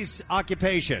E.T.'s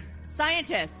occupation?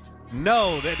 Scientist.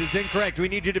 No, that is incorrect. We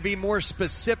need you to be more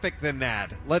specific than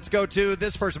that. Let's go to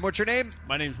this person. What's your name?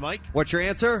 My name's Mike. What's your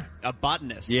answer? A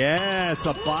botanist. Yes,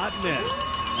 a botanist.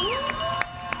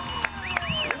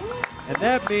 And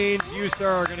that means you, sir,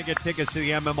 are going to get tickets to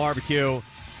the Barbecue,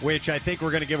 which I think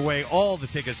we're going to give away all the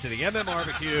tickets to the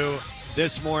Barbecue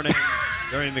this morning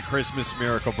during the Christmas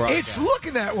Miracle broadcast. It's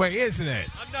looking that way, isn't it?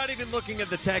 I'm not even looking at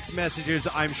the text messages.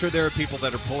 I'm sure there are people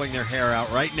that are pulling their hair out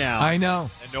right now. I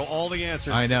know. And know all the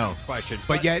answers I know. to these questions.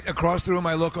 But yet, across the room,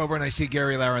 I look over and I see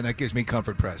Gary Lauer, and that gives me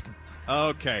comfort, Preston.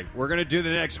 Okay, we're going to do the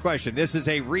next question. This is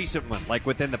a recent one, like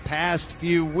within the past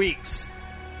few weeks.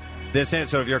 This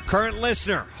answer, if you're a current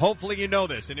listener, hopefully you know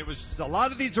this. And it was a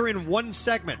lot of these are in one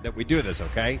segment that we do this,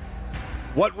 okay?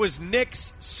 What was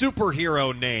Nick's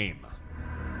superhero name?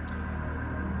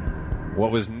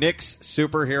 What was Nick's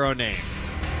superhero name?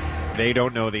 They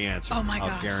don't know the answer. Oh, my I'll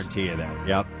gosh. guarantee you that.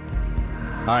 Yep.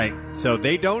 All right, so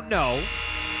they don't know.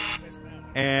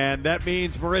 And that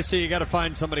means, Marissa, you got to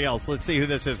find somebody else. Let's see who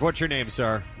this is. What's your name,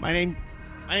 sir? My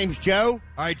name's Joe.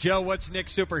 All right, Joe, what's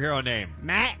Nick's superhero name?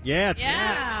 Matt. Yeah, it's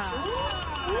Matt.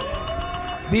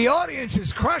 The audience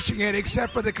is crushing it,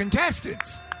 except for the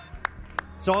contestants.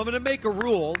 So I'm going to make a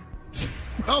rule.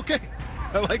 Okay.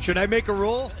 Should I make a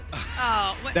rule?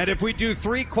 Oh, what? That if we do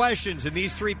 3 questions and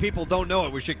these 3 people don't know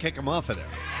it, we should kick them off of there.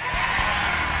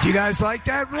 Do you guys like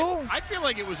that rule? I feel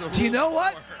like it was a rule. Do you know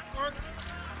what?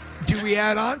 Do we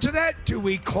add on to that? Do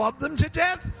we club them to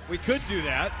death? We could do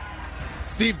that.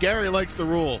 Steve, Gary likes the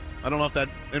rule. I don't know if that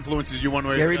influences you one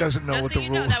way or the Gary other. doesn't know what So the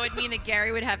you rule know that would mean that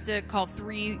Gary would have to call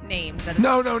 3 names.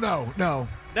 No.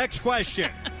 Next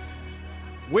question.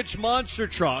 Which monster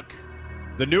truck,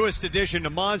 the newest addition to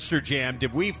Monster Jam,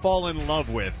 did we fall in love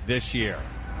with this year?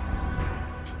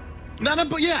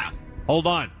 Yeah. Hold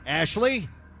on. Ashley?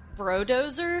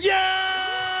 Brodozer?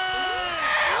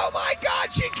 Oh, my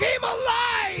God, she came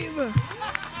alive!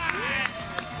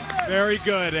 Very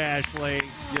good, Ashley.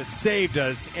 You saved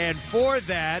us. And for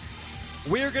that,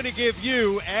 we're going to give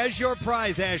you, as your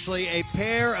prize, Ashley, a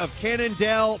pair of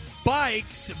Cannondale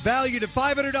bikes valued at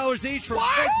 $500 each from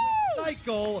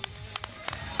Cycle.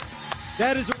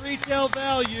 That is a retail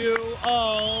value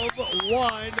of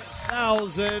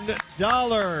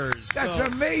 $1,000. That's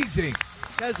amazing.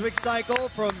 Keswick Cycle,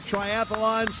 from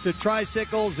triathlons to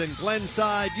tricycles in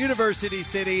Glenside, University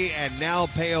City, and now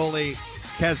Paoli,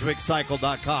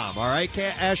 KeswickCycle.com. All right,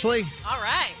 Ashley? All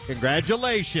right.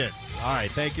 Congratulations. All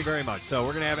right, thank you very much. So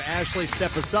we're going to have Ashley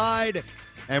step aside,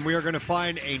 and we are going to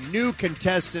find a new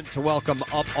contestant to welcome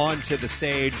up onto the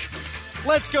stage.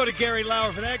 Let's go to Gary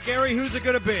Lauer for that. Gary, who's it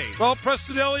going to be? Well,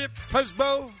 Preston Elliott,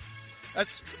 Presbo.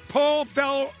 That's Paul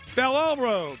Bellelro.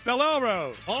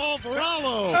 Paul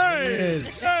Ferrallo. Hey,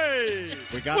 Yes. hey.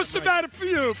 We got What's it the matter for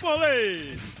you,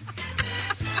 Paulie?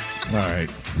 All right.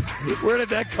 Where did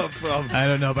that come from? I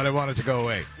don't know, but I wanted to go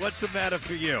away. What's the matter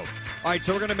for you? All right,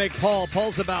 so we're going to make Paul.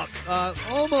 Paul's about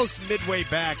almost midway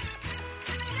back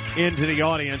into the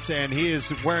audience, and he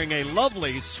is wearing a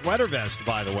lovely sweater vest,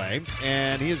 by the way,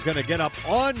 and he is going to get up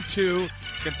onto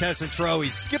contestant's row.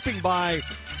 He's skipping by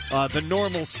the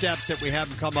normal steps that we have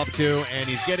him come up to, and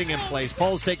he's getting in place.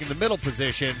 Paul's taking the middle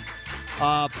position.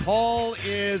 Paul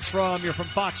is you're from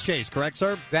Fox Chase, correct,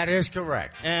 sir? That is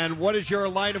correct. And what is your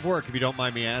line of work, if you don't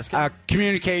mind me asking?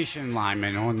 Communication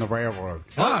lineman on the railroad.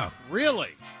 Oh,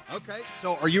 really? Okay.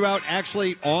 So are you out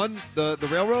actually on the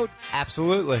railroad?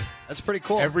 Absolutely. That's pretty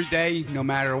cool. Every day, no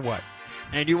matter what.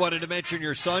 And you wanted to mention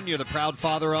your son. You're the proud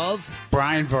father of?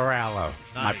 Brian Varallo,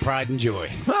 my Nice. pride and joy.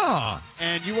 Oh.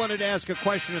 And you wanted to ask a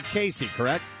question of Casey,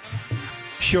 correct?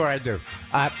 Sure I do.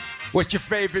 What's your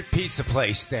favorite pizza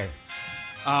place there?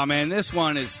 Oh, man, this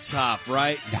one is tough,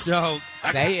 right? So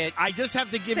Say it. I just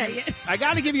have to give you. I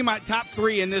got to give you my top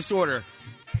 3 in this order: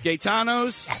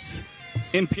 Gaetano's, Yes.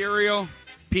 Imperial,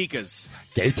 Pika's.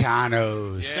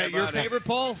 Gaetano's. Is that your buddy. favorite,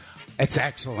 Paul? It's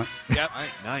excellent. Yep. All right,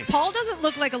 nice. Paul doesn't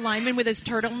look like a lineman with his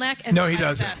turtleneck. And No, he the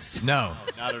doesn't. vest. No.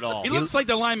 Not at all. He looks like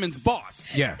the lineman's boss.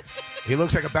 Yeah. He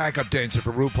looks like a backup dancer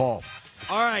for RuPaul.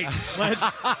 All right.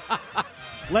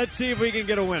 Let's see if we can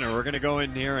get a winner. We're going to go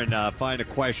in here and find a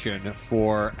question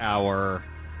for our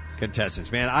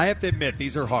contestants. Man, I have to admit,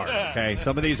 these are hard, okay?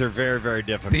 Some of these are very, very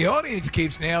difficult. The audience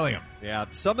keeps nailing them. Yeah,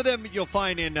 some of them you'll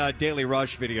find in Daily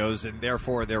Rush videos, and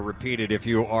therefore they're repeated. If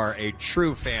you are a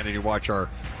true fan and you watch our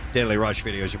Daily Rush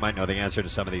videos, you might know the answer to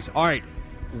some of these. All right,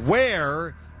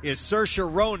 where is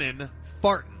Saoirse Ronan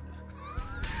farting?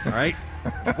 All right,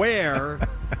 where?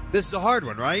 This is a hard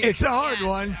one, right? It's a hard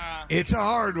one. It's a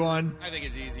hard one. I think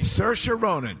it's easy. Saoirse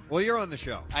Ronan. Well, you're on the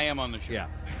show. I am on the show. Yeah.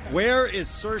 Where is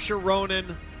Saoirse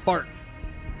Ronan farting?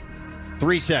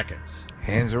 3 seconds.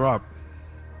 Hands are up.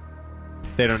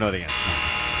 They don't know the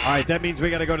answer. All right, that means we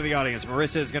got to go to the audience.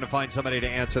 Marissa is going to find somebody to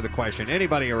answer the question.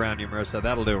 Anybody around you, Marissa,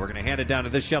 that'll do. We're going to hand it down to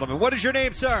this gentleman. What is your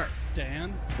name, sir?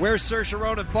 Dan. Where's Saoirse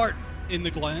Ronan farting? In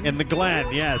the Glen. In the Glen,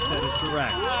 yes, that is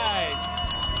correct.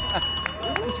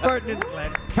 He's farting in the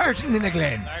Glen. Farting in the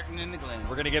Glen. Farting in the Glen.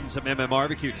 We're going to give him some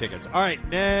MMRBQ tickets. All right,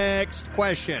 next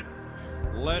question.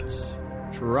 Let's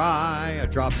try. I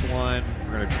dropped one.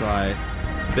 We're going to try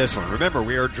this one. Remember,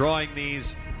 we are drawing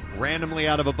these randomly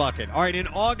out of a bucket. All right, in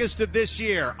August of this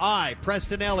year, I,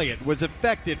 Preston Elliott, was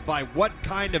affected by what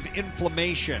kind of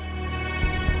inflammation?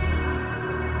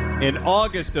 In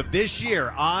August of this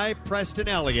year, I, Preston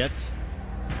Elliott,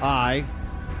 I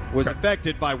was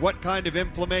affected by what kind of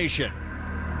inflammation?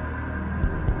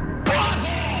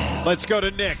 Let's go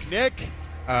to Nick. Nick?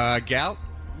 Gout?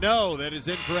 No, that is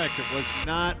incorrect. It was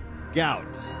not gout.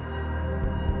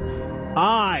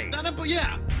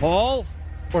 Yeah. Paul?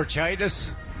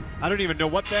 Orchitis? I don't even know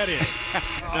what that is.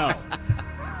 No.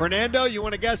 Fernando, you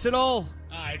want to guess it all?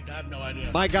 I have no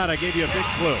idea. My God, I gave you a big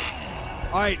clue.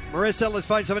 All right, Marissa, let's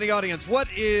find some in the audience.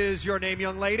 What is your name,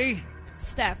 young lady?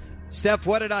 Steph. Steph,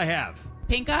 what did I have?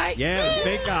 Pink eye? Yeah, it was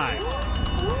pink eye.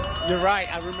 You're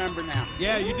right. I remember now.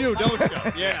 Yeah, you do, don't you?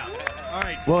 Yeah. All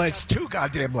right. Well, it's too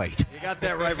goddamn late. You got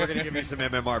that right. We're going to give you some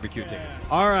MMRBQ tickets.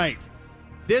 All right.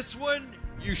 This one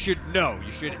you should know.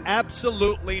 You should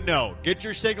absolutely know. Get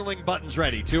your signaling buttons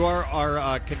ready. To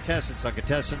our contestants on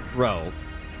contestant row.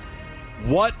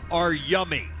 What are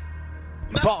yummy?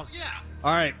 Paul. Yeah.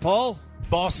 All right, Paul?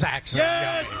 Ball sacks.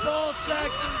 Yes, ball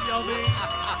sacks are yummy.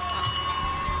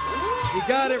 You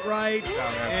got it right.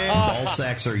 And Ball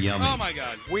sacks are yummy. Oh, my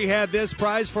God. we have this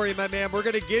prize for you, my man. We're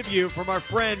going to give you, from our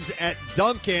friends at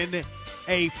Dunkin',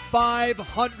 a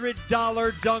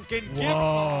 $500 Dunkin' gift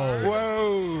card.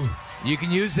 Whoa. You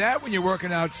can use that when you're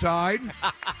working outside.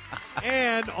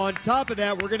 And on top of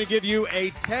that, we're going to give you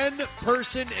a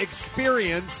 10-person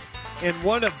experience in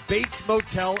one of Bates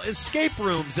Motel escape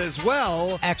rooms as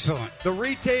well. Excellent. The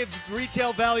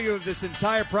retail value of this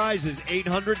entire prize is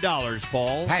 $800,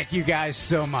 Paul. Thank you guys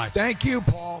so much. Thank you,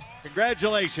 Paul.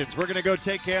 Congratulations. We're going to go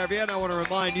take care of you. And I want to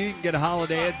remind you, you can get a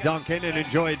holiday at Dunkin' and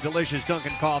enjoy delicious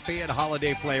Dunkin' coffee and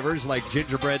holiday flavors like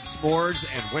gingerbread s'mores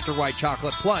and winter white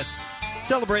chocolate. Plus,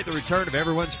 celebrate the return of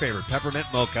everyone's favorite peppermint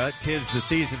mocha. 'Tis the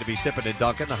season to be sipping in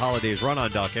Dunkin'. The holidays run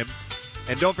on Dunkin'.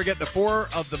 And don't forget, the 4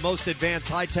 of the most advanced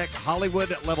high-tech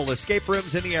Hollywood-level escape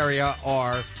rooms in the area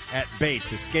are at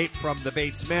Bates. Escape from the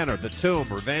Bates Manor, The Tomb,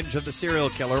 Revenge of the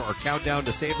Serial Killer, or Countdown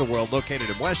to Save the World, located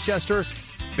in Westchester.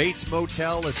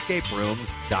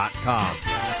 BatesMotelEscapeRooms.com.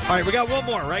 All right, we got one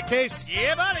more, right, Case?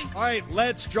 Yeah, buddy. All right,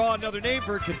 let's draw another name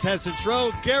for Contestants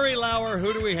Row. Gary Lauer,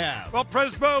 who do we have? Well,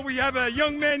 Presbo, we have a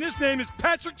young man. His name is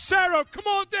Patrick Sarro. Come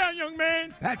on down, young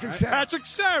man. Patrick Sarro. Patrick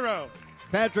Sarro.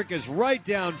 Patrick is right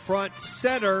down front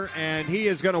center, and he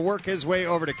is going to work his way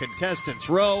over to Contestants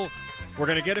Row. We're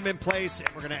going to get him in place, and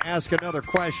we're going to ask another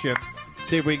question,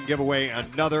 see if we can give away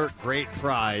another great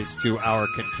prize to our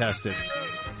contestants.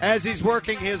 As he's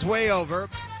working his way over,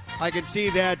 I can see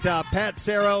that Pat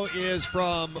Sarro is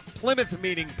from Plymouth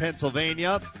Meeting,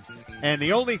 Pennsylvania, and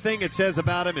the only thing it says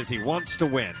about him is he wants to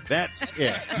win. That's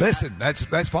it. Listen,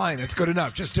 that's fine. That's good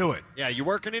enough. Just do it. Yeah, you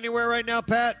working anywhere right now,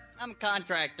 Pat? I'm a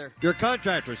contractor. You're a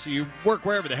contractor, so you work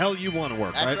wherever the hell you want to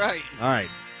work, That's right. All right.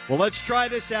 Well, let's try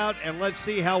this out, and let's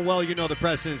see how well you know the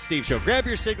Preston and Steve Show. Grab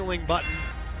your signaling button.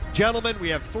 Gentlemen, we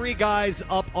have 3 guys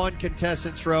up on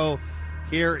Contestants Row.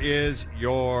 Here is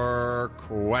your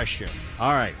question.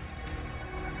 All right.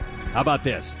 How about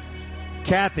this?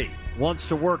 Kathy wants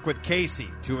to work with Casey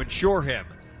to ensure him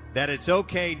that it's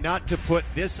okay not to put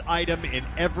this item in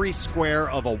every square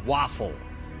of a waffle.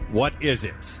 What is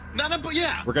it?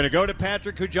 Yeah. We're going to go to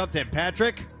Patrick, who jumped in.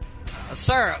 Patrick?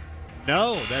 Syrup.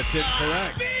 No, that's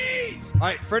incorrect. All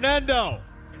right, Fernando.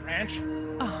 Ranch?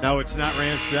 No, it's not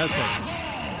ranch dressing.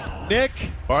 Nick?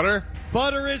 Butter?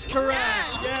 Butter is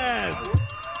correct. Yes.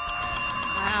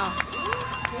 Wow.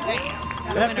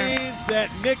 That means that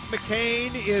Nick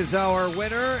McCain is our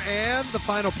winner, and the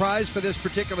final prize for this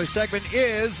particular segment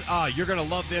is, you're going to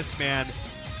love this, man.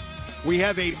 We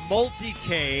have a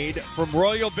multicade from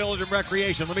Royal Billiard and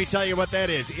Recreation. Let me tell you what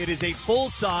that is. It is a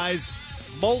full-size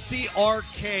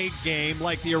multi-arcade game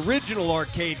like the original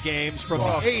arcade games from the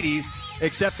 80s,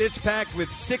 except it's packed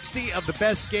with 60 of the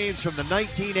best games from the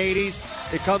 1980s.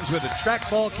 It comes with a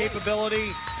trackball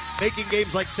capability, making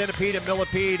games like Centipede and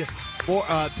Millipede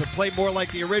to play more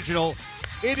like the original.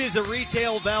 It is a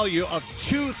retail value of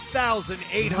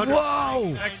 $2,800.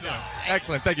 Whoa!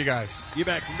 Excellent. Thank you, guys. You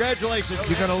bet. Congratulations.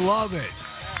 You're going to love it.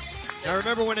 Now,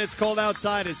 remember, when it's cold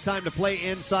outside, it's time to play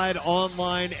inside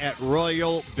online at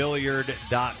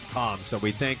royalbilliard.com. So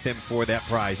we thank them for that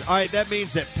prize. All right, that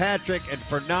means that Patrick and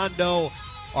Fernando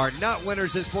are not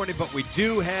winners this morning, but we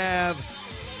do have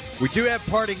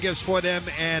parting gifts for them,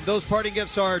 and those parting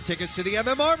gifts are tickets to the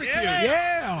MMRBQ.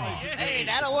 Yeah. Hey,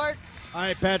 that'll work. All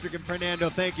right, Patrick and Fernando,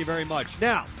 thank you very much.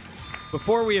 Now,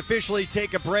 before we officially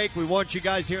take a break, we want you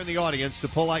guys here in the audience to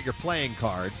pull out your playing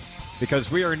cards, because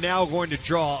we are now going to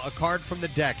draw a card from the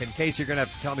deck. In case you're going to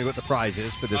have to tell me what the prize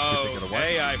is for this particular one.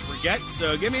 Hey, I forget,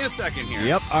 so give me a second here.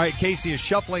 Yep. All right, Casey is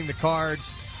shuffling the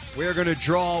cards. We're going to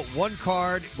draw one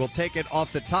card. We'll take it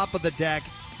off the top of the deck.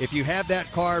 If you have that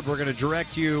card, we're going to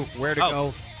direct you where to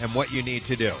go and what you need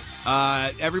to do.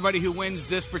 Everybody who wins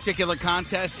this particular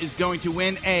contest is going to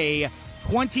win a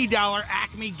 $20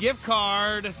 Acme gift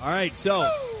card. All right,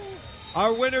 so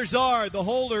Our winners are the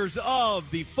holders of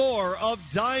the 4 of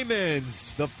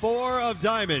diamonds. The 4 of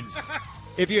diamonds.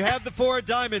 If you have the 4 of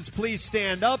diamonds, please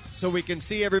stand up so we can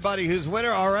see everybody who's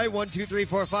winner. All right, 1, 2, 3,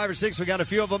 4, 5, or 6. We got a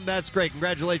few of them. That's great.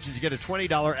 Congratulations. You get a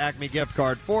 $20 Acme gift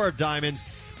card. 4 of diamonds.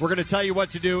 We're going to tell you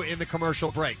what to do in the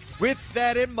commercial break. With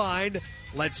that in mind,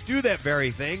 let's do that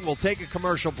very thing. We'll take a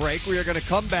commercial break. We are going to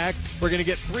come back. We're going to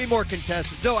get 3 more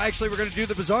contestants. No, actually, we're going to do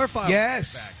the Bizarre File.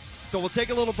 Yes. So we'll take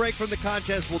a little break from the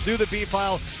contest. We'll do the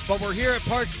B-File. But we're here at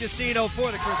Parks Casino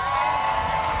for the Christmas.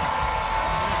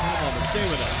 Stay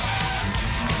with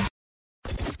us.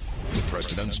 The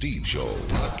Preston and Steve Show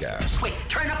podcast. Wait,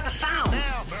 turn up the sound.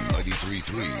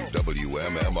 93.3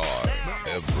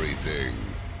 WMMR. Everything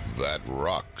that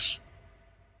rocks.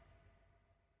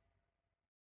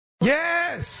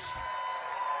 Yes!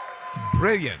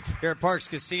 Brilliant. Here at Parks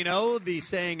Casino, the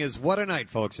saying is, what a night,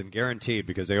 folks, and guaranteed,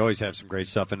 because they always have some great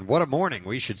stuff. And what a morning,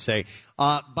 we should say.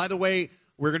 By the way,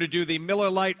 we're going to do the Miller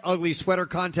Lite Ugly Sweater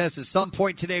Contest. At some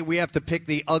point today, we have to pick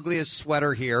the ugliest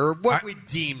sweater here, what we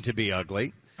deem to be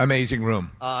ugly. Amazing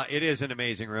room. It is an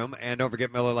amazing room. And don't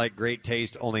forget Miller Lite, great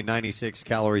taste, only 96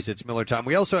 calories. It's Miller time.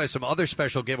 We also have some other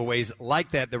special giveaways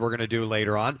like that we're going to do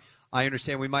later on. I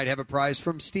understand we might have a prize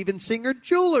from Steven Singer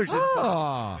Jewelers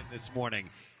this morning.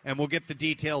 And we'll get the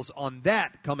details on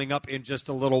that coming up in just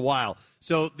a little while.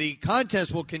 So the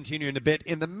contest will continue in a bit.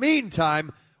 In the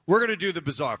meantime, we're going to do the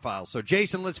Bizarre File. So,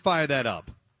 Jason, let's fire that up.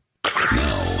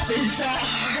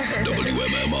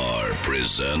 WMMR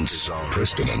presents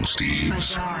Preston and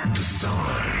Steve's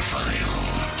Bizarre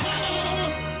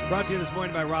File. Brought to you this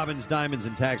morning by Robbins Diamonds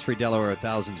and Tax-Free Delaware with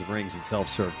thousands of rings and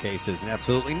self-serve cases and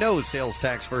absolutely no sales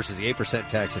tax versus the 8%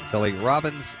 tax in Philly.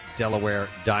 Robbins Delaware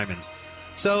Diamonds.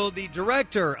 So the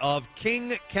director of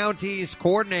King County's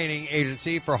coordinating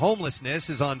agency for homelessness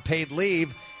is on paid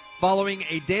leave following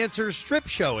a dancer's strip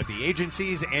show at the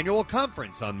agency's annual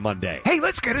conference on Monday. Hey,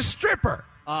 let's get a stripper.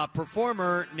 A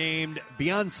performer named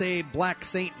Beyonce Black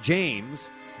St.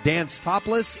 James danced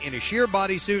topless in a sheer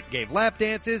bodysuit, gave lap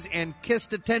dances, and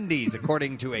kissed attendees,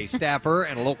 according to a staffer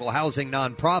and a local housing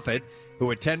nonprofit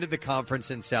who attended the conference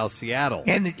in South Seattle.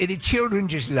 And the children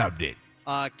just loved it.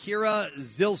 Kira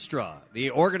Zylstra, the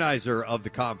organizer of the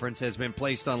conference, has been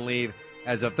placed on leave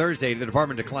as of Thursday. The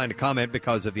department declined to comment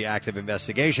because of the active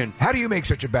investigation. How do you make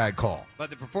such a bad call? But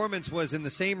the performance was in the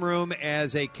same room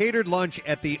as a catered lunch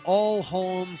at the All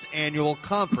Homes annual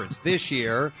conference this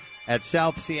year at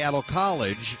South Seattle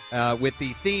College, with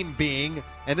the theme being,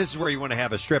 and this is where you want to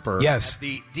have a stripper. Yes.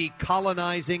 The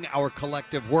Decolonizing Our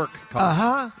Collective Work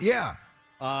conference. Yeah.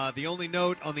 The only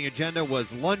note on the agenda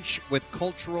was lunch with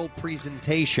cultural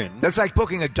presentation. That's like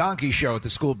booking a donkey show at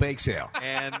the school bake sale.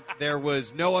 And there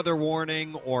was no other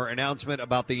warning or announcement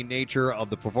about the nature of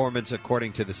the performance,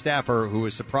 according to the staffer, who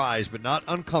was surprised but not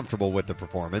uncomfortable with the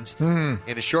performance. In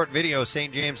a short video,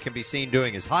 St. James can be seen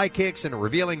doing his high kicks in a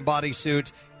revealing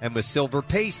bodysuit and with silver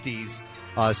pasties.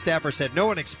 Staffer said no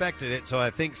one expected it, so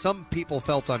I think some people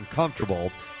felt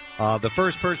uncomfortable. The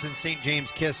first person St.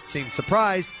 James kissed seemed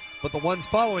surprised, but the ones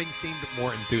following seemed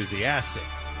more enthusiastic.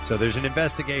 So there's an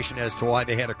investigation as to why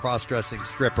they had a cross-dressing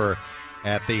stripper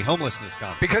at the homelessness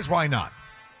conference. Because why not?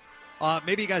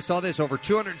 Maybe you guys saw this. Over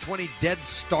 220 dead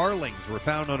starlings were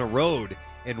found on a road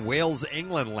in Wales,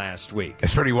 England last week.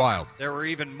 It's pretty wild. There were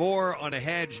even more on a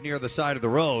hedge near the side of the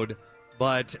road,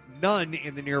 but none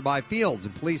in the nearby fields.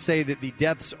 And police say that the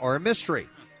deaths are a mystery.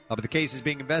 But the case is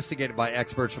being investigated by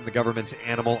experts from the government's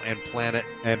Animal and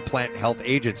Plant Health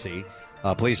Agency.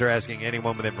 Police are asking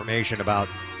anyone with information about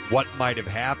what might have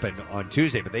happened on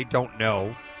Tuesday, but they don't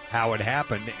know how it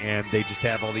happened, and they just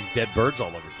have all these dead birds all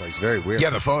over the place. Very weird.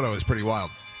 Yeah, the photo is pretty wild.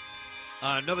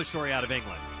 Another story out of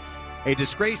England. A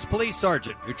disgraced police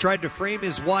sergeant who tried to frame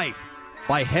his wife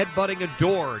by headbutting a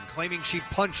door and claiming she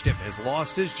punched him has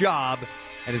lost his job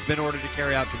and has been ordered to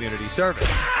carry out community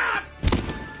service.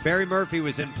 Barry Murphy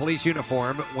was in police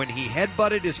uniform when he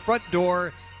headbutted his front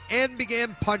door and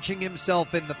began punching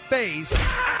himself in the face.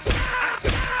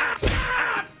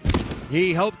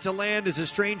 He hoped to land his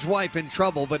estranged wife in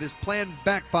trouble, but his plan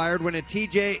backfired when a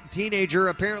teenager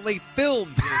apparently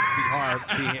filmed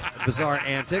his bizarre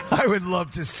antics. I would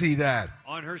love to see that.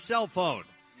 On her cell phone.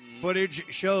 Footage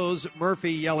shows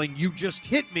Murphy yelling, "You just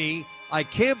hit me. I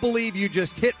can't believe you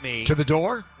just hit me." To the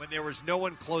door? When there was no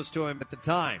one close to him at the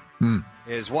time.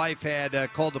 His wife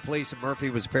had called the police, and Murphy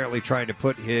was apparently trying to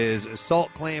put his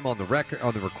assault claim on the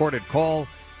recorded call.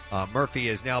 Murphy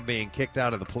is now being kicked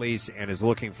out of the police and is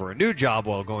looking for a new job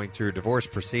while going through divorce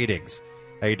proceedings.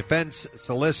 A defense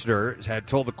solicitor had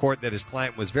told the court that his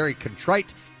client was very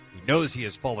contrite. He knows he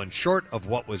has fallen short of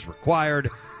what was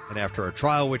required. And after a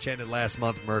trial which ended last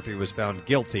month, Murphy was found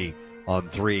guilty on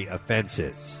 3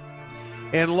 offenses.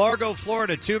 In Largo,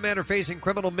 Florida, 2 men are facing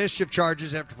criminal mischief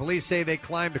charges after police say they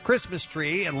climbed a Christmas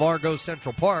tree in Largo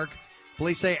Central Park.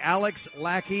 Police say Alex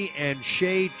Lackey and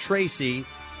Shay Tracy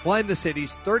climbed the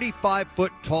city's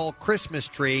 35-foot-tall Christmas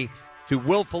tree to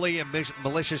willfully and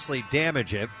maliciously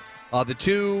damage it. The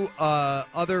 2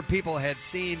 other people had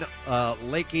seen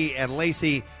Lakey and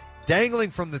Lacey dangling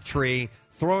from the tree,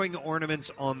 throwing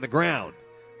ornaments on the ground.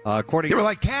 They were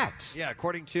like cats. Yeah,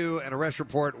 according to an arrest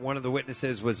report, one of the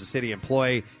witnesses was a city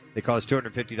employee. They caused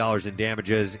 $250 in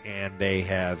damages, and they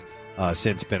have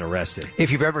since been arrested.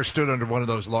 If you've ever stood under one of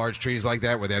those large trees like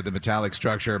that where they have the metallic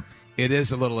structure, it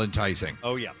is a little enticing.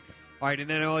 Oh, yeah. All right, and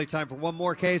then only time for one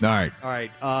more case. All right. All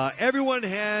right. Everyone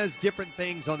has different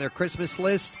things on their Christmas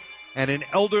list, and an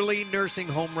elderly nursing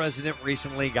home resident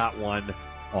recently got one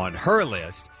on her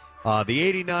list.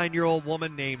 The 89-year-old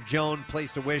woman named Joan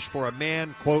placed a wish for a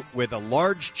man, quote, with a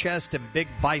large chest and big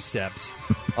biceps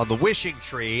on the wishing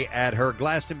tree at her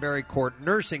Glastonbury Court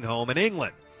nursing home in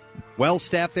England. Well,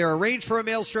 staff there arranged for a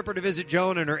male stripper to visit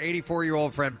Joan and her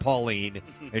 84-year-old friend Pauline,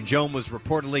 and Joan was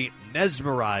reportedly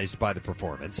mesmerized by the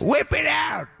performance. Whip it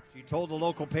out! She told the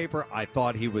local paper, I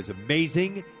thought he was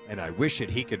amazing, and I wish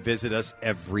that he could visit us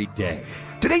every day.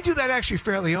 Do they do that actually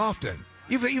fairly often?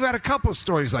 You've had a couple of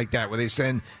stories like that where they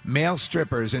send male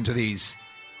strippers into these,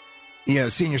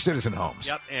 senior citizen homes.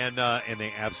 Yep, and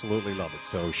they absolutely love it.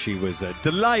 So she was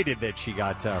delighted that she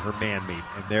got her man meat,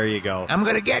 and there you go. I'm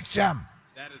going to get some.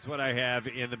 That is what I have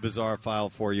in the bizarre file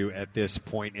for you at this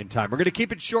point in time. We're going to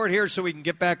keep it short here so we can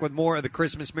get back with more of the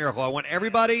Christmas Miracle. I want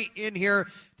everybody in here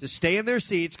to stay in their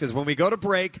seats because when we go to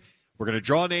break, we're going to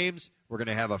draw names. We're going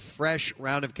to have a fresh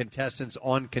round of contestants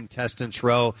on Contestants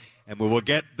Row, and we will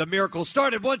get the miracle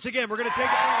started. Once again, we're going to take a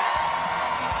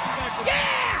break.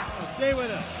 Yeah! Stay with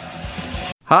us.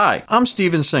 Hi, I'm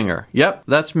Steven Singer. Yep,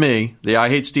 that's me, the I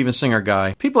Hate Steven Singer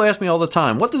guy. People ask me all the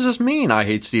time, what does this mean, I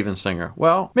hate Steven Singer?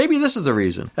 Well, maybe this is the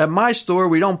reason. At my store,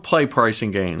 we don't play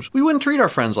pricing games. We wouldn't treat our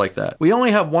friends like that. We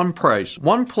only have one price.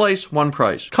 One place, one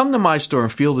price. Come to my store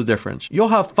and feel the difference. You'll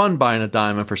have fun buying a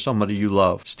diamond for somebody you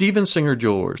love. Steven Singer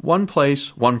Jewelers. One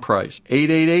place, one price.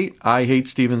 888 I Hate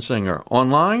Steven Singer.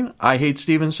 Online,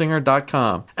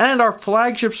 IHateStevenSinger.com. And our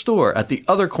flagship store at the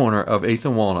other corner of 8th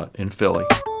and Walnut in Philly.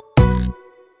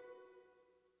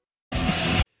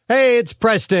 Hey, it's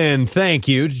Preston. Thank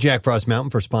you to Jack Frost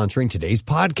Mountain for sponsoring today's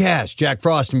podcast. Jack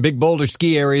Frost and Big Boulder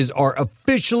ski areas are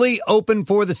officially open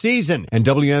for the season, and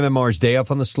WMMR's Day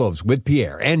Off on the Slopes with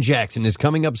Pierre and Jackson is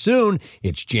coming up soon.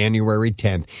 It's January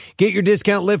 10th. Get your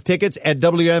discount lift tickets at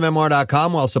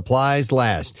WMMR.com while supplies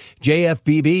last.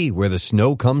 JFBB, where the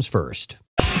snow comes first.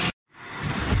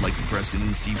 Like the Preston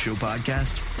and Steve Show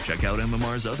podcast? Check out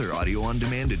MMR's other audio on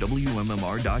demand at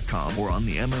WMMR.com or on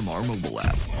the MMR mobile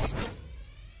app.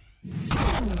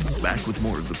 Back with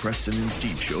more of the Preston and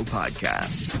Steve Show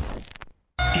podcast.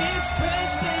 It's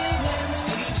Preston and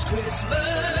Steve's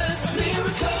Christmas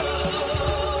Miracle.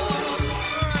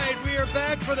 All right, we are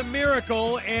back for the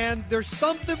miracle, and there's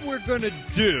something we're going to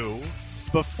do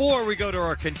before we go to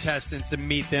our contestants and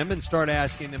meet them and start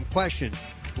asking them questions.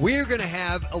 We're going to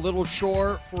have a little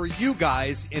chore for you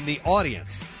guys in the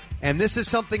audience. And this is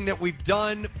something that we've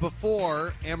done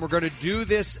before, and we're going to do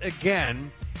this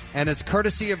again. And it's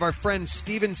courtesy of our friend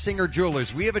Steven Singer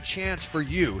Jewelers. We have a chance for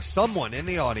you, someone in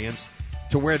the audience,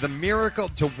 to win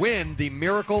the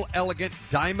Miracle Elegant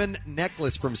Diamond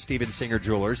Necklace from Steven Singer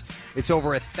Jewelers. It's over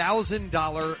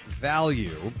 $1,000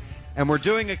 value. And we're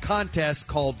doing a contest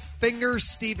called Finger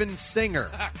Steven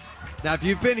Singer. Now, if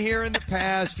you've been here in the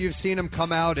past, you've seen him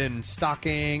come out in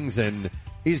stockings, and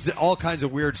he's done all kinds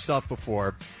of weird stuff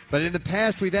before. But in the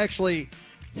past, we've actually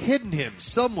hidden him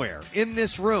somewhere in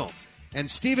this room. And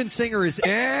Steven Singer is...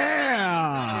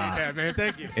 Yeah, man,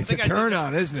 thank you. It's a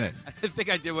turn-on, isn't it? I think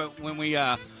I did when we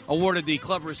awarded the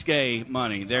Club Risque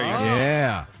money. There you go.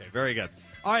 Yeah. Okay, very good.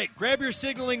 All right, grab your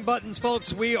signaling buttons,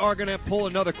 folks. We are going to pull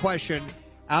another question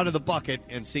out of the bucket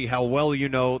and see how well you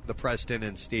know the Preston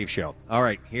and Steve Show. All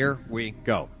right, here we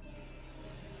go.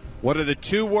 What are the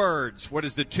 2 words? What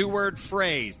is the 2-word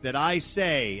phrase that I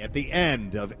say at the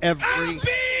end of every...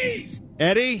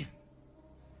 Eddie?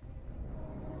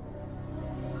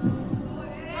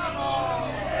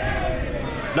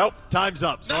 Nope, time's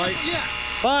up. Sorry. Yeah.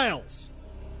 Miles.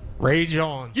 Rage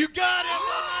on. You got it.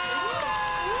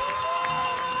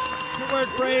 2-word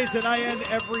phrase that I end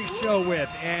every show with.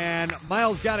 And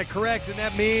Miles got it correct, and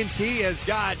that means he has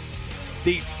got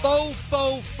the faux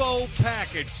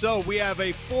package. So we have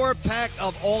a 4-pack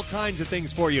of all kinds of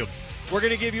things for you. We're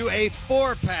going to give you a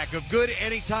 4-pack of good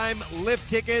anytime lift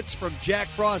tickets from Jack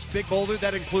Frost Big Boulder.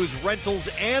 That includes rentals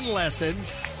and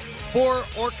lessons. 4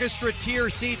 orchestra tier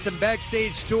seats and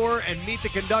backstage tour, and meet the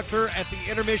conductor at the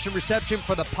intermission reception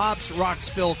for the Pops rocks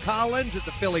Phil Collins at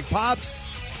the Philly Pops.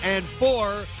 And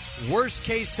 4 worst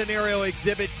case scenario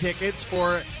exhibit tickets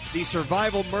for the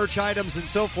survival merch items and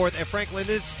so forth at Franklin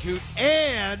Institute.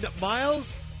 And,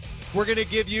 Miles, we're going to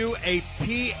give you a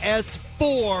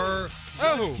PS4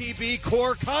 TV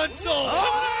core console.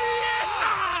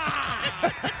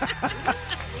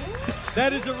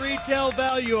 That is a retail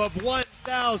value of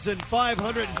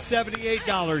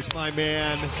 $1,578, my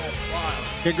man.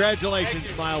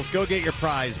 Congratulations, Miles. Go get your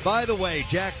prize. By the way,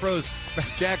 Jack Frost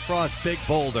Big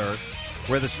Boulder,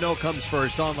 where the snow comes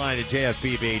first, online at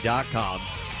jfbb.com.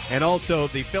 And also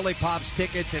the Philly Pops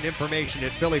tickets and information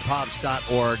at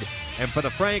phillypops.org. And for the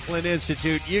Franklin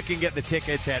Institute, you can get the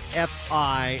tickets at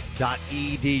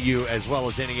fi.edu as well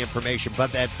as any information.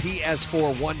 But that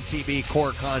PS4 1TB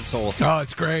core console. Oh,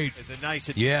 it's great. It's a nice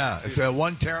addition. Yeah, it's a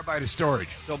 1 terabyte of storage.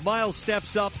 So Miles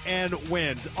steps up and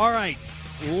wins. All right,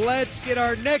 let's get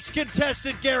our next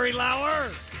contestant, Gary Lauer.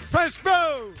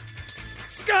 Preston!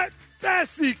 Scott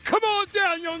Fassey, come on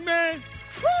down, young man.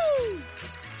 Woo!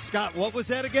 Scott, what was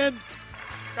that again?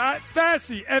 Scott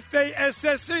Fassey,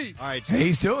 F-A-S-S-E. All right. Hey,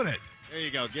 he's doing it. There you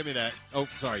go. Give me that. Oh,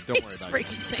 sorry. Don't worry about it.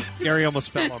 Freaking Gary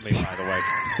almost fell on me, by the way.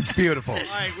 It's beautiful. All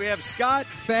right, we have Scott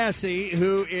Fassey,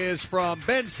 who is from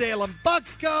Bensalem,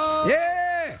 Bucksco.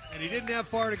 Yeah! And he didn't have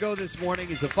far to go this morning.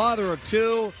 He's a father of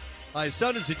 2. His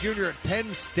son is a junior at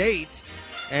Penn State,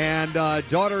 and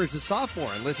daughter is a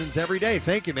sophomore and listens every day.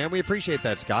 Thank you, man. We appreciate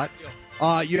that, Scott.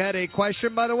 You had a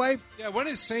question, by the way? Yeah, when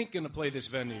is Saint going to play this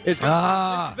venue? It's going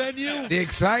to play this venue? The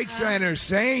Excite Center,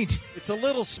 Saint. It's a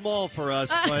little small for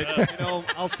us, but,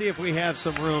 I'll see if we have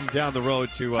some room down the road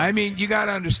to... I mean, you got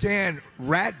to understand,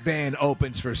 Rat Band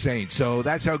opens for Saint, so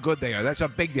that's how good they are. That's how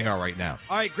big they are right now.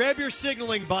 All right, grab your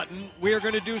signaling button. We are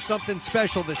going to do something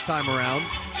special this time around.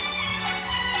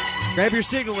 Grab your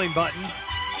signaling button.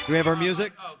 Do we have our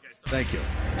music? Oh, okay. Thank you.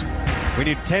 We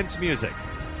need tense music.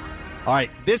 All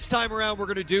right, this time around, we're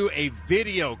going to do a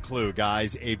video clue,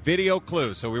 guys, a video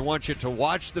clue. So we want you to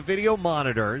watch the video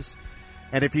monitors,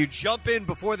 and if you jump in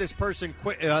before this person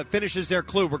finishes their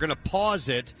clue, we're going to pause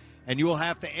it, and you will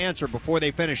have to answer before they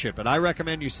finish it. But I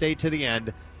recommend you stay to the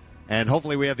end, and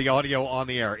hopefully we have the audio on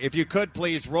the air. If you could,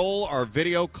 please roll our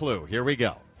video clue. Here we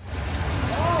go.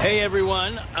 Hey,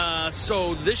 everyone.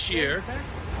 So this year,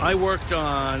 I worked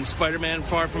on Spider-Man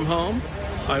Far From Home.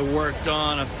 I worked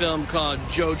on a film called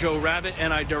Jojo Rabbit,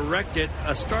 and I directed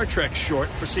a Star Trek short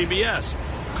for CBS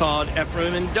called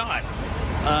Ephraim and Dot.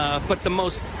 But the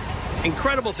most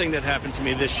incredible thing that happened to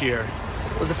me this year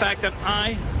was the fact that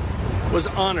I was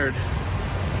honored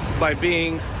by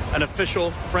being an official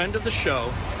friend of the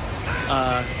show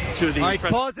to the... All right,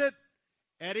 pause it.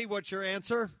 Eddie, what's your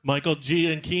answer? Michael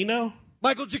Giacchino?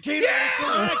 Michael Giacchino is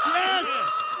correct, yes!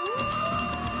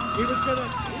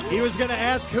 He was gonna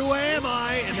ask, who am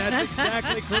I? And that's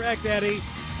exactly correct, Eddie.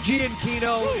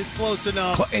 Giacchino is close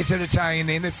enough. It's an Italian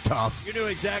name. It's tough. You knew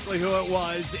exactly who it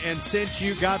was. And since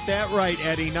you got that right,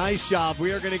 Eddie, nice job.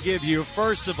 We are going to give you,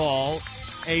 first of all,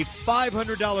 a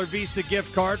 $500 Visa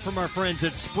gift card from our friends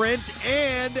at Sprint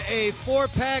and a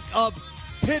 4-pack of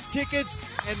pit tickets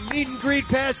and meet and greet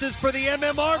passes for the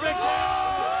MMR.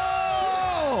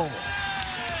 Oh!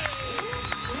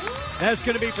 That's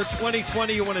going to be for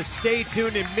 2020. You want to stay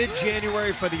tuned in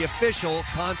mid-January for the official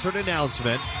concert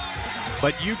announcement.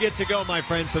 But you get to go, my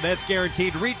friend, so that's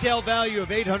guaranteed. Retail value of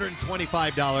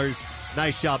 $825.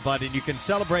 Nice job, bud. And you can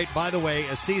celebrate, by the way,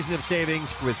 a season of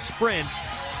savings with Sprint.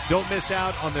 Don't miss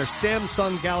out on their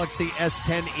Samsung Galaxy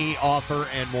S10e offer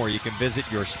and more. You can visit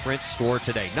your Sprint store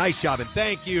today. Nice job, and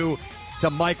thank you to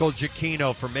Michael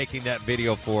Giacchino for making that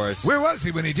video for us. Where was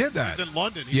he when he did that? He was in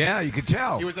London. Yeah, you could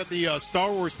tell. He was at the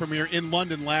Star Wars premiere in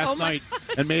London last night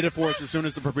and made it for us as soon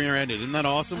as the premiere ended. Isn't that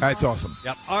awesome? That's awesome.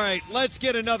 Yep. All right, let's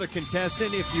get another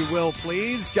contestant, if you will,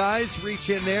 please. Guys,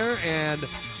 reach in there, and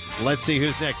let's see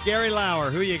who's next. Gary Lauer,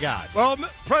 who you got? Well,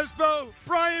 Presbo,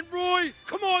 Brian Roy,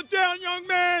 come on down, young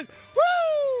man.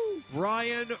 Woo!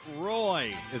 Brian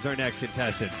Roy is our next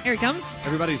contestant. Here he comes.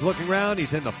 Everybody's looking around.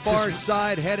 He's in the far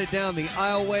side, headed down the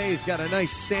aisleway. He's got a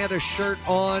nice Santa shirt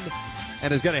on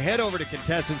and is going to head over to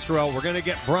contestants row. We're going to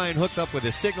get Brian hooked up with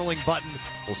a signaling button.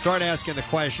 We'll start asking the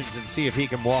questions and see if he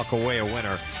can walk away a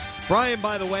winner. Brian,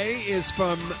 by the way, is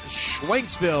from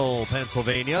Schwenksville,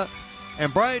 Pennsylvania.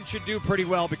 And Brian should do pretty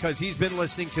well because he's been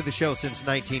listening to the show since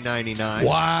 1999.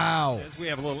 Wow. We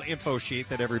have a little info sheet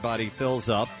that everybody fills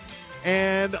up.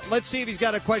 And let's see if he's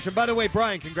got a question. By the way,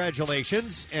 Brian,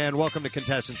 congratulations and welcome to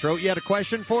Contestants Row. You had a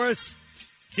question for us?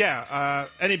 Yeah,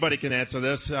 anybody can answer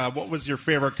this. What was your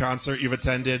favorite concert you've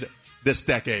attended This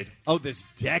decade. Oh, this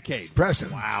decade.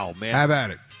 Preston. Wow, man. How about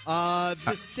it?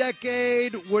 This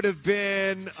decade would have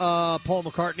been Paul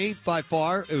McCartney by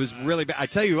far. It was really bad. I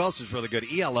tell you who else is really good.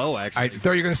 ELO, actually. I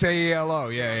thought you were going to say ELO.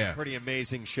 Yeah. Pretty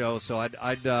amazing show. So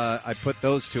I'd put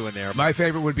those two in there. My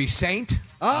favorite would be Saint.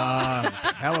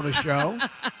 Hell of a show.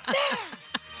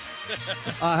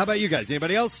 How about you guys?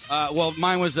 Anybody else? Well,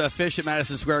 mine was Fish at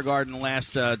Madison Square Garden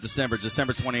last December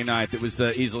 29th. It was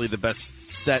easily the best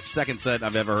second set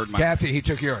I've ever heard in my life. Kathy, he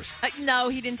took yours. No,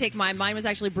 he didn't take mine. Mine was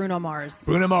actually Bruno Mars.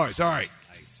 Bruno Mars, all right.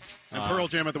 And Pearl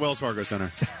Jam at the Wells Fargo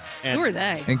Center. Who are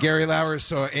they? And Gary Lauer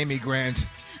saw Amy Grant.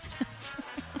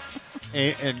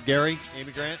 And Gary,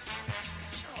 Amy Grant?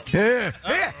 Yeah.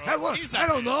 I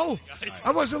don't know.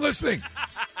 I wasn't listening.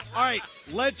 All right,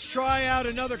 let's try out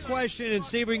another question and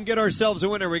see if we can get ourselves a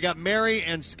winner. We got Mary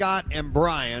and Scott and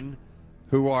Brian,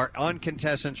 who are on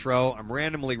contestants row. I'm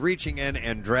randomly reaching in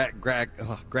and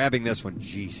grabbing this one.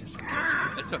 Jesus.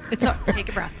 It's okay. Take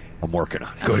a breath. I'm working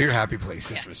on it. Go to your happy place.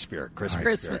 Christmas spirit. Christmas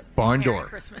Christmas. spirit. Barn Merry door.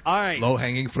 Christmas. All right.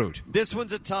 Low-hanging fruit. This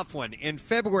one's a tough one. In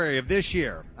February of this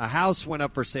year, a house went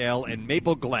up for sale in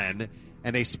Maple Glen,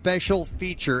 and a special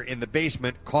feature in the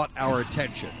basement caught our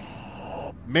attention.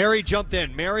 Mary jumped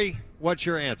in. Mary, what's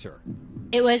your answer?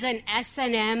 It was an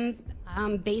S&M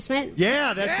basement.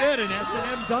 Yeah, that's it. An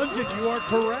S&M dungeon. You are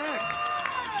correct.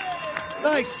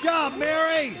 Nice job,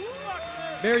 Mary.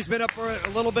 Mary's been up for a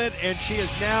little bit, and she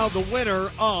is now the winner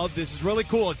of, this is really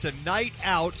cool, it's a night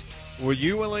out where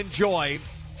you will enjoy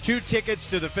 2 tickets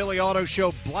to the Philly Auto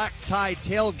Show Black Tie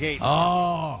Tailgate.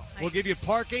 Oh. We'll give you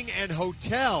parking and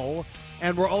hotel,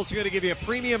 and we're also going to give you a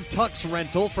premium tux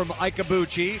rental from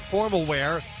Ikabuchi, formal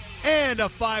wear, and a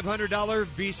 $500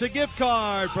 Visa gift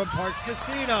card from Parks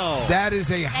Casino. That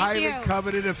is a highly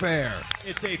coveted affair.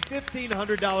 It's a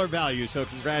 $1,500 value, so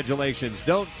congratulations.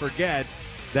 Don't forget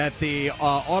that the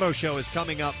auto show is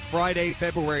coming up Friday,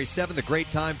 February 7th. A great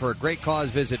time for a great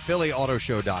cause. Visit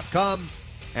PhillyAutoShow.com.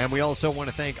 And we also want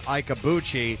to thank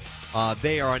Ikabuchi.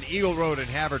 They are on Eagle Road in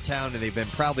Havertown, and they've been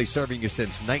proudly serving you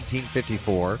since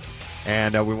 1954.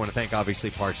 And we want to thank, obviously,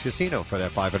 Parks Casino for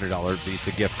that $500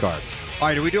 Visa gift card. All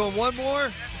right, are we doing one more?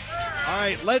 All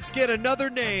right, let's get another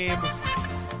name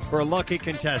for a lucky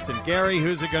contestant. Gary,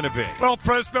 who's it going to be? Well,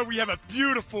 Preston, we have a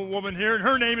beautiful woman here, and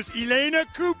her name is Elena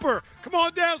Cooper. Come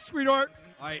on down, sweetheart.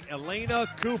 All right, Elena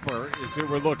Cooper is who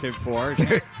we're looking for.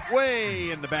 She's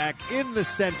way in the back, in the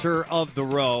center of the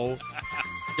row.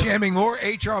 Jamming more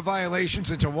HR violations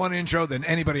into one intro than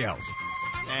anybody else.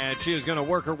 And she is going to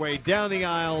work her way down the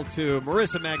aisle to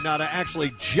Marissa Magnata,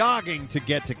 actually jogging to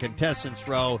get to contestants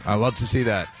row. I love to see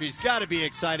that. She's got to be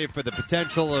excited for the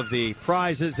potential of the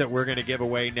prizes that we're going to give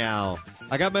away now.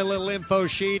 I got my little info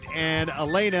sheet, and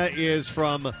Elena is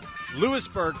from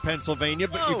Lewisburg, Pennsylvania,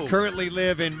 but you currently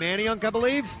live in Manayunk, I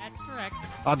believe? That's correct.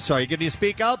 I'm sorry, can you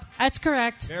speak up? That's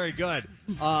correct. Very good.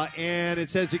 And it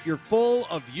says that you're full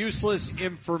of useless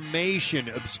information,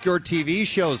 obscure TV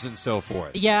shows and so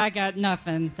forth. Yeah, I got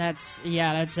nothing. That's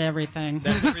everything.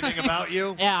 That's everything about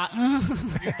you? Yeah.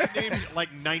 You named like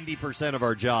 90% of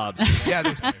our jobs. Yeah,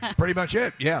 that's pretty much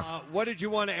it. Yeah. What did you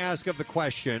want to ask of the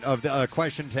question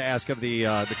to ask of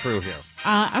the crew here?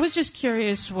 I was just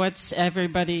curious, what's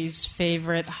everybody's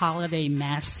favorite holiday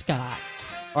mascot?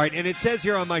 All right, and it says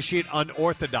here on my sheet,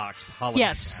 unorthodox holiday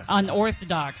mascot.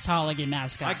 Unorthodox holiday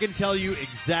mascot. I can tell you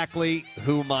exactly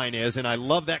who mine is, and I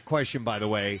love that question, by the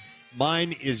way.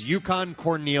 Mine is Yukon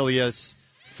Cornelius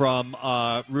from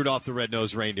Rudolph the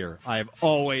Red-Nosed Reindeer. I have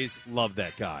always loved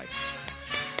that guy.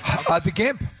 The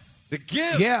Gimp. The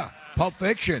Gimp? Yeah. Pulp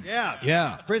Fiction. Yeah.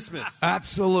 Yeah. Christmas.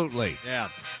 Absolutely. Yeah.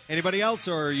 Anybody else,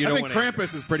 or you I don't think want to?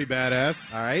 Krampus is pretty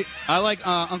badass. All right. I like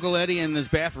Uncle Eddie in his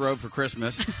bathrobe for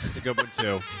Christmas. That's a good one,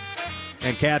 too.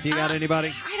 And, Kathy, you got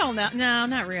anybody? I don't know. No,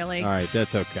 not really. All right,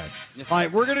 that's okay. All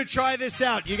right, we're going to try this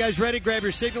out. You guys ready? Grab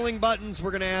your signaling buttons.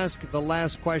 We're going to ask the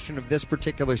last question of this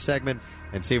particular segment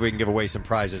and see if we can give away some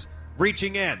prizes.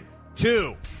 Reaching in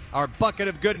to our bucket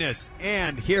of goodness.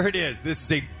 And here it is. This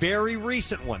is a very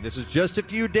recent one. This was just a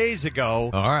few days ago.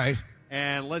 All right.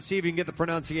 And let's see if you can get the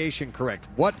pronunciation correct.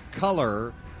 What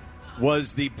color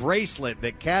was the bracelet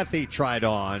that Kathy tried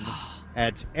on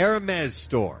at Hermes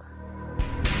store?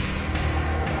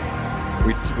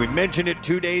 We mentioned it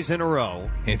 2 days in a row.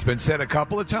 It's been said a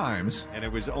couple of times. And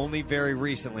it was only very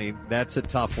recently. That's a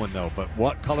tough one, though. But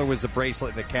what color was the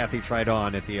bracelet that Kathy tried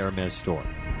on at the Hermes store?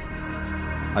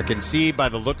 I can see by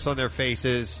the looks on their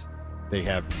faces, they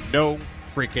have no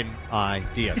freaking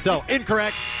idea. So,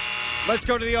 incorrect. Let's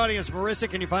go to the audience. Marissa,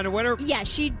 can you find a winner? Yeah,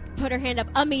 she put her hand up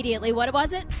immediately. What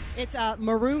was it? It's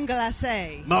maroon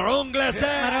glacé. Maroon glacé.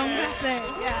 Maroon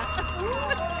glacé,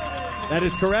 yeah. That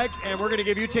is correct, and we're going to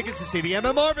give you tickets to see the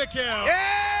MM Barbecue.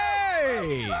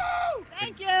 Yay!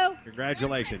 Thank you.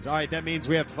 Congratulations. All right, that means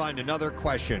we have to find another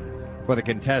question for the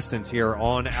contestants here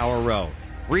on our row.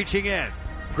 Reaching in,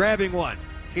 grabbing one.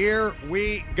 Here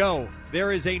we go.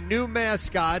 There is a new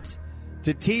mascot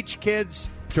to teach kids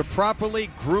to properly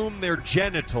groom their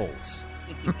genitals.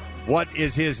 What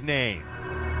is his name?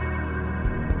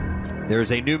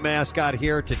 There's a new mascot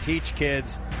here to teach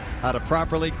kids how to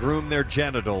properly groom their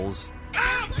genitals.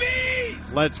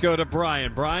 Let's go to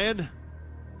Brian. Brian?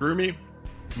 Groomy?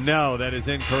 No, that is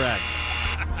incorrect.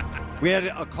 We had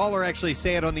a caller actually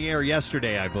say it on the air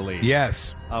yesterday, I believe.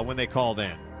 Yes. When they called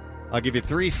in. I'll give you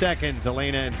 3 seconds,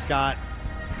 Elena and Scott.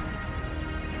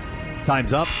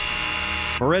 Time's up.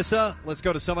 Marissa, let's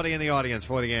go to somebody in the audience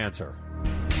for the answer.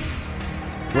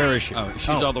 Where is she? Oh, she's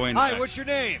all the way in the Hi, back. what's your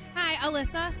name? Hi,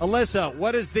 Alyssa. Alyssa,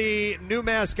 what is the new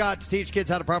mascot to teach kids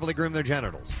how to properly groom their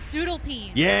genitals? Doodle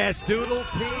Peen. Yes, Doodle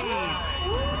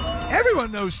Peen.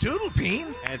 Everyone knows Doodle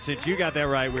Peen. And since you got that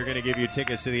right, we're going to give you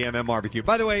tickets to the MM Barbecue.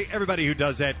 By the way, everybody who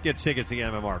does that gets tickets to the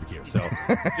MM Barbecue. So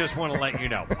just want to let you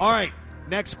know. All right,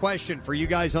 next question for you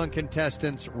guys on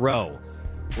Contestants Row.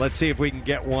 Let's see if we can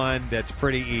get one that's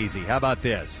pretty easy. How about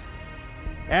this?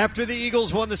 After the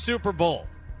Eagles won the Super Bowl,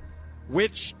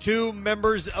 which 2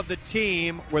 members of the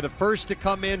team were the first to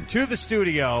come into the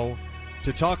studio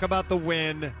to talk about the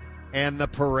win and the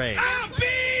parade?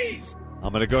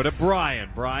 I'm going to go to Brian.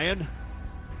 Brian?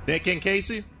 Nick and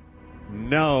Casey?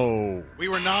 No. We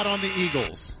were not on the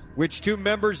Eagles. Which 2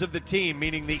 members of the team,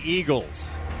 meaning the Eagles?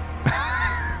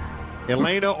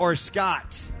 Elena or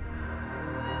Scott?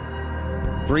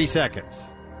 3 seconds.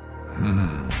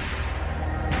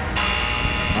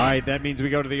 All right, that means we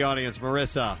go to the audience.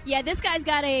 Marissa. Yeah, this guy's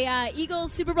got a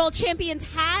Eagles Super Bowl champions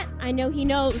hat. I know he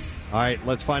knows. All right,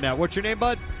 let's find out. What's your name,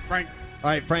 bud? Frank. All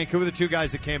right, Frank, who were the 2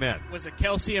 guys that came in? Was it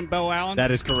Kelsey and Bo Allen?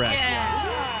 That is correct.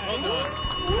 Well done.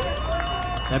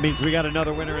 That means we got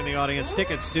another winner in the audience.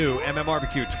 Tickets to MM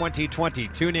Barbecue 2020.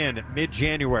 Tune in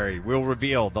mid-January. We'll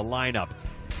reveal the lineup.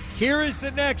 Here is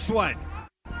the next one.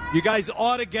 You guys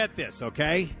ought to get this,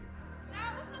 okay?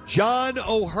 John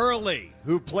O'Hurley,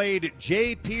 who played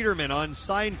Jay Peterman on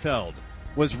Seinfeld,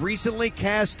 was recently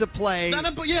cast to play...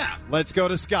 Yeah. Let's go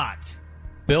to Scott.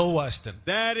 Bill Weston.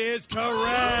 That is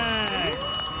correct.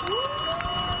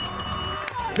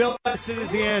 Bill Weston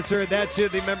is the answer. That's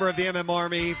the member of the MM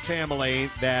Army family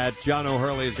that John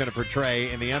O'Hurley is going to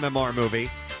portray in the MMR movie.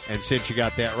 And since you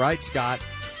got that right, Scott,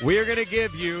 we are going to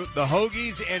give you the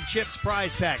Hoagies and Chips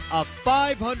prize pack. A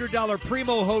 $500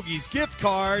 Primo Hoagies gift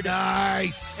card.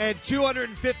 Nice. And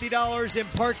 $250 in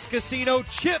Parks Casino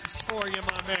chips for you,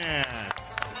 my man.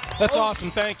 That's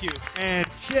awesome. Thank you. And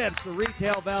chips, the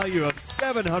retail value of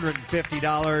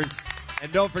 $750.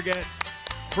 And don't forget,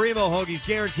 Primo Hoagies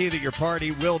guarantee that your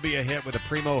party will be a hit with a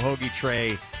Primo Hoagie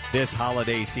tray this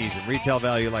holiday season. Retail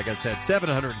value, like I said,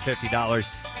 $750.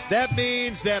 That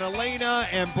means that Elena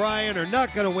and Brian are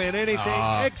not going to win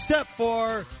anything except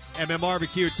for MM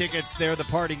Barbecue tickets. They're the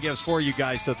parting gifts for you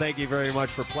guys, so thank you very much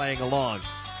for playing along.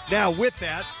 Now, with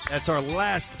that, that's our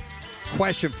last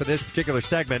question for this particular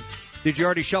segment. Did you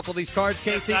already shuffle these cards,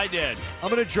 Casey? Yes, I did. I'm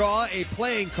going to draw a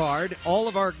playing card. All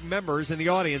of our members in the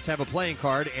audience have a playing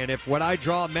card, and if what I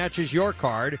draw matches your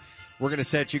card, we're going to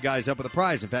set you guys up with a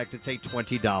prize. In fact, it's a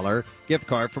 $20 gift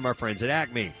card from our friends at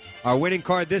Acme. Our winning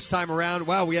card this time around,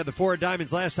 wow, we had the 4 of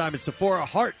diamonds last time. It's the 4 of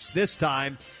hearts this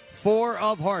time. 4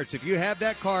 of hearts. If you have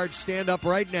that card, stand up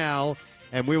right now,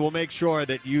 and we will make sure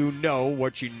that you know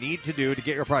what you need to do to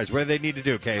get your prize. What do they need to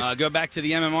do, Case? Go back to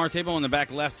the MMR table in the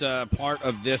back left part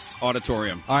of this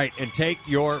auditorium. All right, and take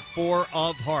your 4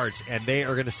 of hearts, and they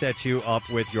are going to set you up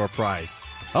with your prize.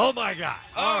 Oh, my God.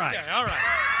 All right.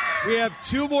 We have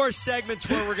 2 more segments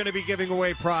where we're going to be giving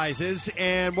away prizes,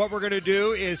 and what we're going to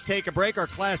do is take a break. Our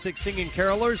classic singing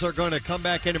carolers are going to come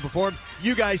back in and perform.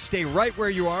 You guys stay right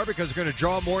where you are because we're going to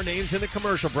draw more names in the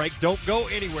commercial break. Don't go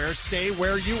anywhere. Stay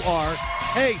where you are.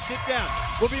 Hey, sit down.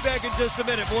 We'll be back in just a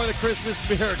minute. More of the Christmas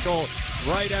Miracle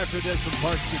right after this from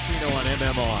Parks Casino on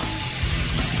MMR.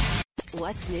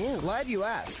 What's new? Glad you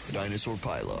asked. Dinosaur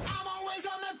Pilo.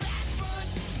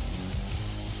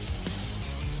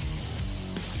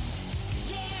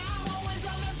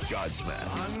 Godsmack.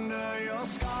 Under your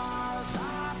scars,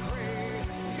 I pray.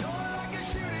 You're like a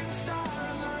shooting star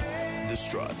in the rain. The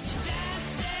Struts.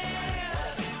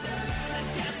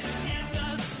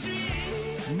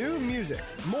 New music.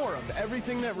 More of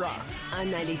everything that rocks. On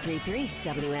 93.3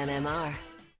 WMMR.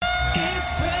 It's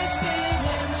Preston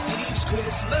and Steve's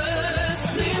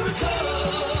Christmas Miracle.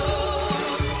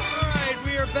 All right,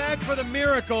 we are back for the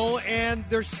miracle, and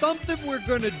there's something we're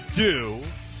going to do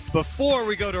before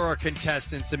we go to our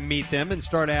contestants and meet them and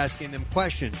start asking them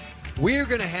questions, we're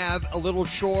going to have a little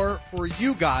chore for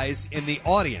you guys in the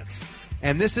audience.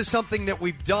 And this is something that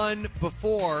we've done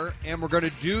before, and we're going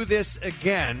to do this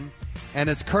again. And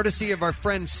it's courtesy of our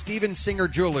friend Steven Singer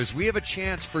Jewelers. We have a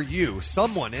chance for you,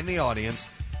 someone in the audience,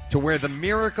 to win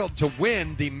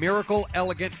the Miracle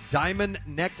Elegant Diamond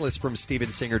Necklace from Steven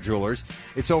Singer Jewelers.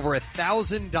 It's over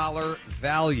 $1,000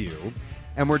 value.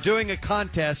 And we're doing a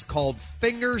contest called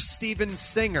Finger Steven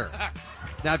Singer.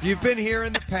 Now, if you've been here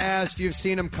in the past, you've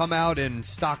seen him come out in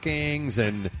stockings,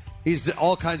 and he's done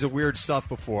all kinds of weird stuff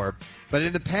before. But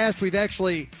in the past, we've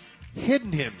actually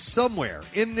hidden him somewhere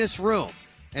in this room.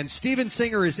 And Steven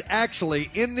Singer is actually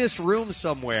in this room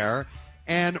somewhere.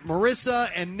 And Marissa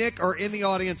and Nick are in the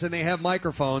audience, and they have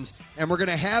microphones. And we're going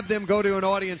to have them go to an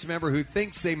audience member who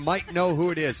thinks they might know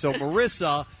who it is. So,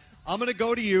 Marissa, I'm going to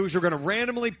go to you. We're going to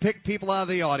randomly pick people out of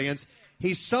the audience.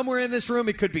 He's somewhere in this room.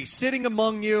 He could be sitting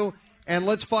among you. And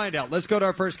let's find out. Let's go to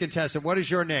our first contestant. What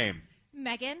is your name?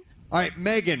 Megan. All right,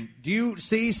 Megan, do you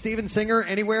see Steven Singer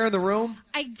anywhere in the room?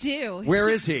 I do. Where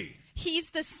is he? He's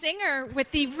the singer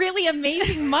with the really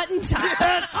amazing mutton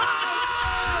chops.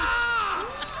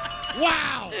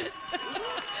 Wow!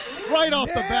 Right off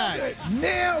the bat.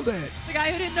 Nailed it. The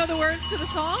guy who didn't know the words to the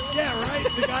song? Yeah, right.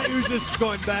 The guy who's just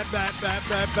going bat, bat, bat,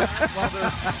 bat, bat while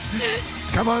they're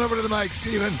Come on over to the mic,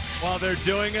 Steven. while they're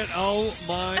doing it. Oh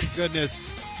my goodness.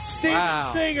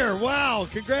 Steven Singer, wow,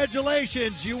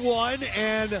 congratulations. You won,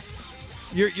 and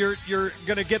you're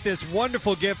going to get this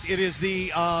wonderful gift. It is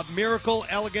the Miracle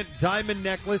Elegant Diamond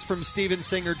Necklace from Steven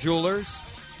Singer Jewelers.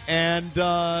 And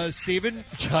Steven,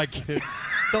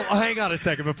 so hang on a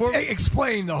second.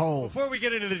 Explain the whole. Before we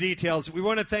get into the details, we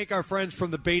want to thank our friends from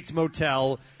the Bates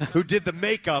Motel who did the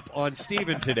makeup on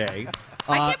Steven today.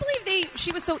 I can't believe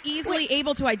she was so easily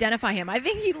able to identify him. I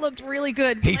think he looked really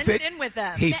good. Blended in with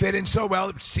them. He fit in so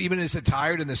well. Steven is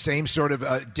attired in the same sort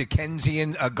of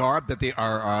Dickensian garb that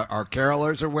our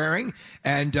carolers are wearing,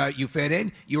 and you fit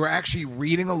in. You were actually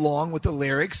reading along with the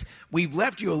lyrics. We've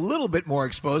left you a little bit more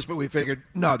exposed, but we figured,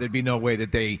 no, there'd be no way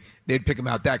that they'd pick him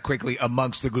out that quickly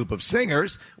amongst the group of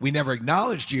singers. We never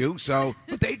acknowledged you,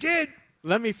 but they did.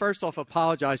 Let me first off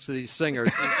apologize to these singers.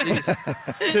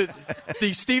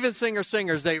 These Steven Singer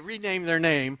singers, they renamed their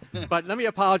name. But let me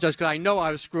apologize because I know I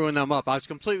was screwing them up. I was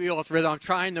completely off rhythm. I'm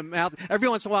trying to mouth. Every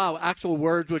once in a while, actual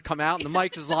words would come out, and the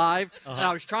mic is live. And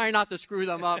I was trying not to screw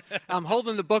them up. I'm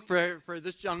holding the book for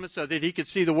this gentleman so that he could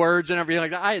see the words and everything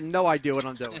like that. I had no idea what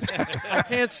I'm doing. I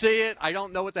can't see it. I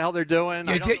don't know what the hell they're doing.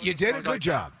 You did a good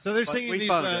job. So they're singing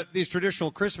these traditional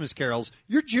Christmas carols.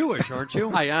 You're Jewish, aren't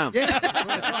you? I am.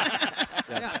 Yeah.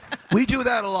 Yeah. We do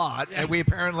that a lot, and we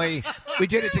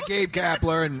did it to Gabe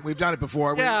Kapler, and we've done it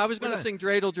before. Yeah, I was going to sing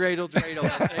Dreidel, Dreidel,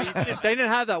 Dreidel. They didn't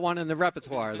have that one in the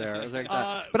repertoire there. It was like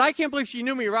that. But I can't believe she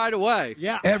knew me right away.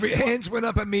 Yeah. Every hands went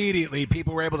up immediately.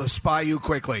 People were able to spy you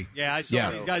quickly. Yeah, I saw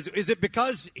these guys. Is it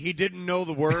because he didn't know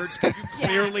the words? Could you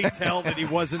clearly tell that he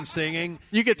wasn't singing?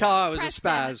 You could tell I was Preston,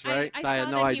 a spaz, right? I had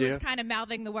saw no that idea. he was kind of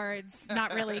mouthing the words,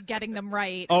 not really getting them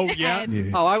right. Oh, yeah?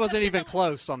 And Oh, I wasn't even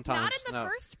close sometimes. not in the no.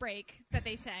 first break that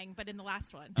they sang, but in the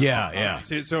last one. Yeah.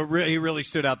 So he really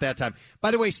stood out that time.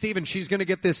 By the way, Steven, she's going to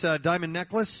get this diamond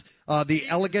necklace,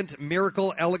 the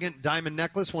Miracle Elegant Diamond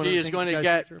Necklace. She is going to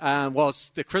get, it's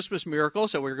the Christmas Miracle,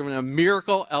 so we're giving a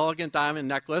Miracle Elegant Diamond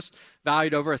Necklace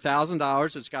valued over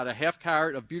 $1,000. It's got a half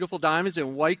carat of beautiful diamonds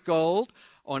in white gold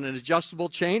on an adjustable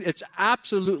chain. It's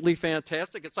absolutely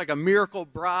fantastic. It's like a miracle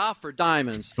bra for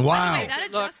diamonds. Wow.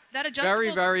 That adjustable, very,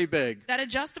 very big. That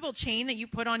adjustable chain that you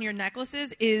put on your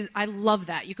necklaces I love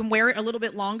that. You can wear it a little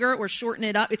bit longer or shorten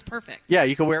it up. It's perfect. Yeah,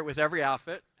 you can wear it with every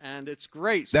outfit, and it's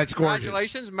great. So That's gorgeous.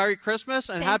 Congratulations, Merry Christmas,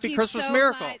 and Thank Happy you Christmas so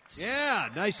Miracle. much. Yeah,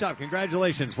 nice job.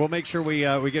 Congratulations. We'll make sure we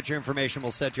get your information.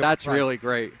 We'll set you up. That's really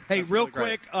great. Hey, real really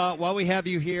great. quick, while we have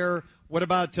you here, what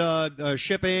about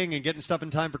shipping and getting stuff in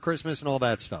time for Christmas and all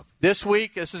that stuff? This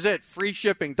week, this is it. Free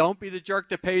shipping. Don't be the jerk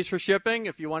that pays for shipping.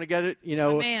 If you want to get it,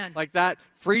 like that,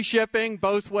 free shipping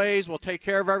both ways. We'll take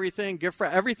care of everything. Gift for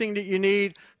everything that you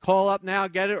need. Call up now,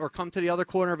 get it, or come to the other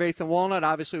corner of 8th and Walnut.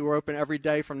 Obviously, we're open every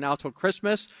day from now till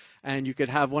Christmas, and you could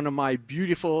have one of my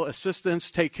beautiful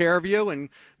assistants take care of you and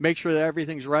make sure that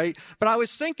everything's right. But I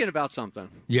was thinking about something.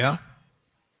 Yeah?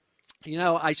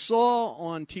 I saw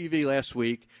on TV last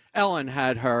week, Ellen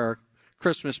had her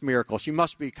Christmas Miracle. She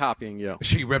must be copying you.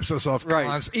 She rips us off,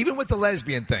 right? Even with the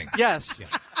lesbian thing. Yes. Yeah.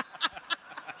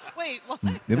 Wait, what?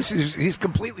 He's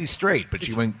completely straight, but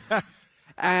she went.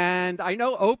 And I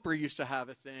know Oprah used to have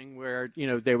a thing where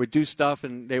they would do stuff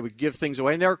and they would give things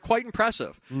away, and they were quite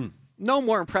impressive. No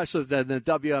more impressive than the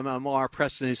WMMR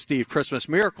Preston and Steve Christmas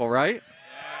Miracle, right?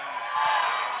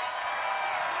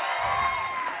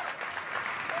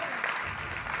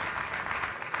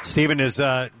 Stephen has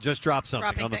just dropped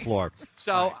something on the floor.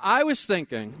 So I was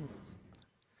thinking,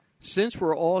 since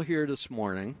we're all here this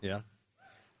morning,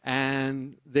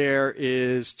 and there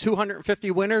is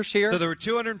 250 winners here. So there were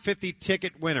 250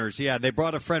 ticket winners. Yeah, they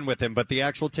brought a friend with them, but the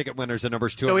actual ticket winners, the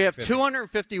number's 250. So we have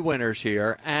 250 winners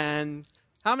here, and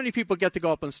how many people get to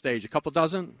go up on stage? A couple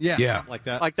dozen? Yeah. Something like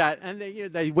that. Like that. And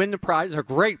they win the prize. They're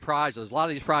great prizes. A lot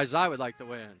of these prizes I would like to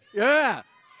win. Yeah.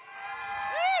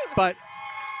 But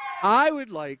I would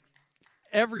like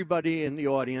everybody in the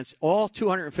audience, all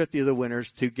 250 of the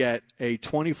winners, to get a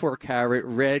 24-karat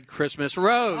red Christmas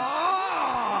rose.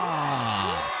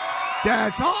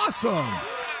 That's awesome.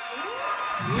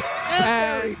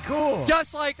 Very cool.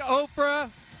 Just like Oprah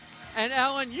and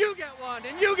Ellen, you get one,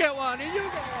 and you get one, and you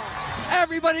get one.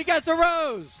 Everybody gets a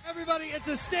rose. Everybody, it's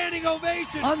a standing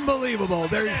ovation. Unbelievable.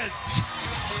 They're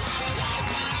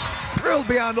thrilled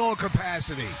beyond all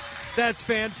capacity. That's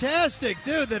fantastic,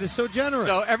 dude. That is so generous.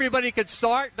 So everybody could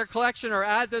start their collection or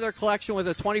add to their collection with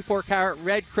a 24-karat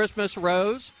red Christmas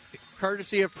rose,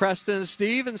 courtesy of Preston and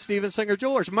Steve and Steven Singer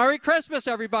Jewelers. Merry Christmas,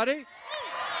 everybody.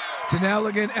 It's an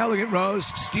elegant rose.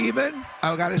 Stephen,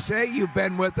 I got to say, you've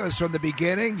been with us from the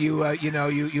beginning.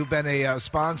 You've been a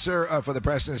sponsor for the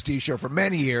Preston and Steve Show for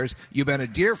many years. You've been a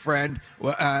dear friend,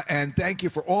 and thank you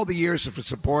for all the years of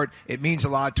support. It means a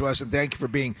lot to us, and thank you for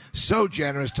being so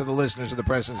generous to the listeners of the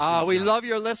Preston and Steve Show. We love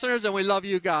your listeners, and we love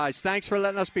you guys. Thanks for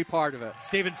letting us be part of it.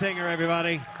 Steven Singer,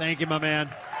 everybody. Thank you, my man.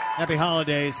 Happy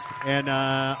holidays. And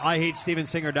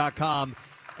IHateStevenSinger.com.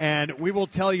 And we will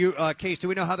tell you, Case, do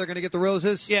we know how they're going to get the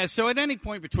roses? Yeah, so at any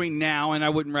point between now, and I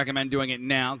wouldn't recommend doing it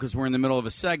now because we're in the middle of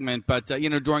a segment, but,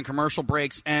 during commercial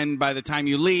breaks and by the time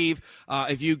you leave,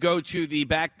 if you go to the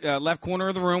back left corner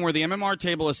of the room where the MMR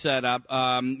table is set up,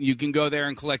 you can go there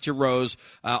and collect your rose.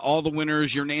 All the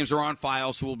winners, your names are on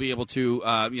file, so we'll be able to,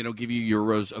 give you your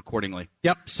rose accordingly.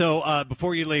 Yep, so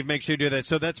before you leave, make sure you do that.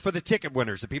 So that's for the ticket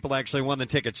winners, the people that actually won the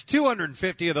tickets.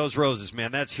 250 of those roses,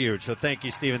 man. That's huge. So thank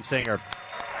you, Steven Singer.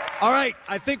 All right,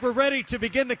 I think we're ready to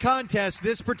begin the contest,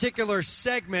 this particular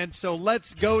segment. So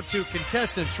let's go to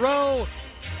Contestants Row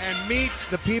and meet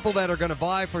the people that are going to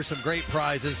vie for some great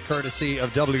prizes, courtesy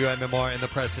of WMMR and the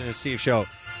Preston and Steve Show.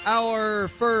 Our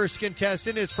first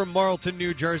contestant is from Marlton,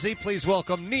 New Jersey. Please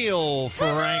welcome Neil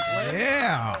Franklin.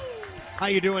 Yeah. How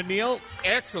you doing, Neil?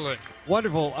 Excellent.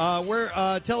 Wonderful.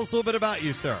 Tell us a little bit about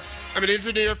you, sir. I'm an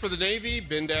engineer for the Navy,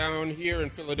 been down here in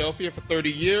Philadelphia for 30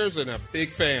 years, and a big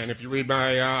fan. If you read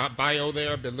my bio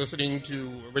there, I've been listening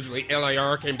to originally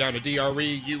LIR, came down to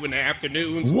DRE, you in the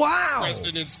afternoons. Wow.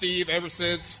 Preston and Steve ever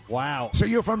since. Wow. So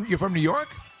you're from New York?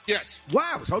 Yes.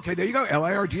 Wow. Okay, there you go.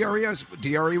 LIR,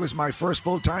 DRE was my first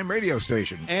full-time radio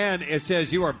station. And it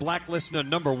says you are black listener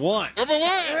number one. Number one!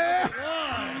 Yeah.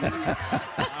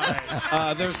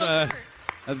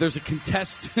 There's a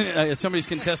contest. Somebody's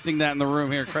contesting that in the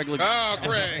room here. Craig looks. Oh,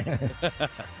 Craig.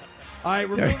 All right,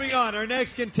 we're moving on. Our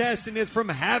next contestant is from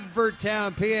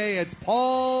Havertown, PA. It's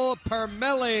Paul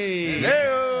Permelli.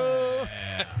 Hello.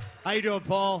 How you doing,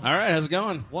 Paul? All right, how's it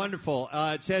going? Wonderful.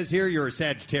 It says here you're a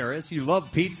Sagittarius. You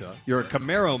love pizza. You're a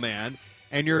Camaro man.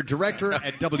 And you're a director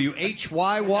at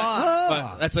WHYY.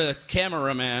 But that's a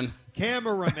cameraman.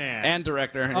 Cameraman. And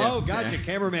director. Oh, Yeah. gotcha.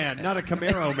 Cameraman, not a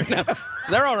Camaro man.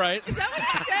 They're all right. Is that what you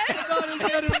said? I thought he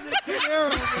said it was a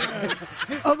Camaro man.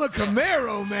 I'm a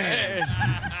Camaro man.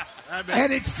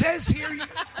 And it says here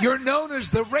you're known as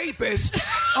the rapist.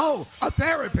 Oh, a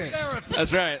therapist.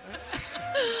 That's right.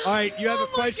 All right, you have a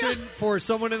question for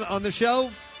someone on the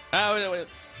show?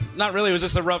 Not really. It was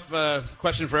just a rough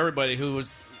question for everybody. Who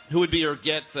would be your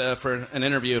get for an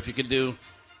interview if you could do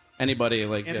anybody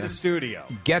like in the studio?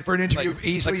 Get for an interview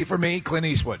easily for me, Clint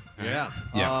Eastwood. Yeah.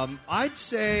 Yeah. I'd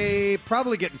say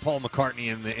probably getting Paul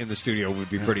McCartney in the studio would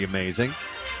be pretty amazing.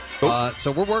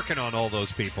 So we're working on all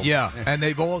those people. Yeah, and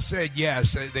they've all said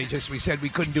yes. We said we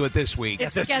couldn't do it this week.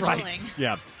 It's That's scheduling. right.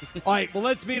 Yeah. All right, well,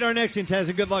 let's meet our next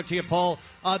contestant. Good luck to you, Paul.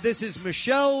 This is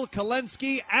Michelle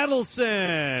Kalensky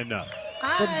Adelson.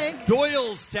 Hi. From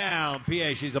Doylestown,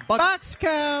 PA. She's a Bucks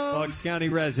County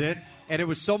resident. And it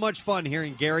was so much fun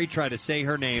hearing Gary try to say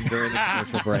her name during the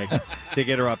commercial break to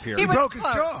get her up here. He broke his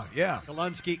jaw. Yeah.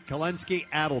 Kalensky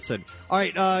Adelson. All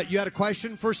right, you had a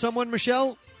question for someone,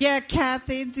 Michelle? Yeah,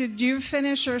 Kathy, did you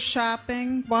finish your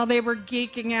shopping while they were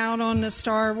geeking out on the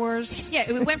Star Wars?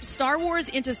 Yeah, we went from Star Wars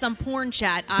into some porn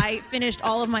chat. I finished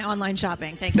all of my online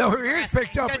shopping. Thank you. No, her ears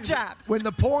picked up. Good job. When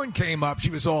the porn came up,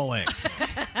 she was all in.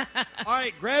 All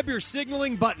right, grab your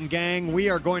signaling button, gang. We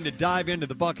are going to dive into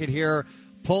the bucket here.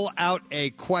 Pull out a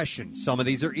question. Some of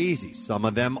these are easy. Some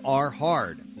of them are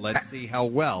hard. Let's see how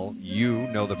well you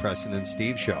know the Preston and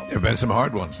Steve Show. There have been some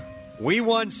hard ones. We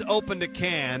once opened a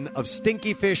can of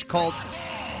stinky fish called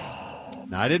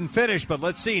Now, I didn't finish, but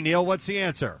let's see. Neil, what's the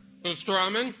answer?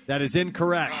 Pastrami? That is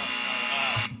incorrect.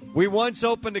 We once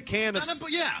opened a can of...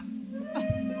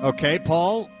 Okay,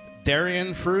 Paul?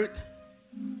 Durian fruit?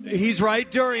 He's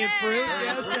right, durian fruit.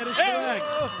 Yes, that is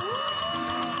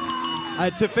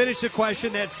correct. To finish the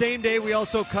question, that same day we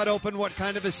also cut open what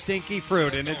kind of a stinky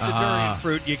fruit, and it's the durian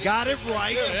fruit. You got it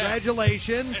right.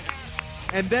 Congratulations.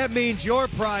 And that means your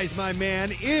prize, my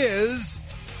man, is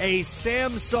a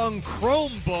Samsung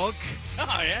Chromebook.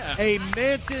 Oh, yeah. A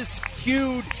Mantis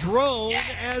Q drone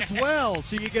as well.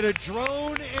 So you get a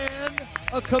drone and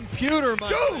a computer, my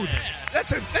Dude, man.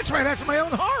 that's right after my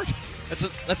own heart.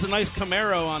 That's a nice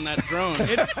Camaro on that drone.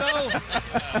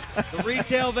 The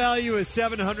retail value is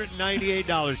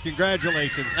 $798.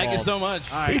 Congratulations, Paul. Thank you so much.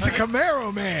 All right. He's a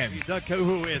Camaro man.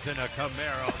 Who isn't a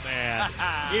Camaro man?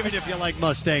 Even if you like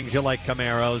Mustangs, you like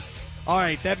Camaros. All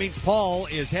right, that means Paul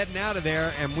is heading out of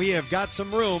there, and we have got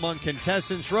some room on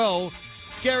Contestants Row.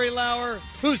 Gary Lauer,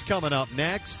 who's coming up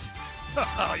next?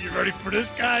 You ready for this,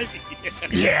 guys?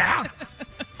 Yeah.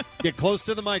 Get close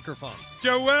to the microphone.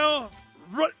 Joelle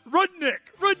Rudnick.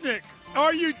 Rudnick.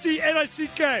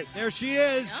 There she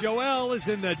is. Yep. Joelle is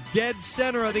in the dead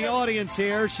center of the audience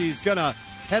here. She's going to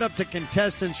head up to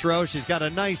Contestants Row. She's got a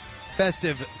nice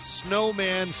festive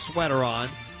snowman sweater on,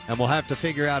 and we'll have to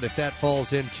figure out if that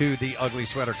falls into the ugly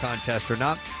sweater contest or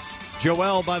not.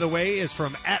 Joelle, by the way, is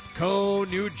from Atco,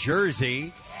 New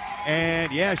Jersey.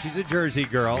 And, yeah, she's a Jersey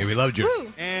girl. Hey, we love Jersey.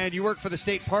 Woo. And you work for the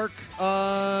State Park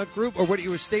group? Or what do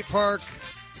you, State Park?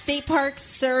 State Park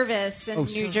Service in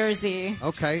New Jersey.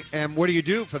 Okay. And what do you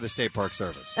do for the State Park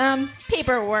Service?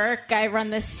 Paperwork. I run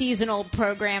the seasonal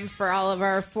program for all of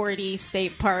our 40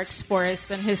 state parks,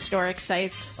 forests, and historic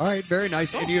sites. All right. Very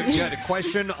nice. And you had a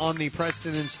question on the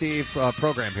Preston and Steve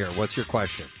program here. What's your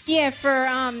question? Yeah, for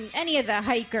any of the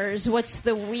hikers, what's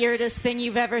the weirdest thing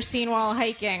you've ever seen while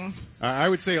hiking? I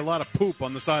would say a lot of poop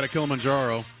on the side of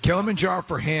Kilimanjaro. Kilimanjaro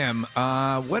for him.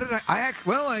 What did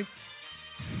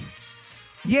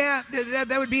Yeah,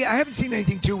 that would be. I haven't seen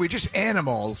anything too weird. Just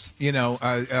animals,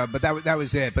 but that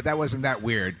was it. But that wasn't that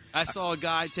weird. I saw a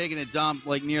guy taking a dump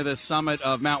like near the summit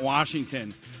of Mount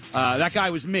Washington. That guy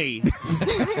was me.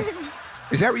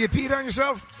 Is that where you peed on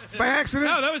yourself by accident?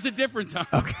 No, that was a different time.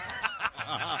 Okay.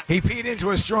 He peed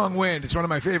into a strong wind. It's one of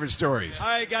my favorite stories. All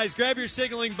right, guys, grab your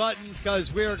signaling buttons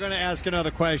because we are going to ask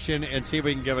another question and see if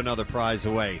we can give another prize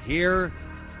away. Here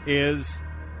is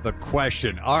the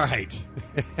question. All right.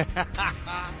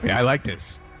 Yeah, I like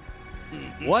this.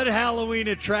 What Halloween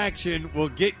attraction will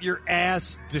get your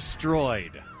ass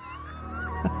destroyed?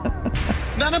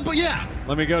 Yeah.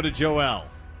 Let me go to Joelle.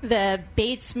 The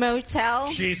Bates Motel.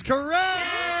 She's correct.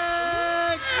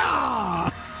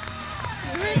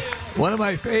 One of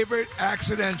my favorite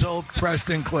accidental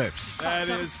Preston clips. That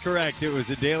is correct. It was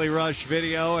a Daily Rush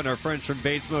video, and our friends from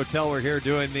Bates Motel were here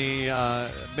doing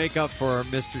the makeup for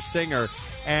Mr. Singer.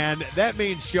 And that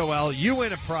means, Joelle, you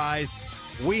win a prize.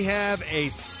 We have a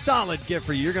solid gift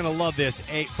for you. You're going to love this.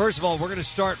 First of all, we're going to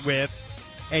start with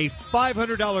a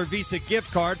 $500 Visa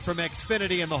gift card from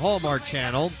Xfinity and the Hallmark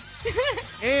Channel.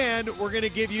 And we're going to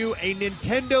give you a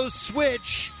Nintendo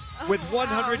Switch with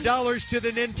 $100 to the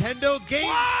Nintendo Game.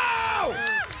 Wow!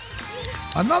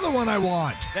 Another one I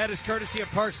want. That is courtesy of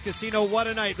Parks Casino. What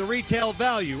a night. The retail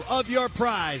value of your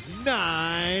prize,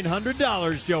 $900,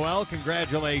 Joelle.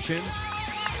 Congratulations.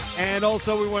 And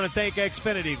also, we want to thank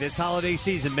Xfinity this holiday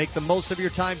season. Make the most of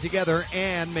your time together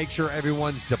and make sure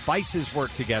everyone's devices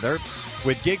work together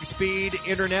with gig speed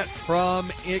internet from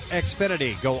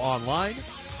Xfinity. Go online,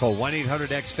 call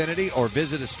 1-800-XFINITY, or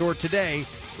visit a store today.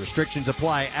 Restrictions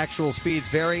apply. Actual speeds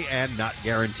vary and not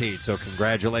guaranteed. So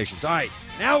congratulations. All right,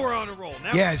 now we're on a roll.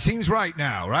 It seems right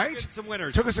now, right? Some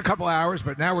winners. Took us a couple hours,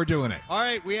 but now we're doing it. All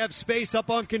right, we have space up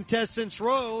on Contestants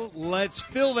Row. Let's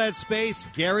fill that space.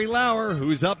 Gary Lauer,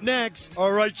 who's up next?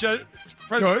 All right,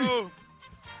 Fresco.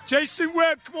 Jason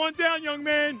Webb, come on down, young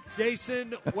man.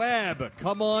 Jason Webb,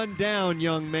 come on down,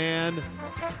 young man.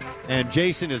 And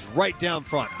Jason is right down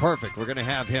front. Perfect. We're going to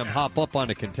have him hop up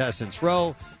onto Contestants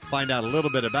Row, find out a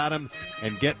little bit about him,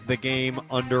 and get the game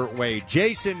underway.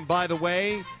 Jason, by the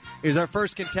way, is our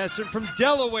first contestant from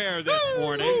Delaware this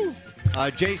morning.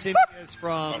 Jason is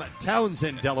from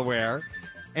Townsend, Delaware.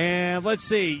 And let's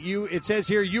see, it says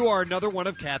here you are another one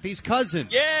of Kathy's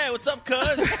cousins. Yeah, what's up,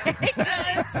 cuz?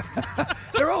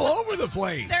 They're all over the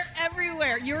place. They're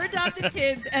everywhere. Your adopted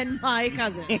kids and my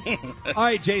cousins. All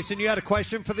right, Jason, you had a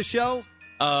question for the show?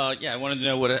 Yeah, I wanted to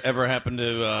know whatever happened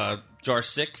to jar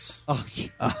 6.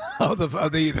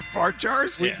 The fart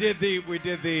jars. We did the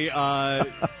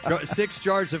 6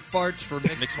 jars of farts for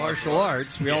mixed martial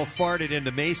arts. We all farted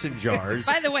into mason jars.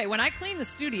 By the way, when I clean the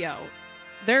studio,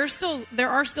 There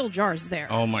are still jars there.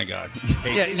 Oh my God!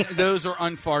 Yeah, those are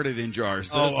unfarted in jars.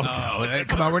 Come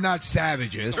on, we're not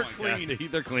savages. They're clean.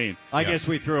 They're clean. I guess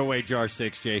we threw away jar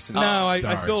 6, Jason. No,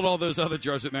 I filled all those other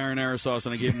jars with marinara sauce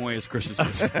and I gave them away as Christmas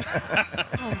gifts.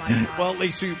 Oh my God! Well, at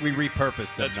least we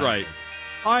repurposed them. That's right.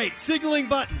 All right, signaling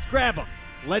buttons. Grab them.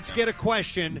 Let's get a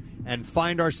question and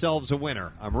find ourselves a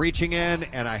winner. I'm reaching in,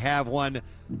 and I have one.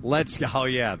 Let's go. Oh,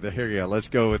 yeah, here you go. Let's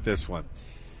go with this one.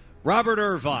 Robert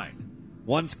Irvine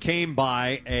once came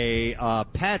by a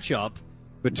patch-up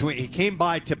between. He came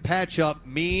by to patch up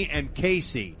me and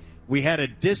Casey. We had a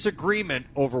disagreement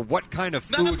over what kind of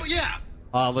food.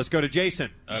 Let's go to Jason.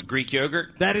 Greek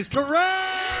yogurt. That is correct.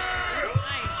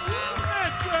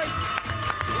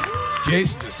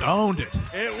 Jason just owned it.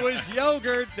 It was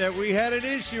yogurt that we had an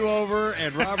issue over,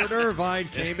 and Robert Irvine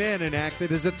came in and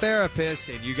acted as a therapist,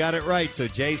 and you got it right. So,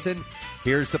 Jason,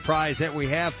 here's the prize that we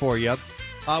have for you.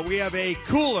 We have a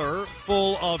cooler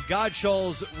full of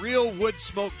Godshall's real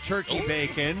wood-smoked turkey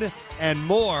bacon and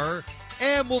more,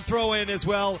 and we'll throw in as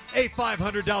well a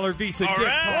 $500 Visa gift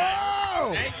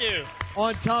card. Thank you.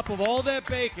 On top of all that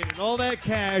bacon and all that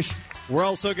cash, we're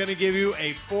also going to give you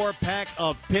a 4-pack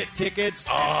of pit tickets,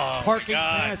 parking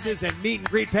passes, and meet and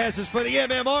greet passes for the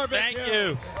MMR. Thank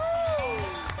you.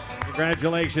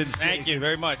 Congratulations. Thank you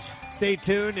very much. Stay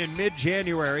tuned in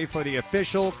mid-January for the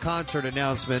official concert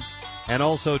announcement. And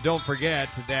also, don't forget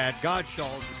that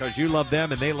Godshall's, because you love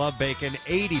them and they love bacon,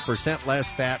 80%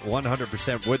 less fat,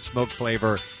 100% wood smoked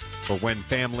flavor for when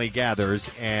family gathers.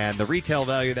 And the retail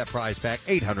value of that prize pack,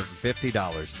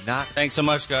 $850. Not. Thanks so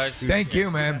much, guys. Thank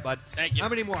you, man. But thank you. How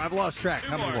many more? I've lost track.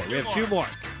 How many more? We have 2 more.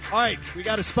 All right, we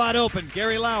got a spot open.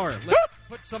 Gary Lauer, let's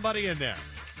put somebody in there.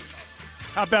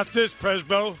 How about this,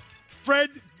 Presbo? Fred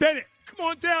Bennett. Come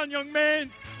on down, young man.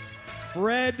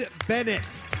 Fred Bennett.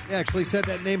 You actually said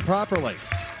that name properly.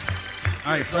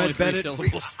 All right, Fred Bennett.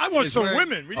 I want some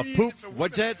women. A poop.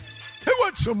 What's that? Who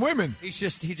wants some women? He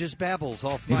just babbles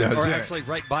off He mic, does, or yeah. actually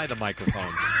right by the microphone.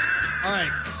 All right,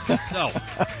 so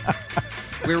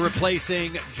we're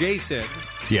replacing Jason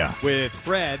with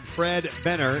Fred. Fred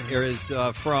Benner is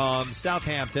from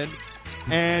Southampton,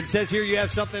 and says here you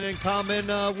have something in common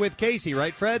with Casey,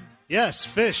 right, Fred? Yes,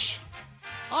 fish.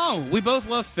 Oh, we both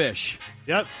love fish.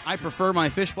 Yep. I prefer my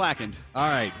fish blackened. All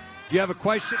right. Do you have a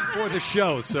question for the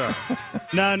show, sir?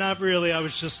 No, not really. I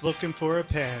was just looking for a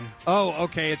pen. Oh,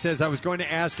 okay. It says I was going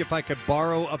to ask if I could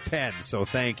borrow a pen, so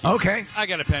thank you. Okay. I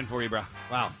got a pen for you, bro.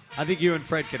 Wow. I think you and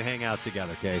Fred could hang out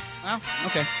together, Case. Well,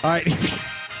 okay. All right.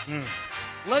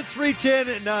 Let's reach in,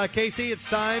 and Casey, it's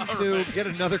time to get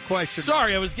another question.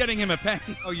 Sorry, I was getting him a pen.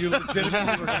 Oh, you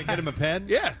legitimately were going to get him a pen?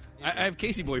 Yeah. I have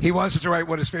Casey Boy. He wants us to write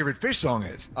what his favorite fish song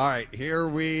is. All right, here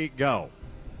we go.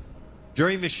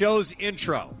 During the show's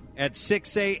intro at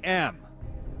 6 a.m.,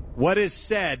 what is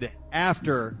said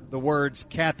after the words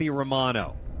Kathy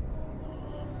Romano?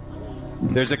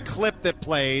 There's a clip that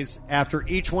plays after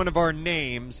each one of our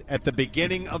names at the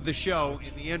beginning of the show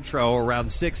in the intro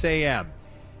around 6 a.m.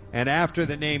 And after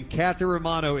the name Kathy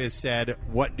Romano is said,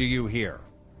 what do you hear?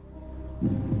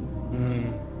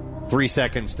 3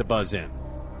 seconds to buzz in.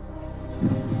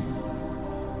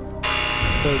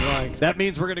 That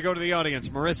means we're going to go to the audience.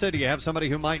 Marissa, do you have somebody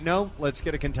who might know? Let's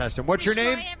get a contestant. What's your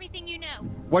name? Destroy everything you know.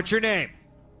 What's your name?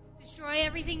 Destroy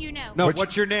everything you know. No,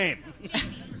 what's your name? Get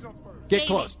Jamie.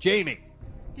 close. Jamie.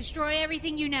 Destroy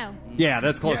everything you know. Yeah,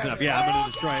 that's close enough. Yeah, I'm going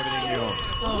to destroy everything you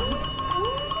own.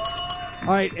 All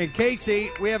right, and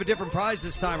Casey, we have a different prize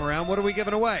this time around. What are we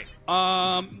giving away?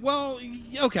 Well,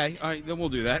 okay. All right, then we'll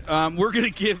do that. We're going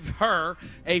to give her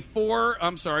we're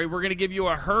going to give you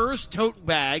a Hers tote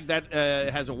bag that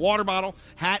has a water bottle,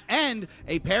 hat, and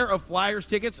a pair of Flyers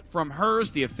tickets from Hers,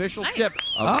 the official ship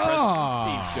of the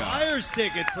Preston Steve Show. Flyers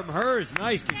tickets from Hers.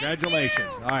 Nice.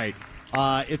 Congratulations. All right.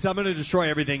 I'm going to destroy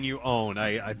everything you own.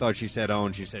 I thought she said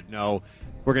own. She said no.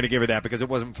 We're going to give her that because it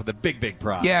wasn't for the big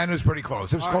prize. Yeah, and it was pretty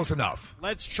close. It was close enough.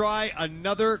 Let's try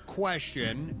another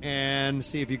question and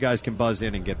see if you guys can buzz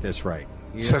in and get this right.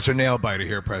 Here. Such a nail biter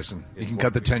here, Preston. You can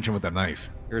cut the tension with a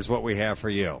knife. Here's what we have for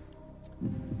you.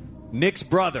 Nick's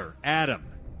brother, Adam,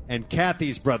 and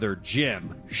Kathy's brother,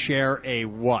 Jim, share a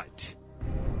what?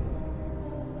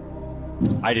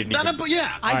 I didn't even...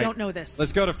 I don't know this.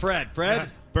 Let's go to Fred. Fred?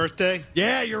 Birthday?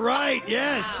 Yeah, you're right.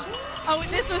 Yes. Oh,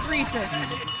 this was recent.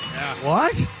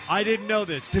 What? I didn't know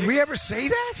this. Did we ever say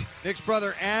that? Nick's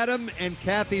brother Adam and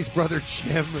Kathy's brother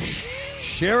Jim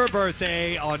share a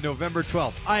birthday on November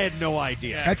 12th. I had no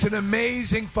idea. That's an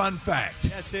amazing fun fact.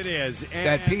 Yes, it is. And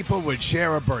that people would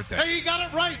share a birthday. Hey, you got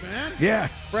it right, man. Yeah.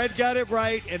 Fred got it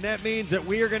right, and that means that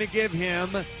we are going to give him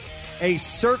A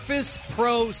Surface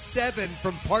Pro 7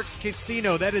 from Parks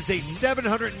Casino. That is a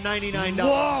 $799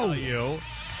 value.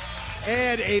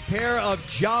 And a pair of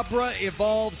Jabra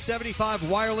Evolve 75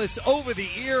 wireless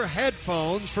over-the-ear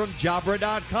headphones from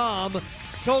Jabra.com.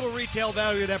 Total retail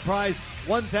value of that prize,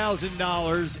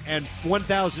 $1,000 and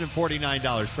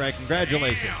 $1,049. Fred,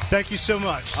 congratulations. Thank you so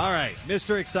much. All right,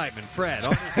 Mr. Excitement, Fred,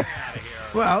 on his way out of here.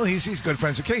 Well, he's good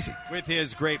friends with Casey. With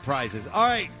his great prizes. All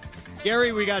right,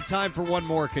 Gary, we got time for one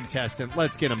more contestant.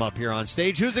 Let's get him up here on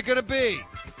stage. Who's it going to be?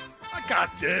 I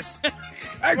got this.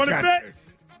 I Want to got bet? this.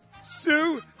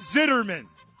 Sue Zitterman.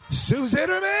 Sue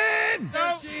Zitterman!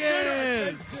 There she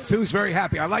is! Sue's very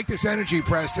happy. I like this energy,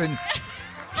 Preston.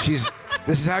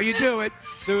 This is how you do it.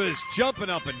 Sue is jumping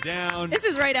up and down. This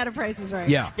is right out of Price is Right.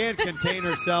 Yeah. Can't contain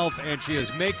herself, and she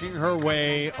is making her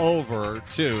way over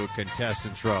to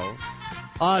Contestants Row.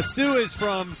 Sue is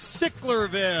from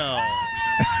Sicklerville.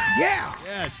 Yeah.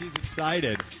 Yeah, she's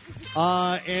excited.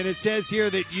 And it says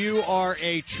here that you are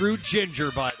a true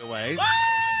ginger, by the way.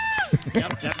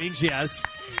 Yep, that means yes.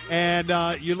 And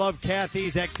you love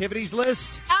Kathy's activities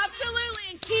list?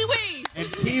 Absolutely, and kiwi.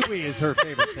 And kiwi is her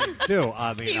favorite thing, too. I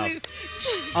mean, Kiwi.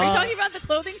 Are you talking about the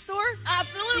clothing store?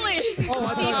 Absolutely. Oh,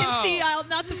 I So you can see aisle,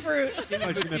 not the fruit. she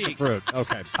meant the fruit.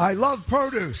 Okay. I love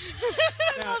produce.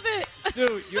 I love it.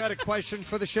 Sue, you had a question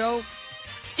for the show?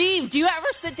 Steve, do you ever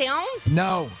sit down?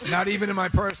 No, not even in my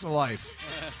personal life.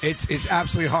 It's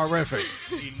absolutely horrific.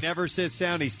 He never sits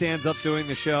down. He stands up doing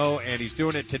the show, and he's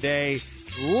doing it today.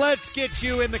 Let's get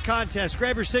you in the contest.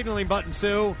 Grab your signaling button,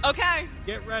 Sue. Okay.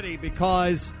 Get ready,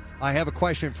 because I have a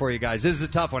question for you guys. This is a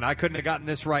tough one. I couldn't have gotten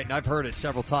this right, and I've heard it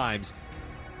several times.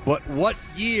 But what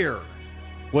year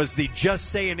was the Just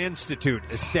Saying Institute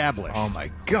established? Oh, my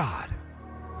God.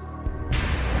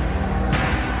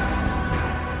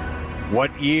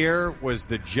 What year was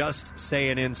the Just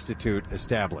Saying Institute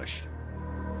established?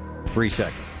 3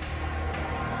 seconds.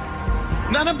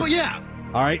 No, but yeah.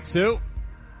 All right, Sue?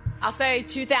 I'll say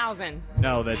 2000.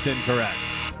 No, that's incorrect.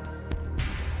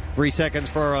 3 seconds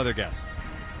for our other guest.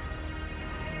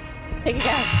 Take a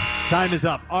guess. Time is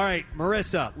up. All right,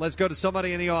 Marissa, let's go to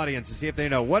somebody in the audience and see if they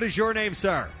know. What is your name,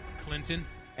 sir? Clinton,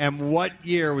 And what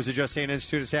year was the Just Saying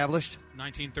Institute established?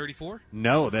 1934.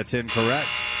 No, that's incorrect.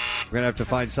 We're going to have to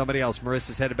find somebody else.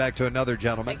 Marissa's headed back to another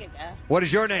gentleman. Take a guess. What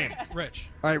is your name? Rich,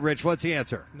 All right, Rich, what's the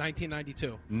answer?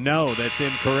 1992. No, that's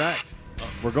incorrect.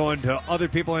 We're going to other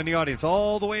people in the audience,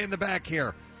 all the way in the back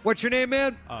here. What's your name,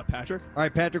 man? Patrick. All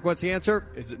right, Patrick, what's the answer?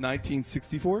 Is it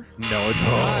 1964? No, it's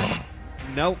not.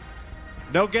 Nope.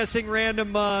 No guessing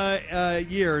random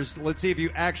years. Let's see if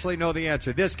you actually know the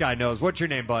answer. This guy knows. What's your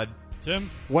name, bud?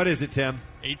 Tim, What is it, Tim?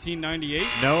 1898.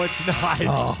 No, it's not.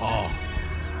 Oh.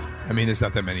 I mean, there's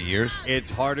not that many years.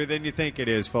 It's harder than you think it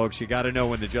is, folks. You got to know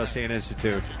when the Just Saying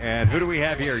Institute. And who do we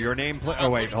have here? Your name? Oh,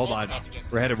 wait, hold on.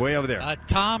 We're headed way over there.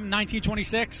 Tom,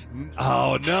 1926.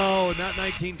 Oh, no, not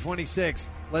 1926.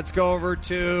 Let's go over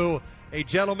to a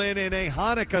gentleman in a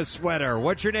Hanukkah sweater.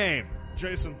 What's your name?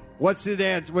 Jason. What's the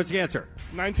answer?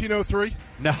 1903?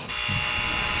 No.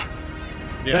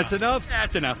 Yeah. That's enough?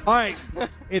 That's enough. All right.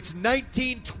 It's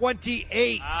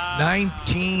 1928.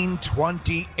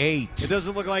 1928. It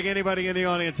doesn't look like anybody in the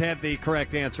audience had the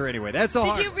correct answer anyway. That's a Did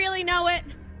hard you really know it?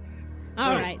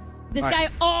 All No. right. This All guy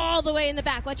right. all the way in the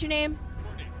back. What's your name?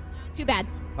 Too bad.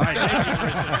 All right, thank you,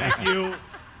 Kristen. Thank you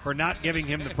for not giving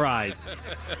him the prize.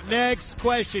 Next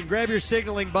question. Grab your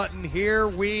signaling button. Here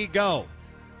we go.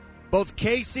 Both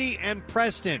Casey and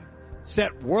Preston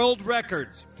set world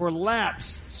records for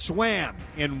laps swam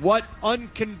in what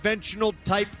unconventional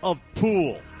type of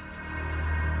pool?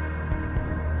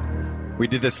 We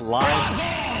did this live.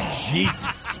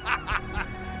 Jesus.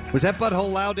 Was that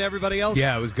butthole loud to everybody else?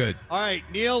 Yeah, it was good. All right,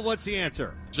 Neil, what's the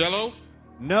answer? Jello?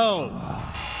 No. No,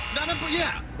 but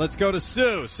yeah. Let's go to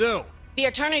Sue. Sue. The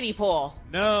eternity pool.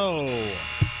 No.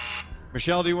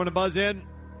 Michelle, do you want to buzz in?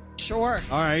 Sure.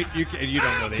 All right, you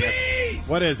don't know the answer.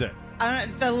 What is it?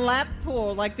 The lap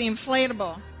pool, like the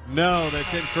inflatable. No,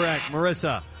 that's incorrect.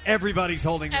 Marissa, everybody's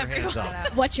holding their hands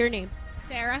up. What's your name?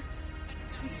 Sarah?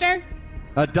 Dumpster?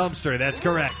 A dumpster, that's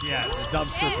correct. Yes, a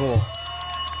dumpster pool.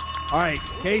 All right,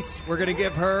 Case, we're going to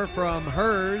give her from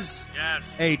hers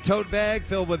a tote bag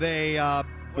filled with a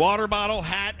water bottle,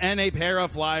 hat, and a pair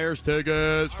of Flyers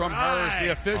tickets from hers,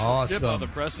 the official ship of the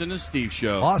Preston and Steve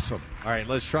Show. Awesome. All right,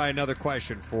 let's try another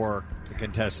question for the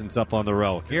contestants up on the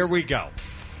row. Here we go.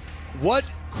 What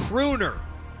crooner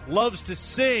loves to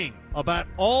sing about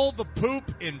all the poop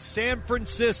in San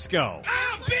Francisco?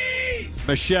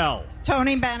 Michelle.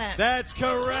 Tony Bennett. That's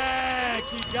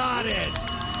correct. You got it.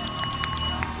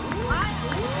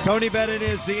 Tony Bennett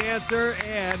is the answer,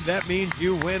 and that means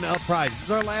you win a prize. This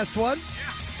is our last one?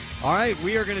 All right,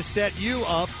 we are going to set you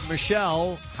up,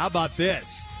 Michelle. How about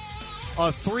this? A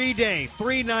 3-day,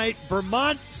 3-night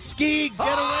Vermont ski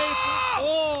getaway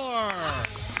for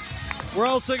 4. We're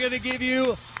also going to give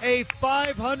you a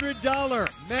 $500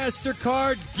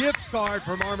 MasterCard gift card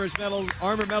from Armor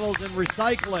Metals and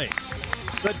Recycling.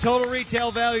 The total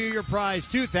retail value of your prize,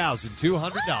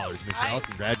 $2,200. Michelle,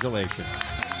 congratulations.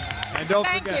 And don't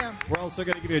forget, we're also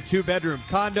going to give you a 2-bedroom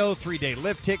condo, 3-day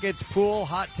lift tickets, pool,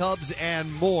 hot tubs,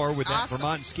 and more with that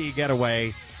Vermont ski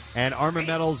getaway. And Armor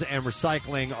Metals and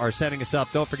Recycling are setting us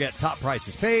up. Don't forget, top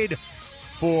prices paid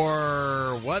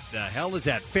for what the hell is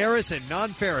that? Ferrous and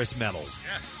non-ferrous metals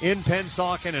in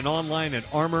Pennsauken and online at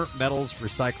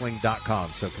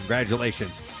armormetalsrecycling.com. So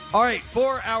congratulations. All right,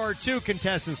 for our 2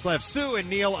 contestants left, Sue and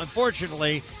Neil.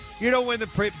 Unfortunately, you don't win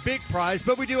the big prize,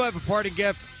 but we do have a parting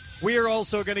gift. We are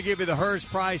also going to give you the Hers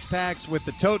prize packs with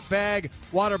the tote bag,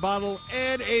 water bottle,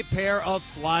 and a pair of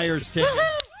Flyers tickets.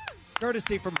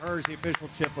 Courtesy from Hers, the official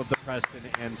chip of the Preston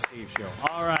and Steve Show.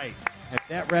 All right, and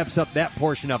that wraps up that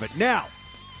portion of it. Now,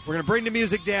 we're going to bring the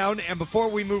music down, and before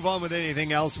we move on with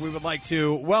anything else, we would like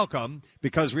to welcome,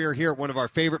 because we are here at one of our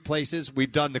favorite places.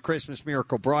 We've done the Christmas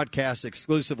Miracle broadcast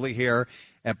exclusively here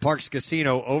at Parks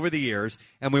Casino over the years,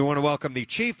 and we want to welcome the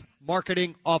Chief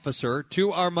Marketing Officer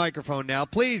to our microphone now.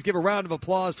 Please give a round of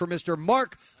applause for Mr.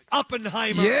 Mark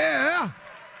Oppenheimer. Yeah.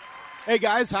 Hey,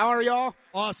 guys, how are y'all?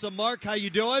 Awesome, Mark. How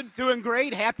you doing? Doing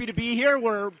great. Happy to be here.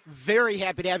 We're very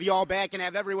happy to have you all back and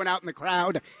have everyone out in the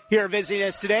crowd here visiting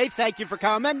us today. Thank you for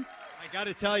coming. I got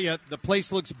to tell you, the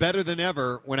place looks better than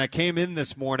ever. When I came in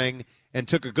this morning and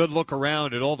took a good look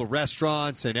around at all the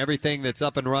restaurants and everything that's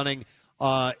up and running,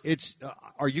 are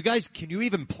you guys, can you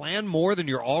even plan more than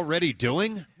you're already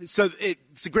doing? So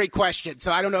it's a great question.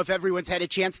 So I don't know if everyone's had a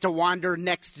chance to wander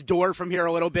next door from here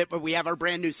a little bit, but we have our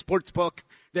brand new sports book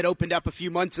that opened up a few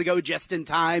months ago just in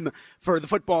time for the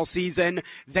football season.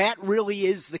 That really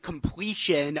is the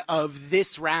completion of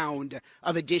this round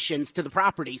of additions to the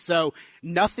property. So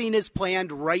nothing is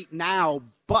planned right now,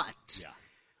 but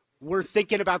we're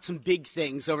thinking about some big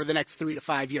things over the next 3 to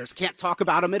 5 years. Can't talk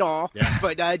about them at all,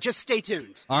 but just stay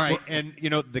tuned. All right, and, you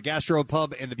know, the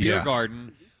Gastropub and the Beer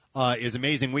Garden is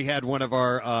amazing. We had one of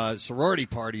our sorority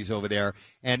parties over there,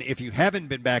 and if you haven't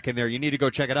been back in there, you need to go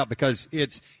check it out because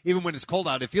it's even when it's cold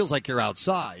out, it feels like you're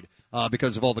outside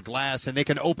because of all the glass, and they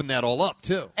can open that all up,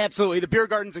 too. Absolutely. The Beer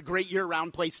Garden's a great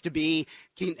year-round place to be.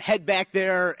 Can head back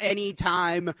there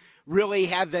anytime. Really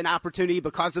have an opportunity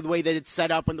because of the way that it's set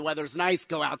up when the weather's nice,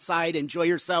 go outside, enjoy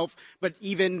yourself. But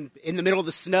even in the middle of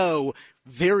the snow,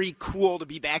 very cool to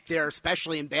be back there,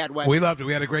 especially in bad weather. We loved it.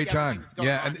 We had a great time.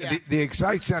 And the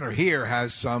Excite Center here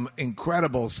has some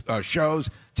incredible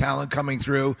shows, talent coming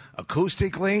through.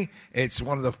 Acoustically, it's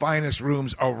one of the finest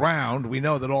rooms around. We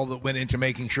know that all that went into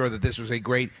making sure that this was a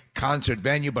great concert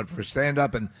venue, but for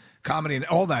stand-up and comedy and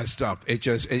all that stuff,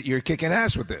 you're kicking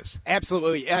ass with this.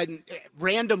 Absolutely. And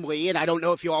randomly, and I don't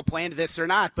know if you all planned this or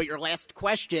not, but your last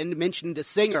question mentioned a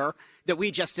singer that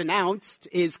we just announced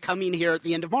is coming here at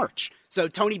the end of March. So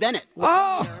Tony Bennett.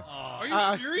 Are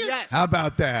you serious? Yes. How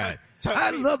about that? I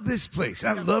love this place.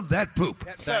 I love that poop.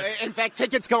 So, in fact,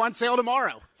 tickets go on sale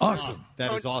tomorrow. Awesome.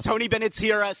 That is awesome. Tony Bennett's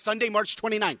here Sunday, March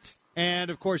 29th.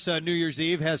 And, of course, New Year's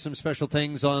Eve has some special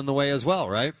things on the way as well,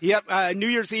 right? Yep. New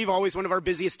Year's Eve, always one of our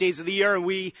busiest days of the year, and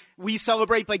we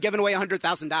celebrate by giving away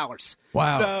 $100,000.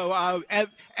 Wow. So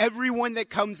everyone that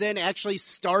comes in, actually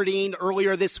starting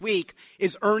earlier this week,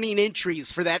 is earning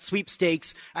entries for that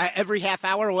sweepstakes. Every half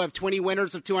hour, we'll have 20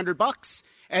 winners of $200.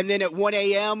 And then at 1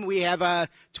 a.m., we have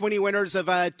 20 winners of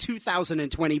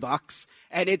 $2,020.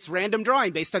 And it's random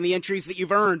drawing based on the entries that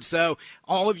you've earned. So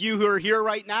all of you who are here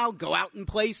right now, go out and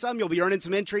play some. You'll be earning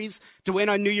some entries to win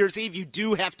on New Year's Eve. You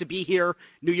do have to be here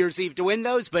New Year's Eve to win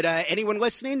those. But anyone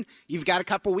listening, you've got a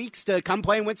couple weeks to come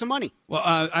play and win some money. Well,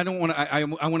 I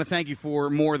want to thank you for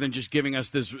more than just giving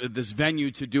us this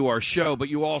venue to do our show, but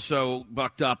you also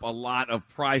bucked up a lot of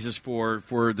prizes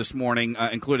for this morning,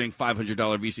 including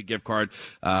 $500 Visa gift card,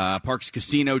 Parks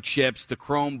Casino chips, the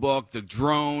Chromebook, the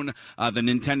drone, the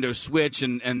Nintendo Switch,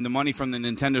 and the money from the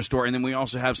Nintendo store. And then we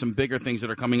also have some bigger things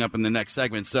that are coming up in the next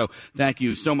segment. So thank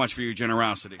you so much for your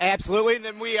generosity. Absolutely. And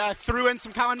then we threw in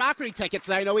some Colin Mockery tickets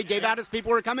that I know we gave out as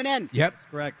people were coming in. Yep. That's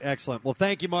correct. Excellent. Well,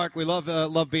 thank you, Mark. We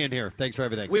love being here. Thanks for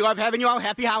everything. We love having you all.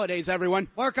 Happy holidays, everyone.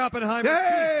 Mark Oppenheimer,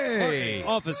 Chief Marketing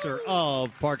Officer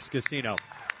of Parks Casino.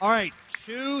 All right,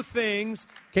 2 things.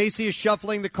 Casey is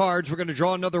shuffling the cards. We're going to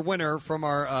draw another winner from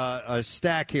our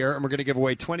stack here, and we're going to give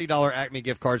away $20 Acme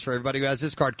gift cards for everybody who has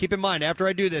this card. Keep in mind, after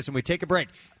I do this and we take a break,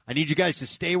 I need you guys to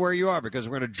stay where you are because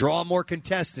we're going to draw more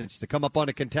contestants to come up on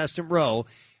a contestant row,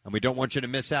 and we don't want you to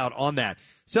miss out on that.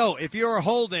 So if you're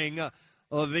holding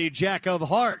the Jack of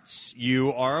Hearts.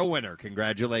 You are a winner.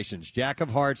 Congratulations. Jack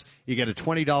of Hearts, you get a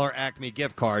 $20 Acme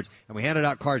gift cards, and we handed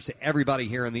out cards to everybody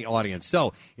here in the audience.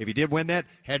 So if you did win that,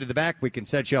 head to the back. We can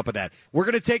set you up with that. We're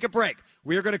going to take a break.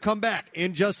 We are going to come back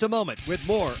in just a moment with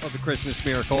more of the Christmas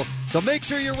Miracle. So make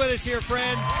sure you're with us here,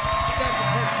 friends. Back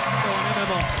to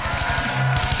MMR.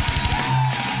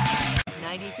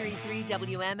 93.3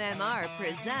 WMMR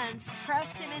presents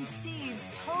Preston and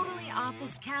Steve's Totally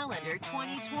Office Calendar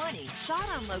 2020. Shot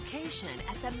on location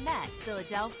at the Met,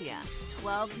 Philadelphia.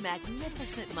 12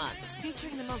 magnificent months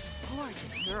featuring the most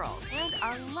gorgeous girls and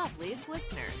our loveliest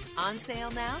listeners. On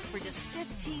sale now for just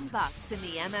 $15 in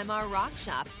the MMR Rock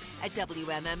Shop at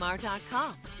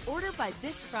WMMR.com. Order by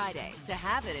this Friday to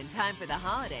have it in time for the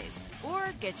holidays,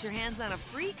 or get your hands on a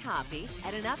free copy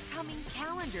at an upcoming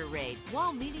calendar raid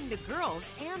while meeting the girls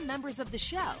and members of the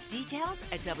show. Details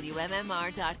at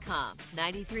WMMR.com.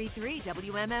 93.3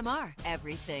 WMMR.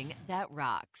 Everything that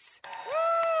rocks.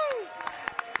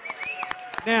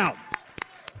 Now,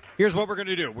 here's what we're going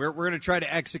to do. We're going to try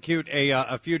to execute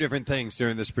a few different things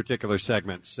during this particular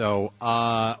segment. So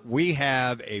we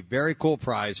have a very cool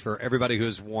prize for everybody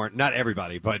who's worn, not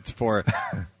everybody, but for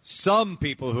some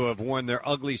people who have worn their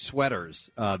ugly sweaters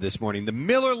this morning. The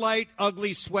Miller Lite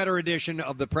Ugly Sweater Edition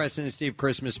of the Preston and Steve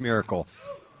Christmas Miracle.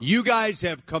 You guys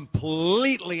have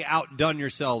completely outdone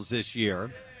yourselves this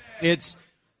year. It's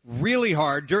really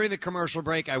hard. During the commercial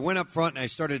break, I went up front and I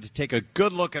started to take a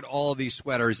good look at all of these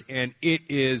sweaters, and it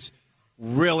is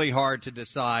really hard to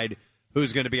decide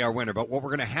who's going to be our winner. But what we're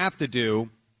going to have to do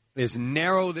is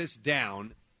narrow this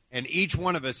down, and each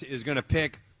one of us is going to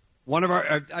pick one of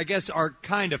our, I guess, our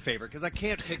kind of favorite, because I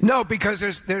can't pick. No,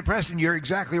 because Preston, you're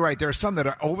exactly right. There are some that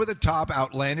are over the top,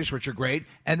 outlandish, which are great,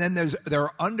 and then there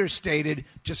are understated,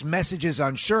 just messages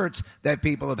on shirts that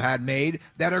people have had made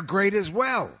that are great as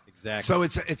well. Exactly. So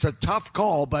it's a tough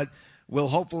call, but we'll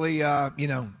hopefully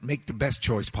make the best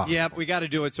choice possible. Yeah, we got to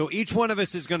do it. So each one of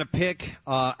us is going to pick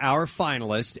our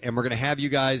finalist, and we're going to have you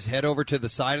guys head over to the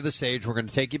side of the stage. We're going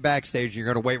to take you backstage. You're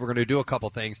going to wait. We're going to do a couple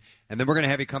things, and then we're going to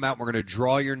have you come out. We're going to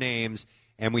draw your names,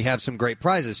 and we have some great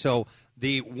prizes. So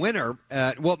the winner,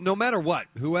 no matter what,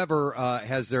 whoever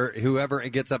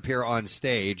gets up here on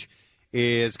stage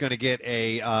is going to get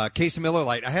a case of Miller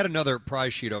Lite. I had another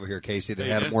prize sheet over here, Casey, that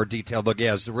had a more detailed look.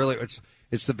 Yeah, it's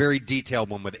the very detailed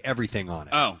one with everything on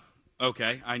it. Oh,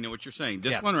 okay. I know what you're saying.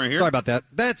 This one right here? Sorry about that.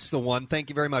 That's the one. Thank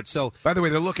you very much. So, by the way,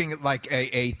 they're looking at like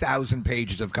 1,000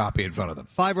 pages of copy in front of them.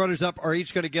 5 runners-up are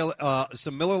each going to get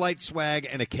some Miller Lite swag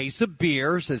and a case of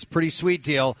beer. So it's a pretty sweet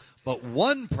deal. But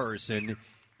one person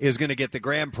is going to get the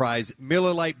grand prize,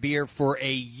 Miller Lite beer for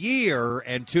a year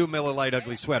and 2 Miller Lite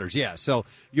ugly sweaters. Yeah, so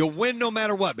you'll win no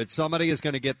matter what, but somebody is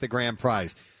going to get the grand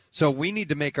prize. So we need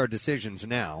to make our decisions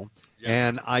now.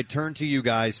 And I turn to you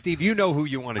guys. Steve, you know who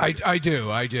you want to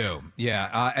do. I do.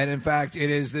 Yeah. And in fact,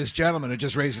 it is this gentleman who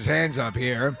just raised his hands up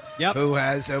here who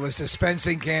was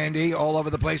dispensing candy all over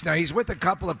the place. Now, he's with a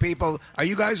couple of people. Are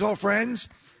you guys all friends?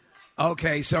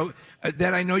 Okay, so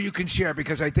then I know you can share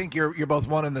because I think you're both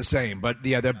one and the same. But,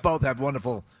 yeah, they both have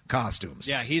wonderful costumes.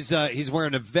 Yeah, he's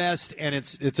wearing a vest, and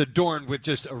it's adorned with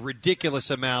just a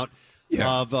ridiculous amount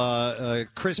of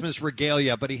Christmas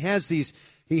regalia. But he has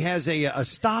a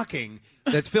stocking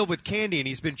that's filled with candy, and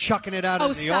he's been chucking it out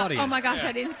in the audience. Oh, my gosh,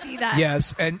 I didn't see that.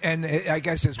 Yes, and I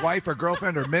guess his wife or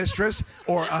girlfriend or mistress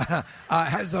or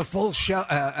has the full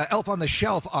Elf on the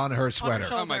Shelf on her sweater.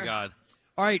 Oh, my God.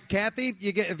 All right, Kathy,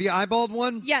 have you eyeballed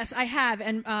one? Yes, I have,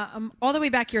 and I'm all the way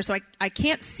back here, so I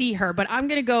can't see her, but I'm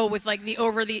going to go with like the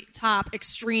over-the-top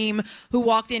extreme who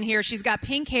walked in here. She's got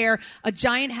pink hair, a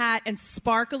giant hat, and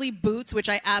sparkly boots, which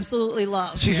I absolutely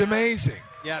love. She's amazing.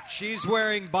 Yeah, she's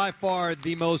wearing by far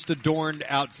the most adorned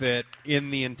outfit in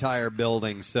the entire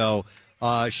building, so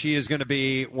she is going to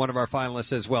be one of our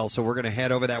finalists as well, so we're going to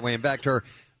head over that way. And back to her.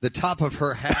 The top of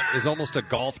her hat is almost a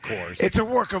golf course. It's a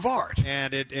work of art.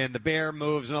 And the bear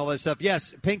moves and all that stuff.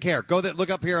 Yes, pink hair.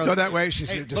 Look up here. Go that way.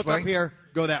 She's look up here.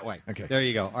 Go that way. Okay. There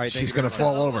you go. All right. She's going to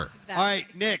fall over. All right,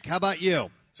 Nick, how about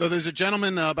you? So there's a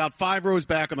gentleman about 5 rows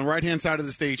back on the right-hand side of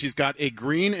the stage. He's got a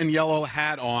green and yellow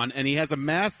hat on, and he has a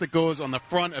mask that goes on the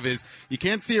front of his. You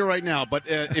can't see it right now, but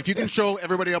if you can show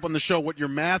everybody up on the show what your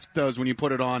mask does when you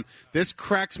put it on, this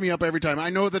cracks me up every time. I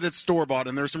know that it's store-bought,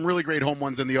 and there's some really great home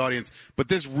ones in the audience, but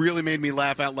this really made me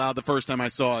laugh out loud the first time I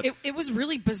saw it. It was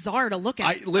really bizarre to look at.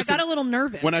 I got a little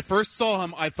nervous. When I first saw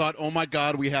him, I thought, oh, my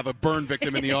God, we have a burn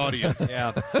victim in the audience.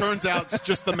 Yeah. Turns out it's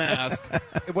just the mask.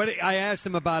 What I asked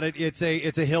him about it, it's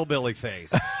a hillbilly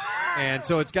face. And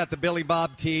so it's got the Billy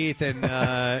Bob teeth, and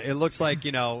it looks like,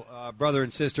 brother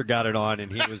and sister got it on,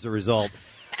 and he was the result.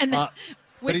 And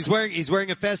But he's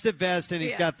wearing a festive vest, and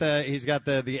he's got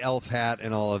the elf hat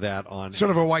and all of that on.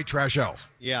 Sort of a white trash elf.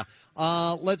 Yeah.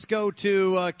 Let's go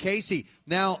to Casey.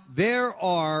 Now, there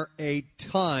are a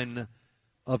ton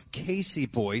of Casey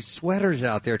Boy sweaters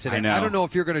out there today. I know. I don't know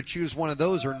if you're going to choose one of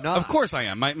those or not. Of course I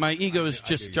am. My ego is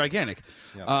just gigantic.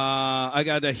 Yeah. I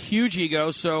got a huge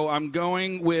ego, so I'm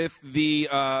going with the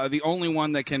only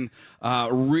one that can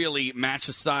really match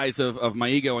the size of my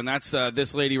ego, and that's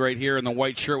this lady right here in the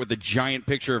white shirt with the giant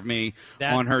picture of me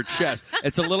on her chest.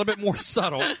 It's a little bit more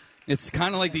subtle. It's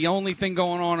kind of like the only thing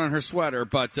going on her sweater,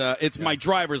 but it's my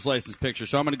driver's license picture,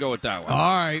 so I'm going to go with that one.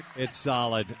 All right. It's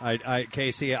solid.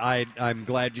 Casey, I'm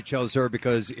glad you chose her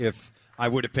because if I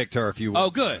would have picked her if you would.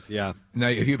 Oh, good. Yeah. No,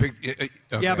 if you picked... Okay.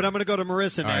 Yeah, but I'm going to go to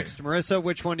Marissa All next. right. Marissa,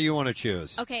 which one do you want to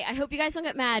choose? Okay, I hope you guys don't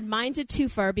get mad. Mine's a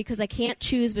twofer because I can't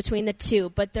choose between the two,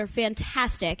 but they're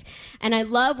fantastic. And I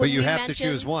love when But you we have mentioned, to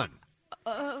choose one.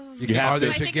 Are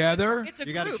they together? It's a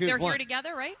You gotta group. choose They're one. here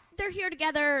together, right? They're here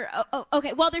together.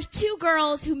 Okay, well, there's two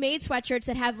girls who made sweatshirts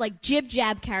that have like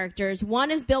jib-jab characters.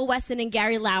 One is Bill Weston and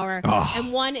Gary Lauer,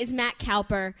 and one is Matt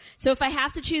Cowper. So if I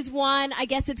have to choose one, I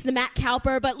guess it's the Matt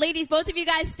Cowper. But ladies, both of you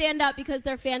guys stand up because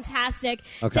they're fantastic.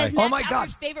 Okay. It says Matt Oh, my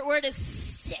Cowper's God. favorite word is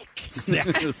sick.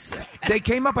 They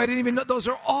came up. I didn't even know. Those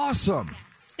are awesome.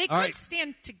 They All could right.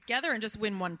 stand together and just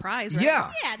win one prize, right?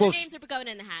 Yeah. Yeah, the Well, names are going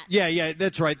in the hat. Yeah,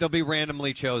 that's right. They'll be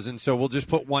randomly chosen, so we'll just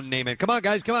put one name in. Come on,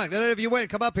 guys, come on. None of you win.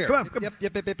 Come up here. Come on.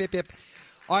 Yep.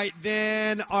 All right,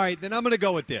 then I'm going to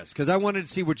go with this because I wanted to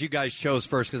see what you guys chose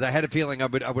first because I had a feeling I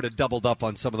would have doubled up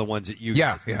on some of the ones that you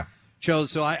guys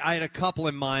chose. So I had a couple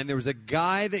in mind. There was a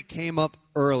guy that came up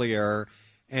earlier,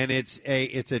 and it's a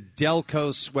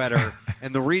Delco sweater,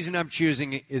 and the reason I'm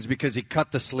choosing it is because he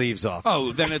cut the sleeves off.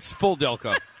 Oh, then it's full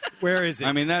Delco. Where is it?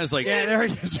 I mean, that is like... Yeah, there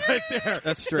he is right there.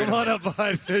 That's straight Come on up. up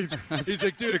behind me. He's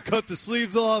like, dude, it cut the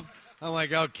sleeves off. I'm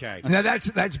like, okay. Now,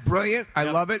 that's brilliant. I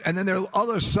love it. And then there are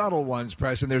other subtle ones,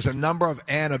 Preston. There's a number of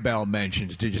Annabelle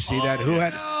mentions. Did you see that? Who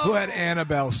had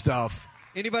Annabelle stuff?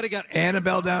 Anybody got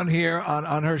Annabelle down here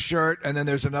on her shirt, and then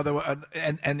there's another one,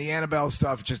 and the Annabelle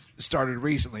stuff just started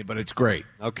recently, but it's great.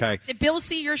 Okay. Did Bill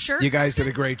see your shirt? You guys did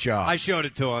a great job. I showed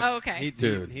it to him. Oh, okay.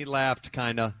 He laughed,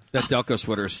 kind of. That Delco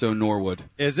sweater is so Norwood.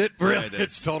 Is it? Really? Yeah, it is.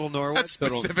 It's total Norwood? That's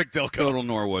specific Delco. Total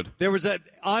Norwood. There was an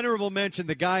honorable mention,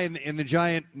 the guy in the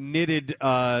giant knitted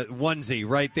onesie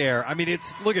right there. I mean,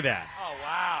 look at that. Oh,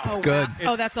 wow. It's good.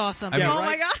 Oh, that's awesome. Yeah, oh, right?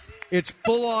 my God. It's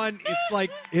full on. It's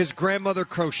like his grandmother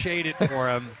crocheted it for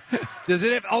him. Does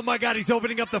it have, oh, my God, he's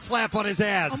opening up the flap on his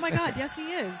ass. Oh, my God. Yes, he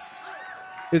is.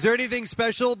 Is there anything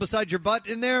special besides your butt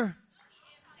in there?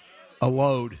 A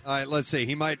load. All right, let's see.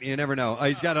 You never know. Oh,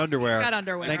 he's got underwear. He's got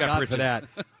underwear. Thank He's got God for that.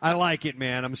 I like it,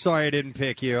 man. I'm sorry I didn't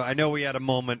pick you. I know we had a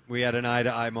moment. We had an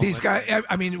eye-to-eye moment. These guys,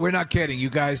 I mean, we're not kidding. You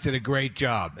guys did a great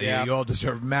job. Yeah. You all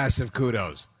deserve massive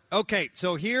kudos. Okay,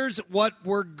 so here's what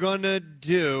we're going to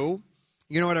do.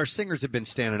 You know what? Our singers have been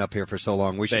standing up here for so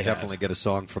long. We should definitely get a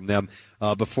song from them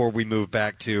before we move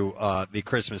back to the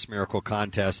Christmas Miracle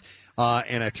Contest.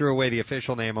 And I threw away the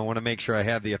official name. I want to make sure I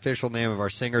have the official name of our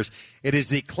singers. It is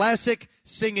the Classic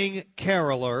Singing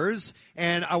Carolers.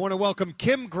 And I want to welcome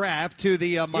Kim Graff to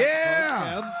the microphone.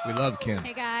 Yeah! We love Kim.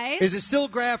 Hey, guys. Is it still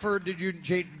Graff, or did you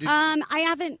change?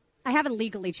 I haven't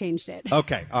legally changed it.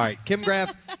 Okay, all right. Kim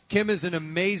Graff. Kim is an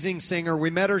amazing singer. We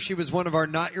met her. She was one of our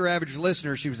Not Your Average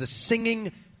listeners. She was a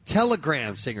singing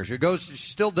telegram singer. She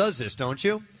still does this, don't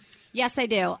you? Yes, I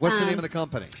do. What's the name of the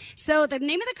company? So the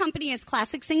name of the company is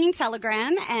Classic Singing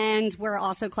Telegram, and we're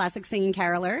also Classic Singing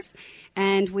Carolers,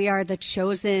 and we are the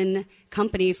chosen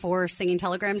company for singing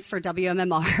telegrams for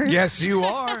WMMR. Yes, you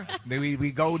are.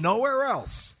 We go nowhere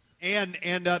else. And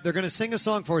they're going to sing a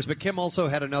song for us, but Kim also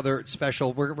had another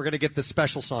special. We're going to get the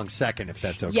special song second, if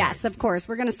that's okay. Yes, of course.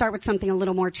 We're going to start with something a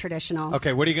little more traditional.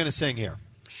 Okay, what are you going to sing here?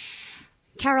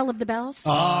 Carol of the Bells.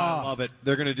 Oh, I love it.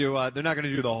 They're going to do. They're not going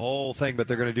to do the whole thing, but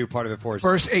they're going to do part of it for us.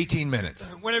 First 18 minutes.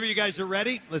 Whenever you guys are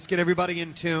ready, let's get everybody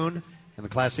in tune. And the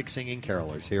Classic Singing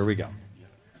Carolers. Here we go.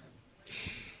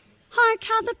 Hark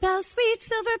how the bells, sweet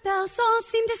silver bells, all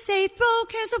seem to say, throw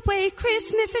cares away,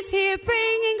 Christmas is here,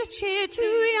 bringing good cheer to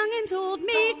young and old,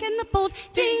 meek and the bold.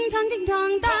 Ding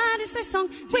dong, that is their song,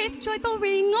 with joyful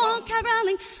ring, all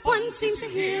caroling. One seems to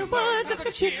hear words of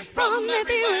good cheer from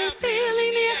everywhere,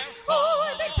 filling the air.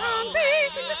 Oh, they pound,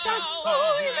 raising the sound,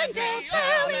 oh, hill and dale,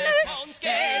 telling lyric,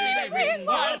 gaily they ring,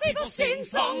 while people sing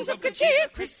songs of good cheer.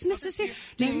 Christmas is here.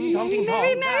 Ding dong, ding dong.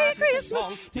 Merry, Merry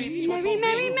Christmas. Merry, Merry,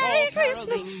 Merry, Merry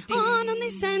Christmas. On they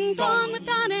send, on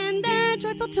without end, their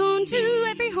joyful tone to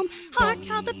every home. Hark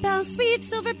how the bells, sweet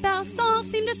silver bells, all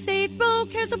seem to say, throw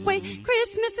cares away.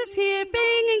 Christmas is here,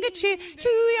 bringing good cheer to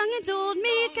young and old,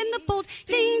 meek and the bold.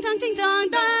 Ding dong,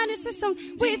 that is their song.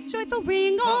 With joyful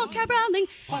ring, all caroling.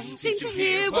 One seems to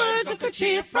hear words of good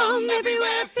cheer from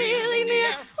everywhere, filling the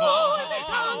air. Oh, they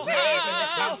pound, raising the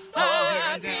sound.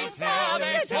 Oh, and they tell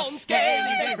their tones,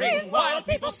 gaily they ring, while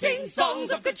people sing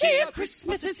songs of good cheer.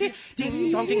 Christmas is here. Ding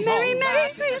dong, ding dong. Merry,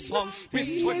 Merry Christmas.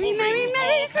 Merry, Merry, Merry,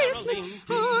 Merry Christmas.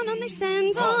 On they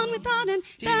send, on without end,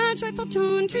 their joyful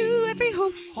tone to every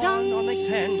home. On they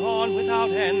send, on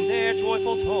without end, their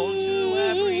joyful tone to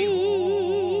every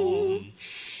home.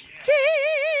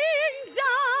 Ding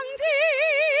dong,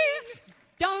 ding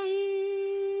dong.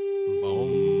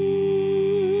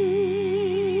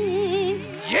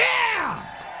 Yeah!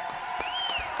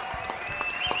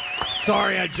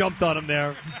 Sorry, I jumped on him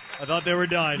there. I thought they were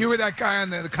done. You were that guy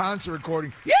on the concert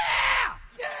recording. Yeah!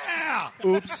 Yeah!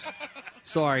 Oops.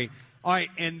 Sorry. All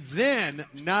right, and then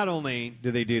not only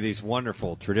do they do these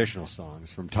wonderful traditional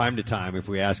songs from time to time, if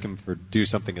we ask them to do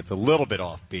something that's a little bit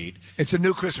offbeat. It's a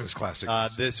new Christmas classic.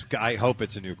 I hope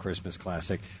it's a new Christmas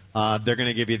classic. They're going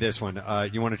to give you this one.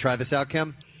 You want to try this out,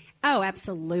 Kim? Oh,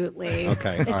 absolutely.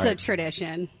 Okay, It's all a right.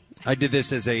 tradition. I did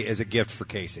this as a gift for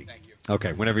Casey. Thank you.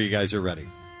 Okay, whenever you guys are ready.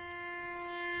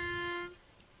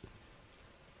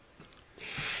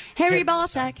 Harry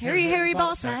Ballsack, Harry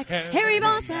Ballsack, Harry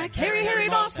Ballsack, Harry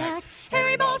Ballsack,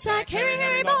 Harry Ballsack,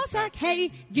 Harry Ballsack. Hey,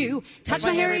 you touch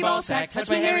my Harry Ballsack, touch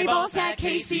my Harry Ballsack,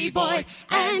 Casey boy.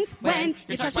 And when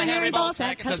you touch my Harry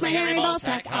Ballsack, touch my Harry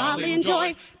Ballsack, I'll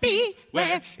enjoy.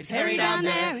 Beware, it's hairy down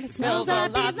there and it smells a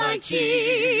lot like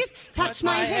cheese. Touch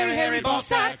my Harry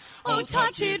Ballsack, oh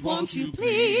touch it, won't you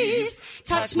please?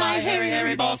 Touch my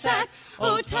Harry Ballsack,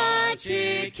 oh touch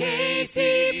it,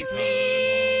 Casey,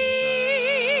 please.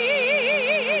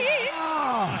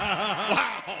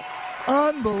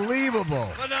 Unbelievable.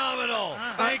 Phenomenal.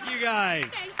 Thank you,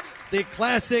 guys. The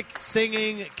classic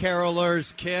singing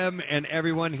carolers, Kim and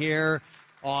everyone here.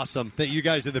 Awesome. You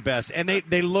guys are the best. And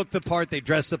they look the part. They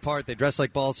dress the part. They dress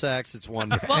like ball sacks. It's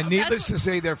wonderful. Well, and needless to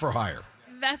say, they're for hire.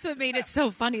 That's what made it so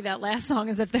funny, that last song,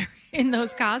 is that they're in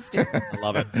those costumes. I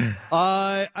love it.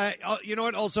 You know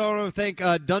what? Also, I want to thank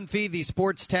Dunphy, the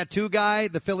sports tattoo guy,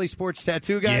 the Philly sports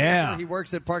tattoo guy. Yeah. He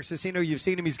works at Parks Casino. You've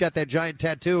seen him. He's got that giant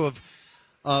tattoo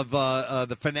of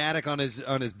the Fanatic on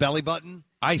his belly button.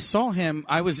 I saw him.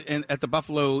 I was at the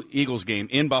Buffalo Eagles game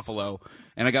in Buffalo,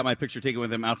 and I got my picture taken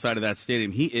with him outside of that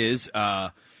stadium. He is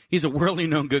he's a worldly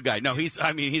known good guy. No, he's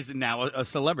now a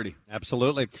celebrity.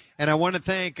 Absolutely. And I want to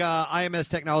thank IMS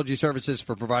Technology Services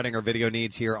for providing our video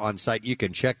needs here on site. You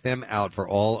can check them out for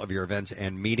all of your events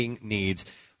and meeting needs.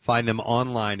 Find them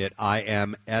online at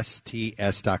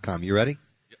imsts.com. You ready?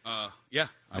 Yeah.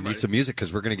 I need some music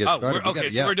because we're going to get started.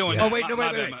 So we're doing. Oh, wait.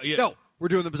 No, we're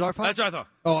doing the Bizarre File? That's what I thought.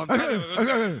 Oh, all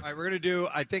right, we're going to do,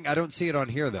 I don't see it on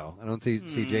here, though. I don't see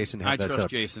Jason have that set up.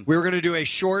 Jason. We were going to do a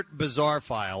short Bizarre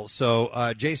File.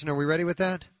 So, Jason, are we ready with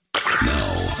that?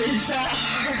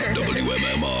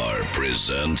 WMMR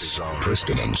presents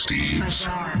Preston and Steve's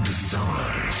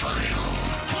Bizarre File.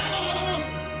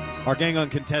 Our gang on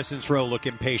Contestants Row look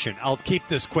impatient. I'll keep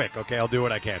this quick, okay? I'll do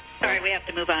what I can. All right, we have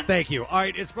to move on. Thank you. All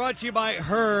right, it's brought to you by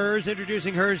Hers,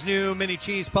 introducing Hers' new mini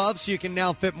cheese puffs. You can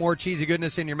now fit more cheesy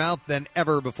goodness in your mouth than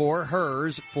ever before.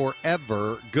 Hers,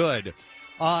 forever good.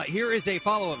 Here is a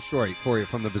follow-up story for you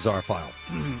from the Bizarre File.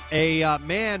 A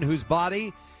man whose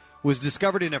body was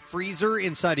discovered in a freezer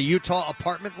inside a Utah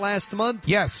apartment last month.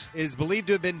 Yes. Is believed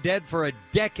to have been dead for a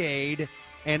decade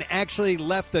and actually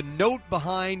left a note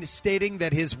behind stating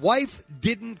that his wife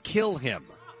didn't kill him.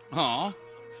 Aw.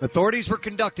 Authorities were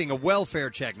conducting a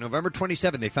welfare check. November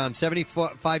 27, they found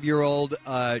 75-year-old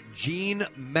Jean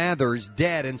Mathers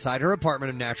dead inside her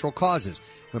apartment of natural causes.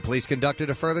 When police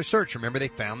conducted a further search, remember, they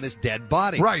found this dead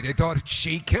body. Right, they thought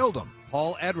she killed him.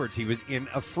 Paul Edwards, he was in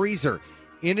a freezer.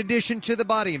 In addition to the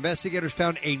body, investigators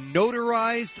found a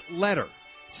notarized letter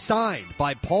signed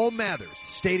by Paul Mathers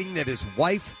stating that his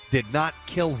wife did not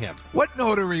kill him. What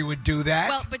notary would do that?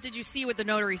 Well, but did you see what the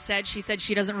notary said? She said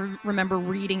she doesn't remember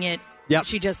reading it. Yep.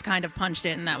 She just kind of punched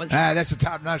it, and that was... That's a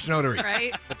top-notch notary.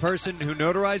 Right? The person who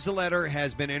notarized the letter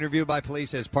has been interviewed by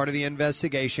police as part of the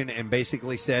investigation and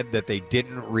basically said that they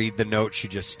didn't read the note. She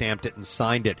just stamped it and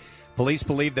signed it. Police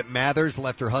believe that Mathers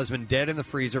left her husband dead in the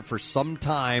freezer for some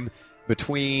time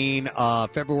between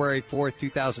February 4th,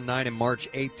 2009 and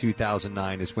March 8th,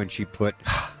 2009 is when she put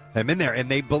him in there. And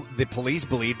the police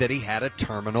believe that he had a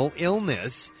terminal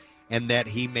illness and that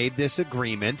he made this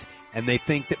agreement, and they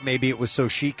think that maybe it was so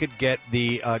she could get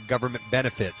the government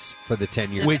benefits for the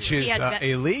 10 years. Which is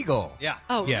illegal. Yeah.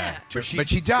 Oh, yeah. But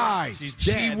she died. She's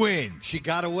dead. She wins. She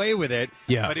got away with it.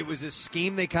 Yeah. But it was a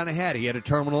scheme they kind of had. He had a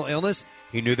terminal illness.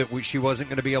 He knew that she wasn't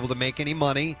going to be able to make any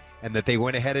money, and that they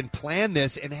went ahead and planned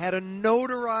this and had a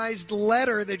notarized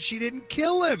letter that she didn't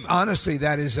kill him. Honestly,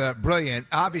 that is brilliant.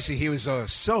 Obviously, he was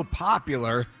so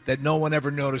popular that no one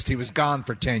ever noticed he was gone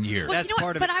for 10 years. Well, That's you know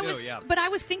part what? of But it, too, yeah. But I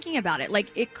was thinking about it.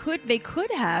 Like,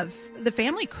 the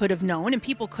family could have known, and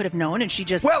people could have known, and she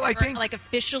just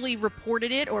officially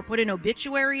reported it or put an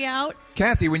obituary out.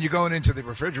 Kathy, when you're going into the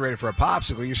refrigerator for a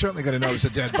popsicle, you're certainly going to notice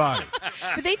a dead body.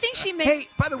 But they think she may. Hey,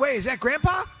 by the way, is that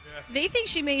Grandpa? They think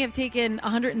she may have taken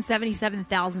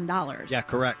 $177,000. Yeah,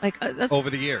 correct. Like over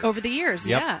the years. Over the years,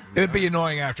 Yep. yeah. It would be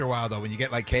annoying after a while, though, when you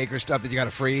get like cake or stuff that you got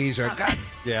to freeze or God,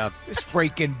 Yeah. this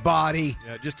freaking body.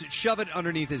 Yeah, just shove it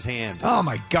underneath his hand. Oh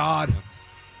my God.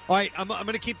 All right, I'm going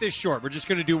to keep this short. We're just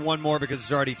going to do one more because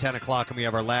it's already 10 o'clock and we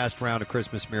have our last round of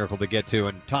Christmas Miracle to get to,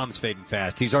 and Tom's fading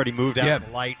fast. He's already moved out of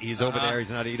the light. He's over there. He's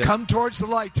not eating. Come towards the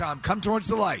light, Tom. Come towards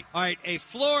the light. All right, a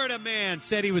Florida man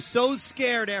said he was so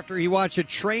scared after he watched a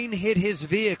train hit his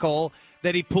vehicle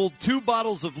that he pulled 2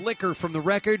 bottles of liquor from the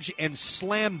wreckage and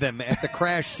slammed them at the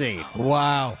crash scene.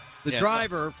 Wow. The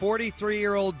driver,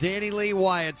 43-year-old Danny Lee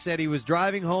Wyatt, said he was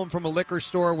driving home from a liquor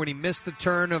store when he missed the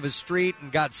turn of his street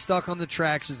and got stuck on the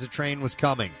tracks as the train was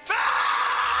coming.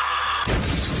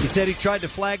 He said he tried to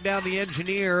flag down the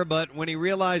engineer, but when he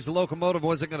realized the locomotive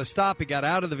wasn't going to stop, he got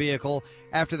out of the vehicle.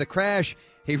 After the crash,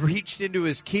 he reached into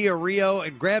his Kia Rio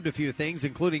and grabbed a few things,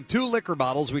 including 2 liquor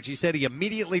bottles, which he said he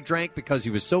immediately drank because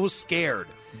he was so scared.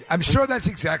 I'm sure that's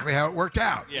exactly how it worked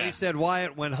out. Yeah. He said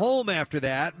Wyatt went home after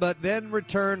that, but then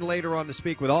returned later on to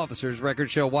speak with officers.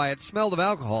 Records show Wyatt smelled of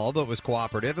alcohol, but was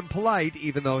cooperative and polite,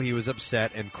 even though he was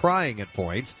upset and crying at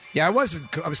points. Yeah, I was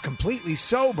completely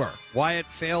sober. Wyatt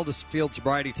failed a field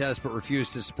sobriety test, but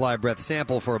refused to supply a breath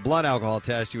sample for a blood alcohol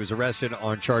test. He was arrested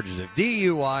on charges of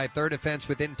DUI, third offense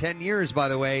within 10 years, by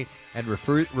the way, and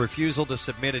refusal to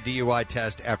submit a DUI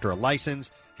test after a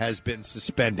license has been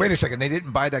suspended. Wait a second. They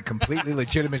didn't buy that completely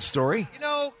legitimate story? You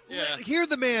know, hear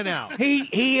the man out.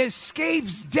 He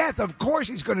escapes death. Of course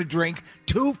he's going to drink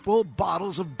 2 full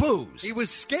bottles of booze. He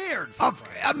was scared.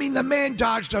 I mean, the man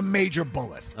dodged a major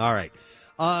bullet. All right.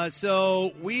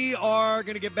 So we are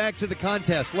going to get back to the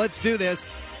contest. Let's do this.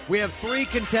 We have 3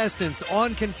 contestants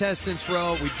on Contestants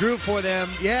Row. We drew for them.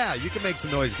 Yeah, you can make some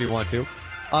noise if you want to.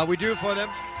 We drew for them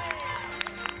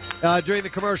during the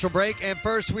commercial break. And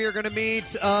first, we are going to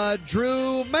meet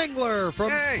Drew Mangler from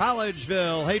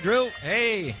Collegeville. Hey, Drew.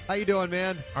 Hey. How you doing,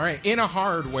 man? All right. In a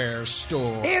hardware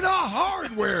store. In a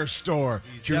hardware store.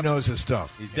 Drew knows his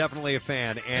stuff. He's definitely a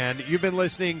fan. And you've been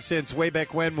listening since way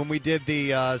back when we did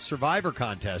the Survivor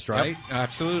contest, right? Yep,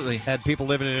 absolutely. Had people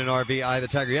living in an RV, Eye of the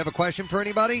Tiger. You have a question for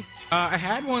anybody? I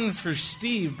had one for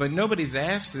Steve, but nobody's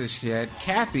asked this yet.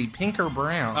 Kathy, pink or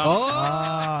brown?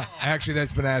 Actually,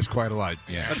 that's been asked quite a lot.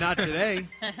 Yeah. But not today.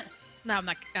 No, I'm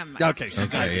not. Okay.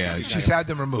 She's had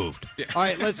them removed. All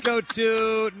right, let's go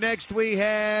to next. We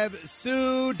have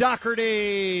Sue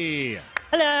Doherty.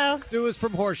 Hello. Sue is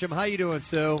from Horsham. How you doing,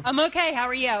 Sue? I'm okay. How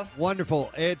are you?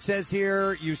 Wonderful. It says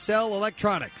here you sell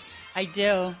electronics. I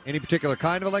do. Any particular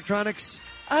kind of electronics?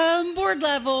 Board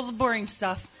level, the boring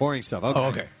stuff. Boring stuff. Okay. Oh,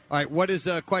 okay. All right. What is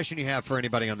a question you have for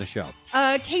anybody on the show?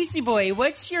 Casey boy,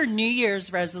 what's your New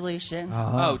Year's resolution?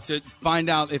 To find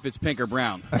out if it's pink or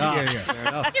brown. Fair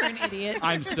enough. You're an idiot.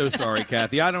 I'm so sorry,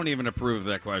 Kathy. I don't even approve of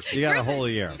that question. You got a whole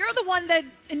year. You're the one that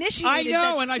initiated I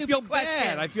know, that and I stupid feel question.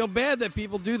 bad. I feel bad that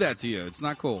people do that to you. It's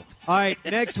not cool. All right.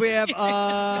 Next, we have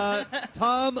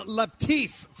Tom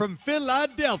Lapteef from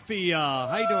Philadelphia.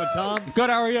 How you doing, Tom? Good.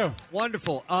 How are you?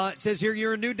 Wonderful. It says here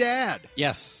you're a new dad.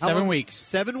 Yes. How 7 long? weeks.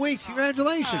 7 weeks.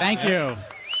 Congratulations. Thank you.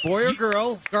 Boy or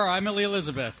girl? Girl, Emily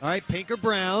Elizabeth. All right, pink or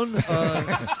brown?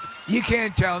 You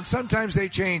can't tell. And sometimes they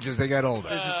change as they get older.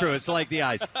 This is true. It's like the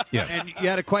eyes. Yeah. And you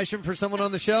had a question for someone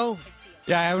on the show?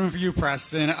 Yeah, I have one for you,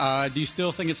 Preston. Do you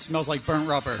still think it smells like burnt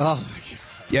rubber? Oh, my God.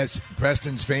 Yes,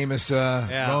 Preston's famous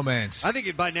romance. I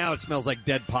think by now it smells like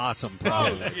dead possum,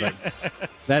 probably. But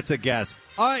that's a guess.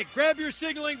 All right, grab your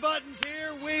signaling buttons.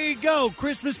 Here we go.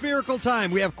 Christmas miracle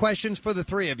time. We have questions for the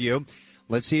 3 of you.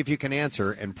 Let's see if you can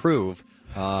answer and prove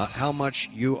how much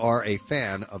you are a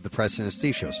fan of the Preston and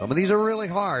Steve Show. Some of these are really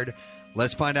hard.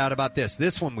 Let's find out about this.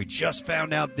 This one we just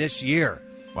found out this year.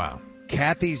 Wow.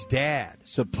 Kathy's dad,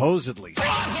 supposedly.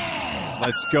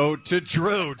 Let's go to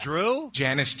Drew. Drew?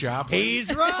 Janis Joplin.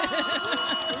 He's right.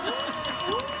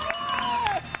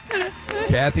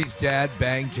 Kathy's dad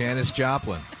banged Janis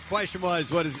Joplin. question was,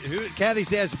 who Kathy's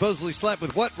dad supposedly slept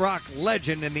with what rock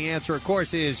legend? And the answer, of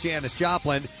course, is Janis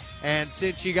Joplin. And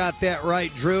since you got that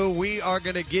right, Drew, we are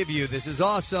going to give you, this is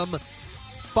awesome,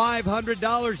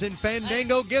 $500 in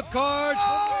Fandango gift cards.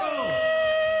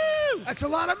 Oh! That's a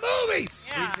lot of movies.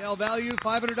 Yeah. Retail value,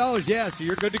 $500. Yeah, so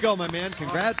you're good to go, my man.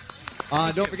 Congrats.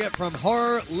 Don't forget, from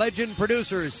horror legend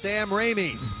producers Sam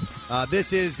Raimi,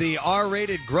 this is the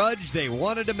R-rated Grudge they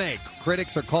wanted to make.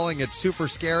 Critics are calling it super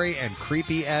scary and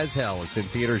creepy as hell. It's in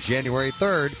theaters January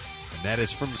 3rd, and that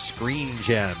is from Screen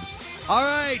Gems. All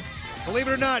right, believe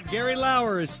it or not, Gary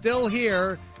Lauer is still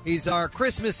here. He's our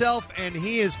Christmas elf, and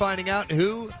he is finding out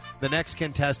who the next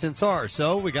contestants are.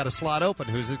 So we got a slot open.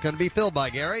 Who's it going to be filled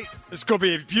by, Gary? It's going to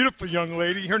be a beautiful young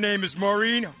lady. Her name is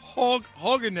Maureen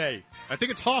Hoganay. I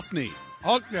think it's Hoffney.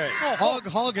 Hoganay.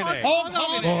 Hoganay.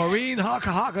 Maureen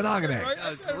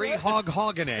Hoganay. It's Marie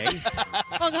Hoganay.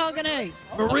 Hoganay.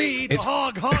 Marie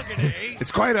Hoganay.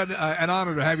 It's quite an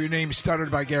honor to have your name stuttered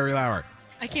by Gary Lauer.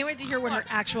 I can't wait to hear what her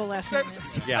actual last name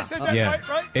is. Yeah. I said that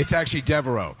right? It's actually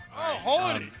Devereaux. Oh,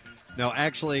 holy. No,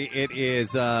 actually, it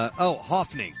is,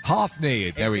 Hoffney.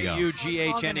 Hoffney. There we go.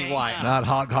 H-U-G-H-N-E-Y. Not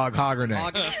Hoganay.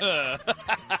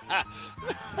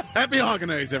 Happy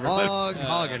Hoganays, everybody.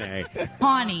 Hoganay.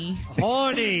 Honey.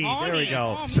 There we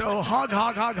go. So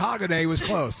Hoganay was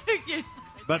close.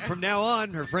 But from now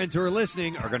on, her friends who are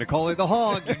listening are going to call her the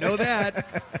Hog. You know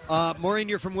that. Maureen,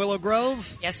 you're from Willow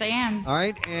Grove? Yes, I am. All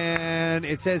right. And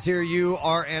it says here you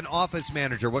are an office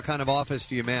manager. What kind of office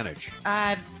do you manage?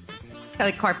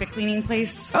 Like carpet cleaning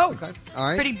place. Oh, okay. All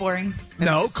right. Pretty boring.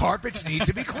 No, carpets need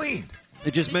to be cleaned.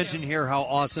 It just mentioned here how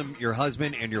awesome your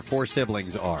husband and your 4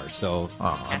 siblings are. So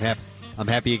I'm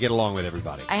happy you get along with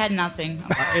everybody. I had nothing.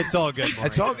 It's all good,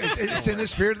 Maureen. It's in the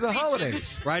spirit of the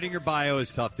holidays. Writing your bio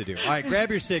is tough to do. All right,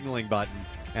 grab your signaling button,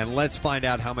 and let's find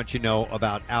out how much you know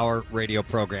about our radio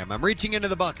program. I'm reaching into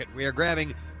the bucket. We are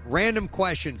grabbing random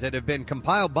questions that have been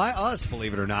compiled by us,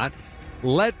 believe it or not.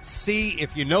 Let's see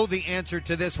if you know the answer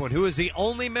to this one. Who is the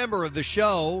only member of the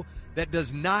show that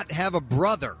does not have a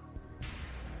brother?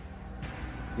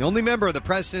 The only member of the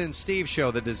Preston and Steve show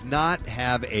that does not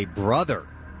have a brother.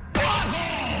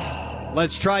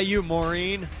 Let's try you,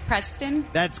 Maureen. Preston?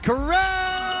 That's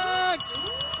correct!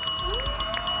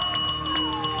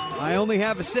 I only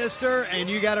have a sister, and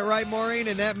you got it right, Maureen,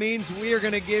 and that means we are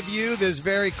going to give you this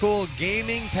very cool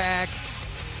gaming pack,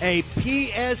 a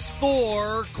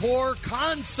PS4 core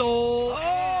console,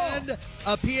 and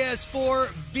a PS4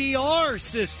 VR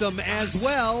system as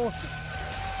well.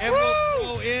 And we'll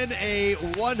throw in a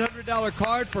 $100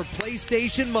 card for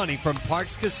PlayStation money from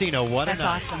Parks Casino. What a night.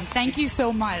 That's awesome. Thank you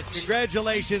so much.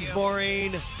 Congratulations,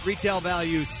 Maureen. Retail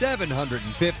value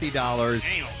 $750.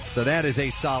 So that is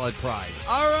a solid prize.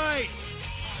 All right.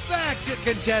 Back to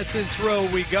contestants row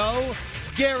we go.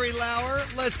 Gary Lauer,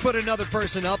 let's put another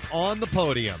person up on the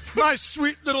podium. My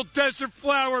sweet little desert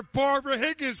flower, Barbara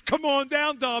Higgins. Come on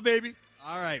down, doll baby.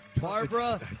 All right,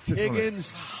 Barbara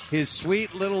Higgins, his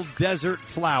sweet little desert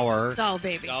flower. Doll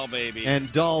baby.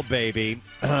 And doll baby.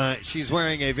 She's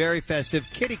wearing a very festive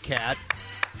kitty cat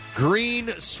green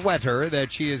sweater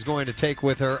that she is going to take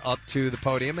with her up to the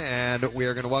podium, and we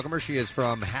are going to welcome her. She is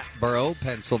from Hatboro,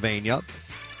 Pennsylvania,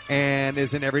 and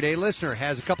is an everyday listener.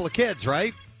 Has a couple of kids,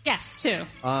 right? Yes, 2.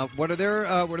 What are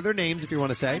their names, if you want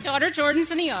to say? My daughter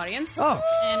Jordan's in the audience. Oh.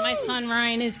 And my son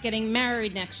Ryan is getting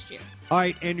married next year. All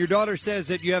right, and your daughter says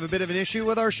that you have a bit of an issue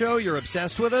with our show. You're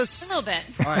obsessed with us? A little bit.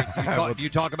 All right, do you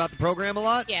talk about the program a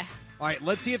lot? Yeah. All right,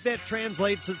 let's see if that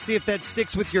translates. Let's see if that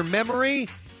sticks with your memory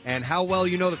and how well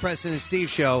you know the Preston and Steve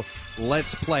show.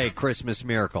 Let's play Christmas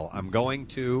Miracle. I'm going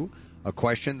to a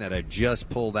question that I just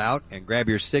pulled out, and grab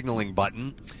your signaling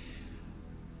button.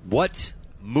 What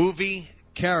movie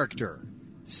character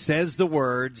says the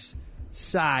words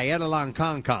 "Sai Edelon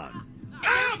Con Con"?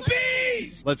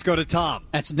 Let's go to Tom.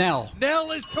 That's Nell.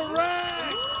 Nell is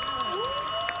correct.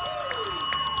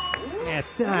 That's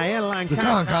Sai Edelon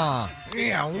Con Con.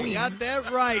 Yeah, we got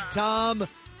that right, Tom.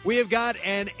 We have got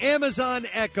an Amazon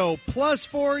Echo Plus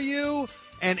for you,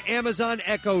 an Amazon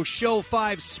Echo Show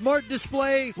 5 smart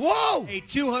display, whoa, a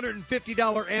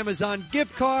 $250 Amazon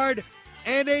gift card,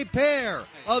 and a pair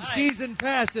of season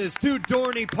passes to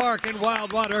Dorney Park in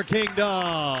Wildwater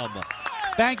Kingdom.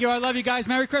 Thank you. I love you guys.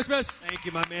 Merry Christmas. Thank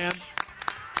you, my man.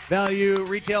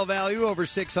 Retail value over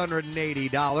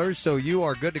 $680. So you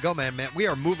are good to go, man. We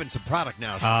are moving some product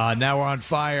now. Now we're on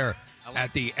fire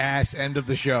at the ass end of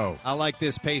the show. I like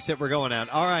this pace that we're going at.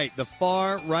 All right, the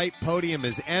far right podium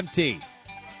is empty.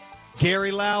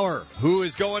 Gary Lauer, who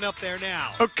is going up there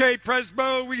now? Okay,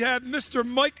 Presbo, we have Mr.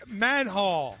 Mike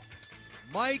Manhall.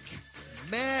 Mike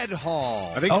Mad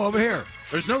Hall. I think over here.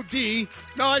 There's no D.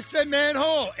 No, I said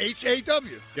Manhole.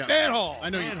 H-A-W. Yeah. Manhole. I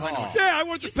know you. Yeah, I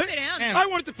wanted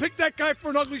to pick that guy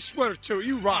for an ugly sweater too.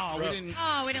 You rock, bro. We didn't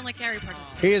let Gary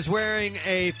participate. He is wearing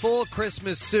a full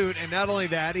Christmas suit, and not only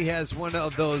that, he has one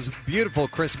of those beautiful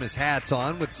Christmas hats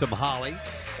on with some holly.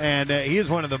 And he is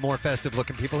one of the more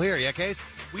festive-looking people here. Yeah, Case?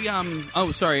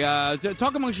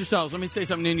 Talk amongst yourselves. Let me say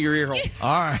something into your ear hole.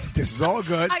 All right, this is all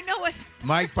good. I know it.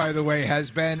 Mike, by the way, has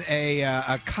been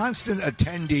a constant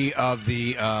attendee of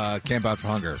the Camp Out for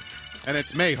Hunger. And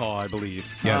it's Mayhaw, I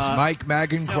believe. Yes, Mike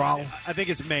Magencrawl. No, I think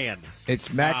it's Man. It's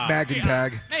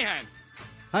Magentag. Mayhan.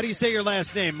 How do you say your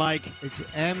last name, Mike? It's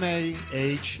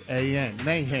M-A-H-A-N.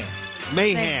 Mayhan.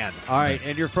 Mayhan. All right,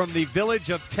 and you're from the village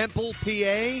of Temple, PA?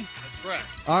 That's correct.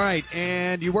 All right,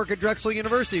 and you work at Drexel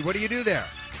University. What do you do there?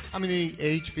 I'm in the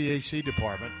HVAC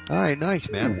department. All right, nice,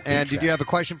 man. And did you have a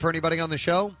question for anybody on the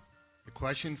show? A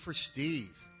question for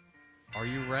Steve. Are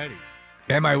you ready?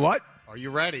 Am I what? Are you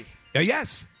ready?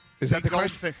 Yes. Is that the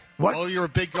question? What? Oh, you're a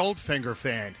big Goldfinger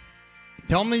fan.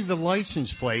 Tell me the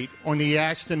license plate on the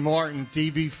Aston Martin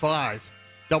DB5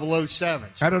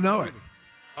 007s. I don't know it.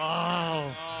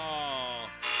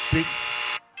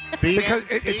 Because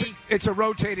it's a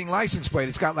rotating license plate.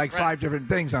 It's got like 5 different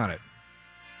things on it.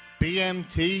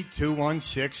 BMT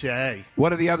 216A.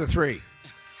 What are the other 3?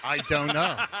 I don't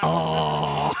know.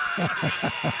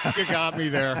 You got me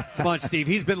there. Come on, Steve.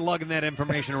 He's been lugging that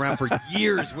information around for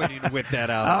years waiting to whip that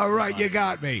out. All right, you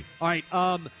got me. All right,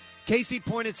 Casey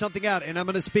pointed something out, and I'm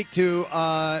going to speak to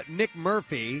Nick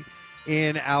Murphy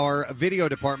in our video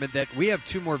department that we have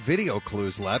 2 more video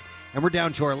clues left, and we're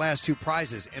down to our last 2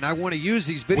 prizes. And I want to use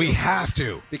these videos. We have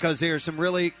to. Because there are some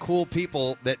really cool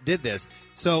people that did this.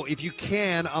 So if you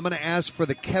can, I'm going to ask for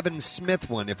the Kevin Smith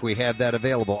one if we have that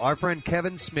available. Our friend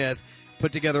Kevin Smith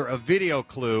put together a video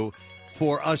clue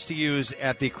for us to use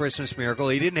at the Christmas Miracle.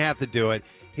 He didn't have to do it.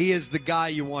 He is the guy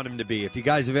you want him to be. If you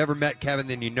guys have ever met Kevin,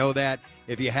 then you know that.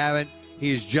 If you haven't,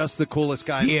 he is just the coolest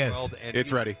guy in the world. And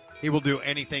it's ready. He will do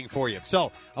anything for you.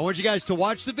 So I want you guys to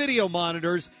watch the video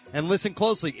monitors and listen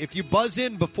closely. If you buzz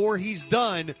in before he's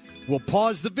done, we'll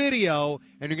pause the video,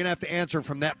 and you're going to have to answer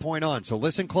from that point on. So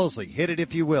listen closely. Hit it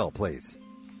if you will, please.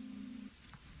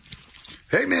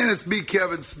 Hey, man, it's me,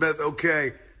 Kevin Smith.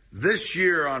 Okay, this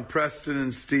year on Preston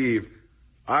and Steve,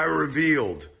 I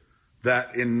revealed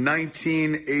that in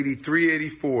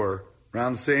 1983-84,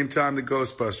 around the same time the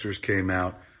Ghostbusters came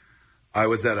out, I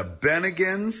was at a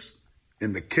Bennigan's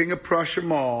in the King of Prussia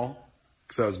Mall,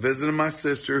 because I was visiting my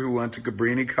sister who went to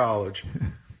Cabrini College,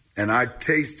 and I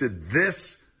tasted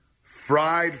this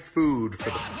fried food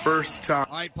for the first time.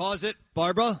 All right, pause it.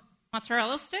 Barbara?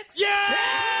 Mozzarella sticks? Yes!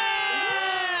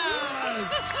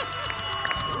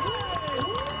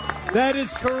 That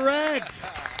is correct.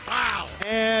 Wow.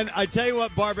 And I tell you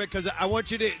what, Barbara, because I want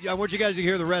you guys to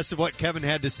hear the rest of what Kevin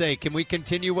had to say. Can we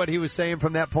continue what he was saying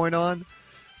from that point on?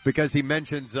 Because he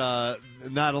mentions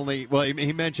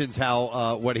he mentions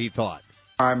how what he thought.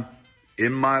 I'm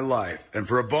in my life. And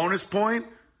for a bonus point,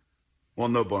 well,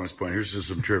 no bonus point. Here's just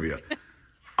some trivia.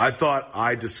 I thought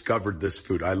I discovered this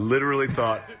food. I literally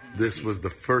thought this was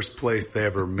the first place they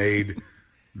ever made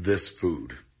this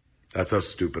food. That's how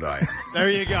stupid I am. There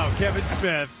you go, Kevin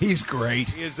Smith. He's great.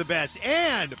 He is the best.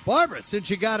 And, Barbara, since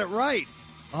you got it right,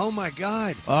 oh, my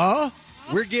God.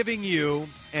 We're giving you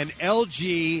an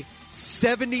LG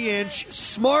 70-inch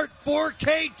smart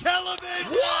 4K television.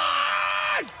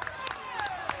 What?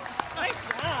 Nice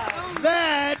job.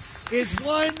 That is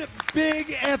one big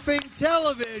effing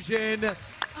television,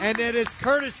 and it is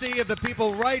courtesy of the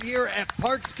people right here at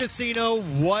Parks Casino.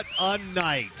 What a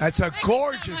night. That's a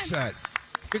gorgeous set.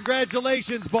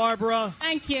 Congratulations, Barbara.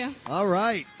 Thank you. All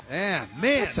right. Yeah,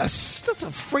 man. That's a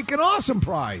freaking awesome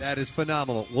prize. That is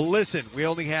phenomenal. Well, listen, we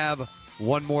only have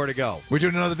one more to go. We're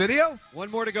doing another video?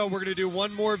 One more to go. We're going to do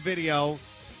one more video.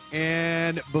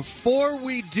 And before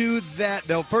we do that,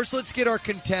 though, first let's get our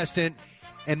contestant,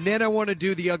 and then I want to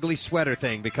do the ugly sweater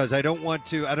thing because I don't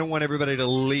want everybody to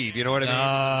leave. You know what I mean?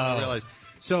 I realize.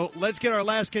 So let's get our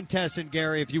last contestant,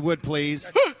 Gary, if you would,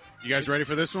 please. You guys ready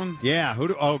for this one? Yeah.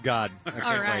 Oh, God. All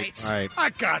right. All right.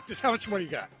 I got this. How much money you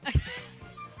got?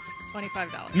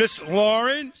 $25. Miss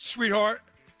Lauren, sweetheart,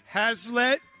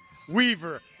 Hazlet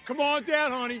Weaver. Come on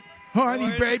down, honey. Honey,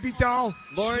 baby doll.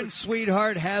 Lauren,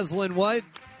 sweetheart, Haslin, what?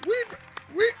 Weaver.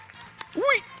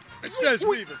 It says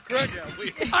Weaver. Correct? Yeah,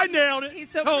 Weaver. I nailed it. He's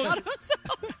so proud of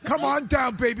himself. Come on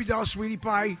down, baby doll, sweetie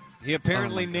pie. He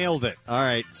apparently nailed it. All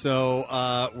right, so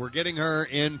we're getting her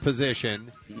in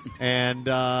position. And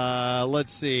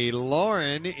let's see.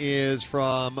 Lauren is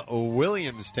from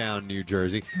Williamstown, New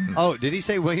Jersey. Oh, did he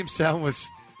say Williamstown was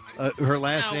her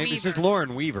last name? Weaver. It's just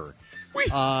Lauren Weaver.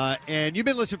 And you've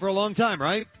been listening for a long time,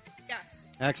 right? Yes.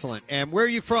 Excellent. And where are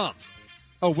you from?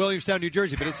 Oh, Williamstown, New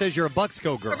Jersey, but it says you're a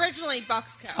Bucksco girl. Originally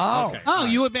Bucks County. Oh,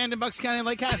 Okay. You abandoned Bucks County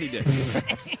like Kathy did.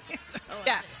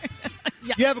 Yes.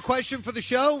 You have a question for the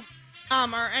show?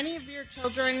 Are any of your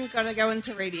children going to go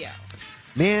into radio?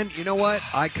 Man, you know what?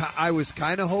 I was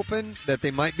kind of hoping that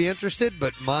they might be interested,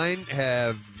 but mine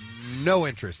have no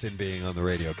interest in being on the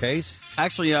radio. Case?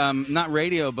 Actually, not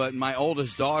radio, but my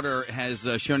oldest daughter has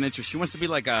shown interest. She wants to be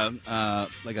like a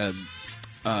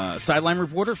sideline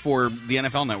reporter for the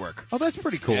NFL Network. Oh, that's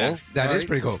pretty cool. Yeah. That is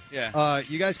pretty cool. Yeah.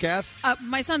 You guys, Kath?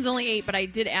 My son's only 8, but I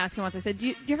did ask him once. I said, do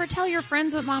you ever tell your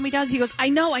friends what Mommy does? He goes, I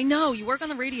know. You work on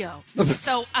the radio.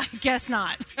 So I guess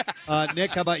not.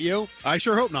 Nick, how about you? I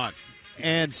sure hope not.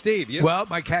 And Steve, you? Well,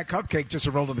 my cat Cupcake just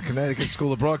enrolled in the Connecticut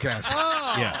School of Broadcasting.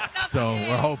 Yeah, so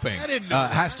we're hoping. I didn't know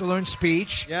has to learn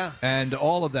speech. Yeah. And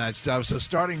all of that stuff. So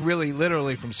starting really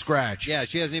literally from scratch. Yeah,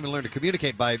 she hasn't even learned to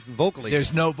communicate by vocally.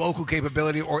 There's no vocal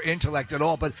capability or intellect at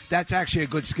all, but that's actually a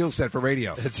good skill set for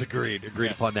radio. That's agreed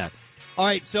upon that. All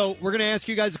right, so we're going to ask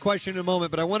you guys a question in a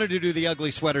moment, but I wanted to do the ugly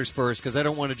sweaters first because I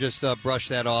don't want to just brush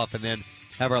that off and then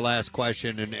have our last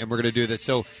question, and we're going to do this.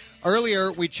 So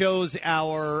earlier we chose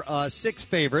our 6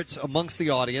 favorites amongst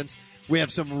the audience. We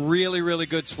have some really, really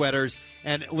good sweaters.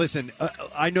 And listen,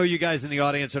 I know you guys in the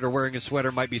audience that are wearing a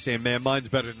sweater might be saying, man, mine's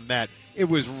better than that. It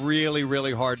was really,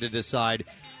 really hard to decide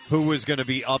who was going to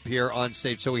be up here on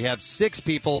stage. So we have 6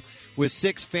 people with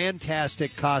 6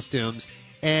 fantastic costumes.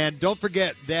 And don't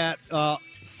forget that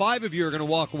 5 of you are going to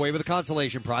walk away with a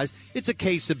consolation prize. It's a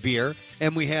case of beer,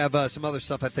 and we have some other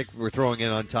stuff I think we're throwing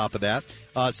in on top of that.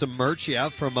 Some merch,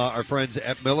 from our friends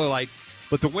at Miller Lite.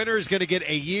 But the winner is going to get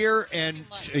a year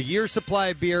supply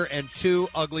of beer and 2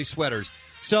 ugly sweaters.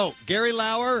 So, Gary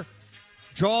Lauer,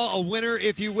 draw a winner,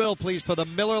 if you will, please, for the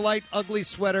Miller Lite Ugly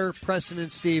Sweater Preston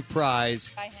and Steve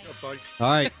prize. All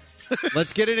right,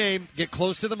 let's get a name. Get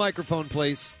close to the microphone,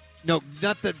 please. No,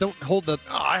 not that. Don't hold the.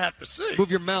 Oh, I have to see. Move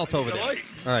your mouth over there. All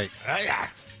right.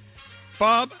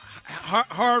 Bob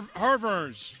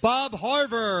Harvers. Bob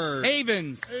Harvard.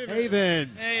 Havens.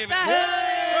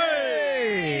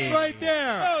 Hey! Right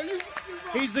there.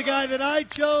 He's the guy that I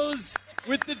chose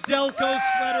with the Delco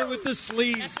sweater with the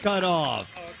sleeves cut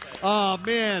off. Oh,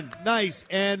 man. Nice.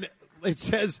 And it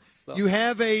says... You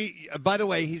have by the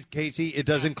way, he's Casey. It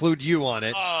does include you on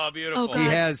it. Oh, beautiful! He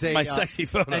has my sexy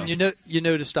photo, and you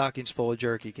know the stocking's full of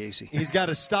jerky, Casey. He's got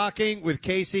a stocking with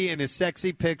Casey and his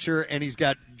sexy picture, and he's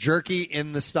got jerky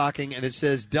in the stocking, and it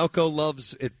says Delco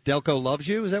loves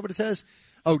you. Is that what it says?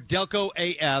 Oh, Delco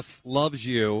AF loves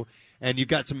you. And you've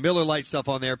got some Miller Lite stuff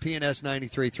on there, PNS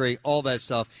 93.3, all that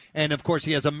stuff. And, of course,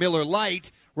 he has a Miller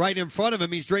Lite right in front of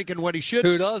him. He's drinking what he should.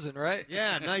 Who doesn't, right?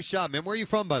 Yeah, nice job, man. Where are you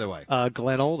from, by the way?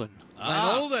 Glen Olden. Glen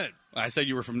Olden. I said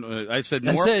you were from. I said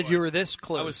I North. said you were this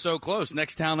close. I was so close.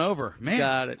 Next town over. Man,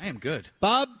 got it. I am good.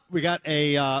 Bob, we got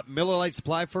a Miller Lite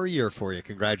supply for a year for you.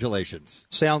 Congratulations.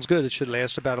 Sounds good. It should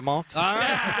last about a month. All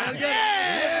right. Sounds good.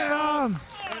 And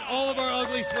all of our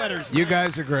ugly sweaters. You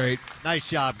guys are great. Nice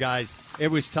job, guys. It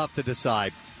was tough to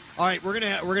decide. All right, we're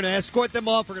gonna escort them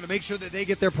off. We're gonna make sure that they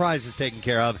get their prizes taken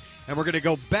care of, and we're gonna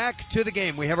go back to the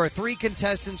game. We have our 3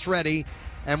 contestants ready,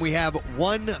 and we have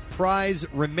 1 prize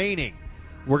remaining.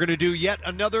 We're gonna do yet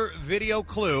another video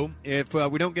clue. If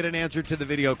we don't get an answer to the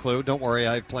video clue, don't worry.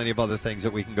 I have plenty of other things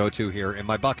that we can go to here in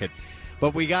my bucket.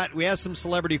 But we asked some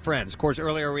celebrity friends. Of course,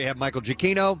 earlier we had Michael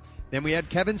Giacchino, then we had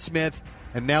Kevin Smith,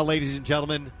 and now, ladies and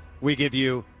gentlemen, we give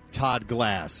you Todd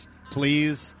Glass.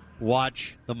 Please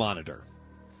watch the monitor.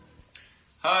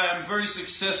 Hi, I'm very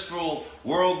successful,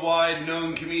 worldwide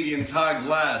known comedian Todd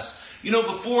Glass. You know,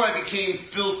 before I became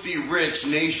filthy rich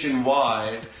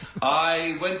nationwide,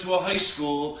 I went to a high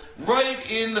school right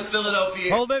in the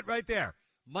Philadelphia... Hold it right there.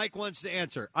 Mike wants to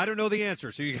answer. I don't know the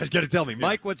answer, so you guys got to tell me. Yeah.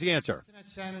 Mike, what's the answer? Isn't that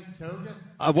Saratoga?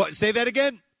 What? Say that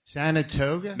again?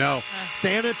 Saratoga? No.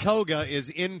 Saratoga is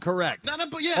incorrect.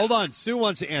 Hold on. Sue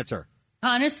wants to answer.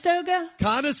 Conestoga?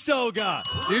 Conestoga.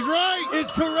 He's right.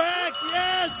 Is correct.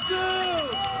 Yes, Sue.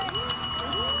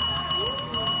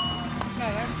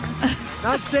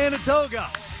 Not Saratoga.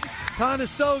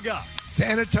 Conestoga.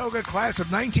 Saratoga, class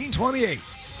of 1928.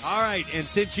 All right, and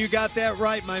since you got that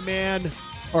right, my man,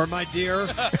 or my dear.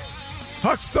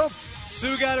 Hot stuff.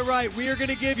 Sue got it right. We are going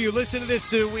to give you, listen to this,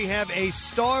 Sue, we have a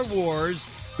Star Wars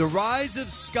The Rise of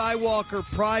Skywalker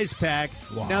prize pack.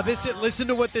 Wow. Now, listen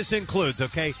to what this includes,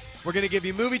 okay? We're going to give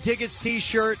you movie tickets,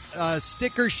 T-shirt,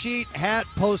 sticker sheet, hat,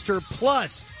 poster,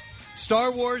 plus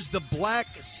Star Wars The Black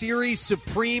Series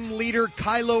Supreme Leader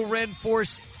Kylo Ren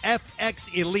Force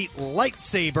FX Elite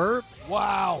Lightsaber.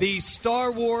 Wow. The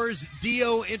Star Wars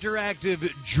Dio Interactive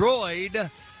Droid.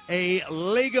 a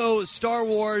Lego Star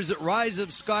Wars Rise of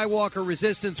Skywalker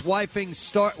Resistance Wife-Wing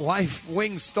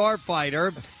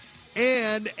Starfighter,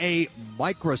 and a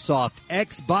Microsoft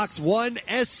Xbox One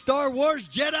S Star Wars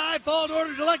Jedi Fallen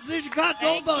Order Deluxe Edition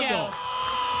console bundle.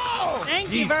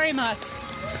 Thank you very much.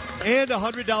 And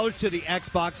 $100 to the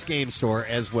Xbox Game Store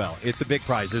as well. It's a big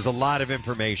prize. There's a lot of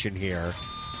information here,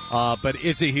 but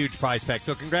it's a huge prize pack.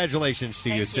 So congratulations to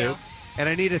you, Sue. And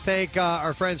I need to thank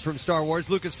our friends from Star Wars.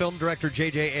 Lucasfilm director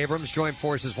J.J. Abrams joined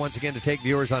forces once again to take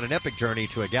viewers on an epic journey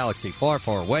to a galaxy far,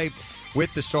 far away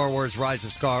with the Star Wars Rise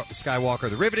of Skywalker,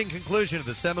 the riveting conclusion of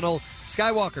the seminal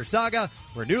Skywalker saga,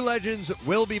 where new legends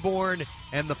will be born,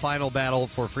 and the final battle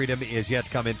for freedom is yet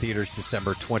to come in theaters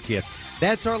December 20th.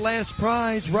 That's our last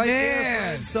prize right there,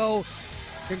 friends. So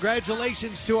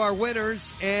congratulations to our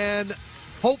winners, and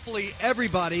hopefully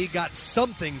everybody got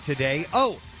something today.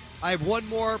 Oh, I have one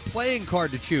more playing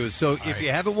card to choose. So if you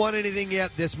haven't won anything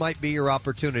yet, this might be your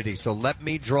opportunity. So let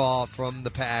me draw from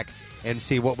the pack and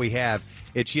see what we have.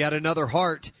 It's yet another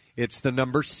heart. It's the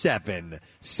number 7.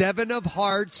 7 of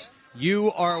hearts.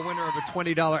 You are a winner of a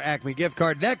 $20 Acme gift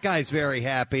card. That guy's very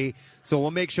happy. So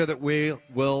we'll make sure that we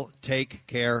will take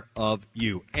care of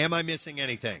you. Am I missing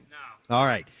anything? No. All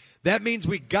right. That means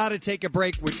we got to take a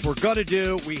break, which we're going to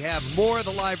do. We have more of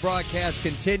the live broadcast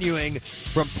continuing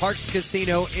from Parks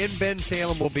Casino in Ben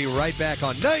Salem. We'll be right back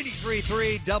on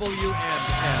 93.3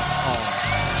 WMMR.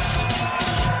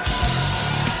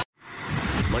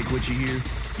 Like what you hear?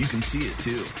 You can see it,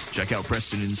 too. Check out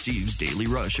Preston and Steve's Daily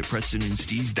Rush at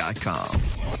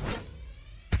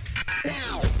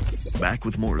PrestonandSteve.com. Back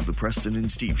with more of the Preston and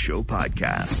Steve Show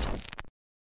podcast.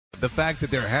 The fact that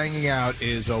they're hanging out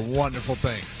is a wonderful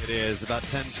thing. It is about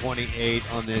 10:28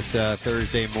 on this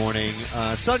Thursday morning.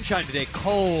 Sunshine today,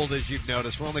 cold as you've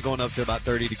noticed. We're only going up to about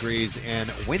 30 degrees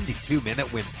and windy too, man.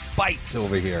 That wind bites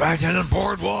over here. Right down the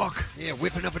boardwalk. Yeah,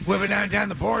 whipping up and down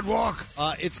the boardwalk.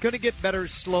 It's going to get better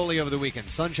slowly over the weekend.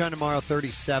 Sunshine tomorrow,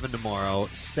 37 tomorrow.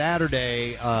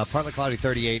 Saturday, partly cloudy,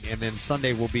 38, and then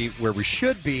Sunday will be where we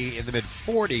should be in the mid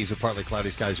 40s with partly cloudy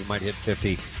skies. We might hit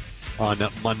 50 on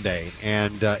Monday,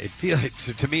 and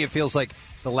to me it feels like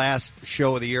the last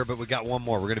show of the year, but we got one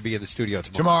more. We're going to be in the studio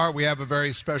tomorrow. Tomorrow we have a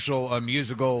very special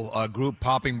musical group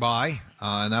popping by,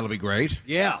 and that'll be great.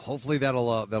 Yeah, hopefully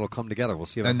that'll come together. We'll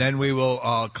see. And then we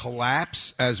will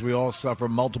collapse as we all suffer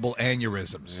multiple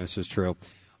aneurysms. This is true.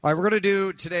 All right, we're going to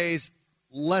do today's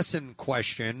lesson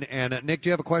question. And Nick, do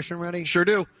you have a question ready? Sure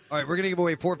do. All right, we're going to give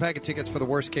away 4-pack of tickets for the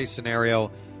worst case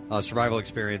scenario survival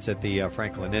experience at the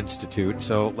Franklin Institute.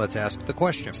 So let's ask the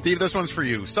question. Steve, this one's for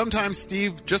you. Sometimes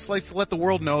Steve just likes to let the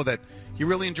world know that he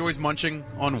really enjoys munching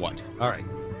on what? All right.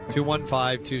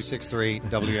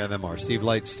 215-263-WMMR. Steve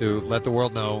likes to let the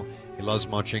world know he loves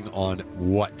munching on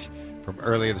what? From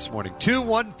earlier this morning.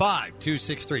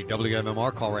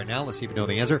 215-263-WMMR. Call right now. Let's see if you know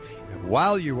the answer. And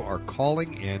while you are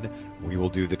calling in, we will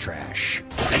do the trash.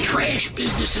 The trash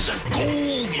business is a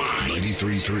gold mine.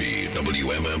 93.3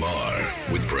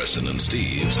 WMMR with Preston and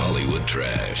Steve's Hollywood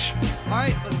Trash. All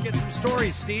right, let's get some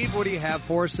stories. Steve, what do you have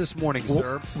for us this morning,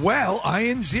 sir? Well,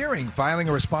 Ian Ziering filing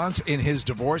a response in his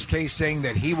divorce case saying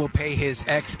that he will pay his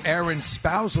ex Erin's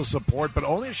spousal support, but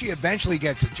only if she eventually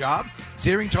gets a job.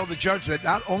 Ziering told the judge that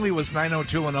not only was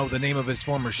 90210 the name of his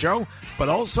former show, but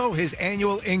also his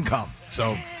annual income.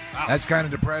 So that's kind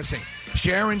of depressing.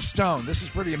 Sharon Stone, this is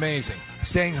pretty amazing,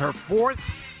 saying her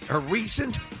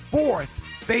recent fourth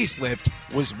facelift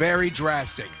was very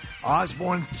drastic.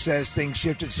 Osborne says things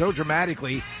shifted so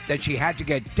dramatically that she had to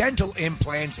get dental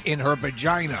implants in her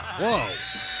vagina. Whoa.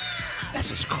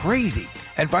 This is crazy.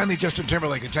 And finally, Justin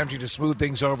Timberlake attempting to smooth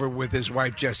things over with his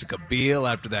wife, Jessica Biel,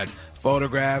 after that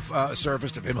photograph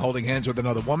surfaced of him holding hands with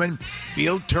another woman.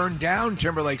 Biel turned down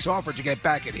Timberlake's offer to get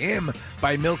back at him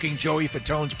by milking Joey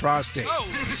Fatone's prostate. Oh.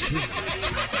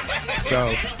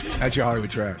 So, that's your Hollywood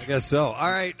trash. I guess so. All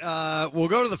right, we'll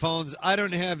go to the phones. I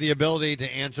don't have the ability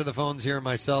to answer the phones here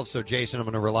myself, so Jason, I'm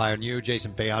going to rely on you.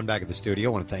 Jason Bayon back at the studio.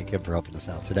 I want to thank him for helping us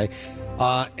out today.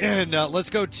 And let's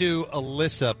go to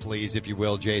Alyssa, please, if you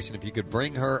will, Jason. If you could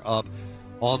bring her up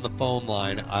on the phone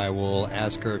line, I will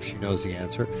ask her if she knows the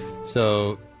answer.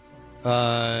 So,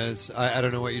 I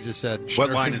don't know what you just said. What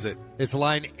line is it? It's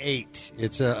line 8.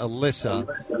 It's Alyssa.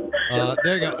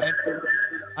 There you go. And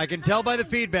I can tell by the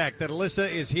feedback that Alyssa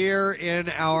is here in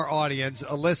our audience.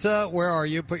 Alyssa, where are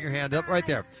you? Put your hand up right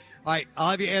there. All right,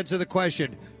 I'll have you answer the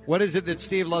question. What is it that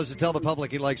Steve loves to tell the public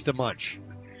he likes to munch?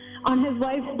 On his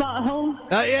wife's butthole.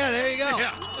 Yeah, there you go.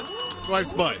 Yeah.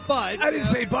 Wife's butt. But I didn't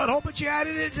say butthole, but you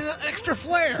added it to extra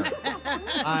flair.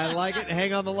 I like it.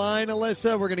 Hang on the line,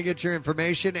 Alyssa. We're going to get your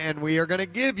information, and we are going to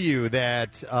give you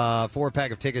that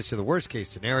 4-pack of tickets to the worst case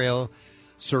scenario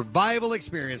survival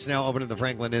experience now open at the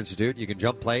Franklin Institute. You can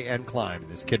jump, play, and climb in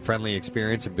this kid-friendly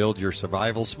experience and build your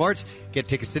survival smarts. Get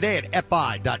tickets today at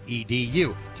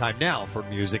fi.edu. Time now for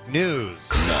music news.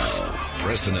 Now,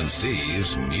 Preston and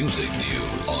Steve's Music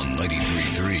News on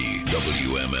 93.3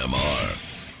 WMMR.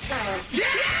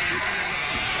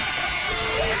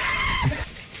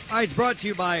 All right, it's brought to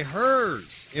you by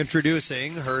Hers.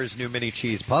 Introducing Hers new mini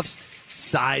cheese puffs.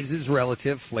 Size is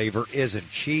relative, flavor isn't.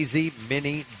 Cheesy,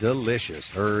 mini, delicious.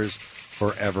 Hers,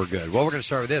 forever good. Well, we're going to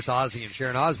start with this. Ozzy and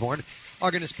Sharon Osbourne are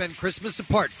going to spend Christmas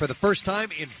apart for the first time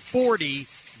in 40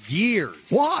 years.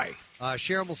 Why?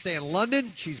 Sharon will stay in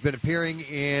London. She's been appearing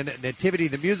in Nativity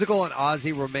the Musical, and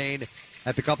Ozzy will remain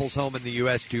at the couple's home in the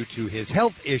U.S. due to his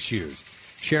health issues.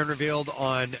 Sharon revealed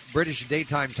on British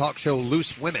daytime talk show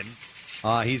Loose Women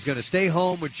he's going to stay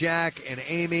home with Jack and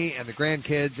Amy and the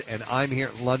grandkids, and I'm here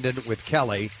in London with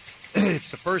Kelly. It's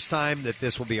the first time that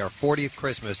this will be our 40th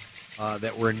Christmas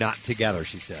that we're not together,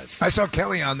 she says. I saw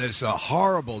Kelly on this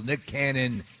horrible Nick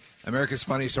Cannon America's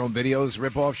Funniest Home Videos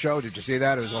ripoff show. Did you see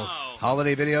that? It was all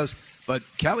holiday videos. But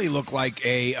Kelly looked like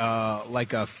a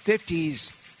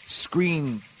 50s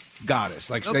screen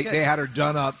goddess. Like Okay. they had her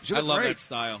done up. She I looked love great. that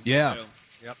style. Yeah.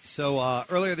 Yep. So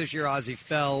earlier this year, Ozzy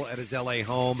fell at his L.A.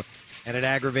 home and had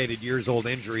aggravated years-old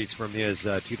injuries from his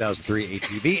 2003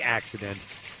 ATV accident,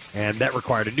 and that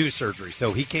required a new surgery.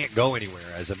 So he can't go anywhere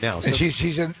as of now. So, And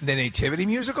she's in the Nativity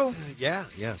musical? yeah.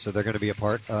 So they're going to be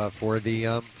apart for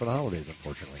the holidays,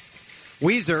 unfortunately.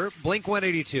 Weezer,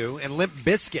 Blink-182, and Limp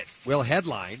Bizkit will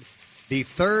headline the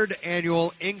third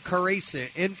annual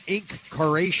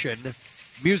Incarceration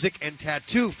Music and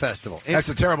Tattoo Festival. That's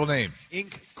a terrible name.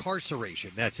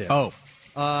 Incarceration, that's it. Oh.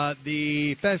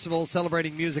 The festival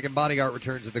celebrating music and body art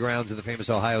returns to the grounds of the famous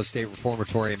Ohio State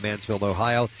Reformatory in Mansfield,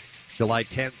 Ohio, July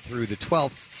 10th through the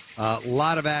 12th. A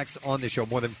lot of acts on the show.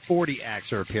 More than 40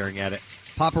 acts are appearing at it.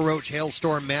 Papa Roach,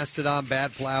 Hailstorm, Mastodon,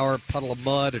 Bad Flower, Puddle of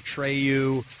Mud,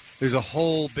 Atreyu. There's a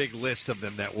whole big list of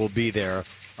them that will be there.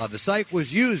 The site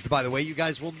was used, by the way, you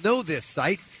guys will know this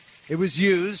site. It was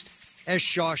used as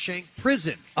Shawshank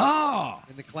Prison.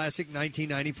 In the classic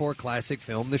 1994 classic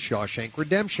film, The Shawshank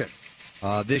Redemption.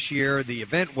 This year, the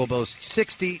event will boast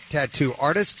 60 tattoo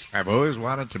artists. I've always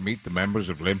wanted to meet the members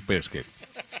of Limp Bizkit.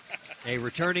 A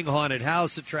returning haunted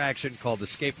house attraction called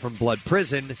Escape from Blood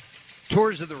Prison,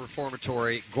 tours of the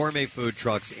reformatory, gourmet food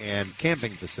trucks, and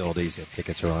camping facilities, and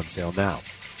tickets are on sale now.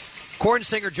 Corn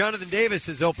singer Jonathan Davis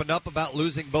has opened up about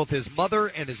losing both his mother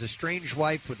and his estranged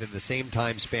wife within the same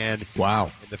time span.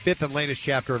 Wow. In the fifth and latest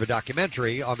chapter of a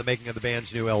documentary on the making of the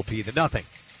band's new LP, The Nothing.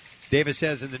 Davis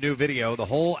says in the new video, the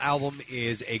whole album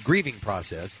is a grieving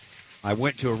process. I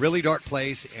went to a really dark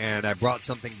place, and I brought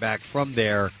something back from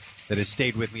there that has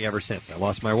stayed with me ever since. I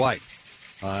lost my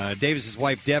wife. Davis's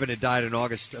wife, Devin, had died in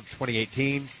August of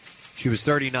 2018. She was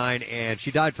 39, and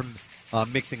she died from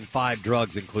mixing 5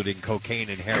 drugs, including cocaine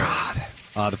and heroin.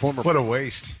 God. What a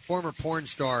waste. Former porn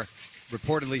star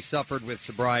reportedly suffered with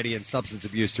sobriety and substance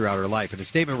abuse throughout her life. In a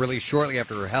statement released shortly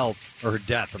after her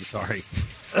death, I'm sorry.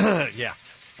 Yeah.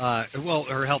 Well,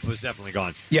 her health was definitely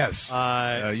gone. Yes.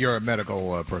 You're a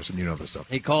medical person. You know this stuff.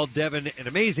 He called Devin an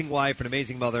amazing wife, an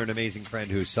amazing mother, an amazing friend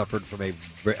who suffered from a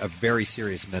very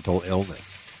serious mental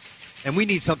illness. And we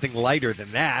need something lighter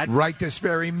than that. Right this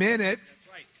very minute.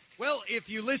 Right. Well, if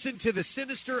you listen to the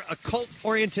sinister,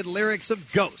 occult-oriented lyrics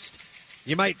of Ghost,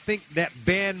 you might think that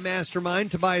band mastermind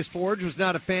Tobias Forge was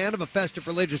not a fan of a festive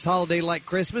religious holiday like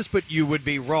Christmas, but you would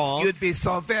be wrong. You'd be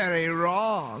so very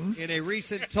wrong. In a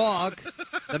recent talk,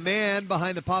 the man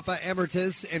behind the Papa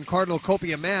Emeritus and Cardinal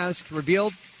Copia masks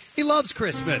revealed he loves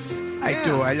Christmas. I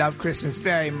do. I love Christmas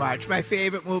very much. My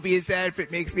favorite movie is Elf.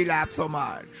 It makes me laugh so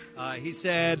much. He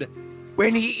said,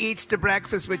 when he eats the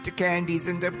breakfast with the candies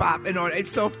and the pop and all,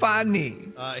 it's so funny.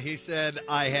 He said,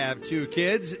 I have 2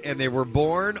 kids, and they were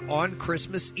born on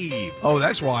Christmas Eve. Oh,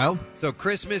 that's wild. So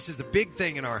Christmas is a big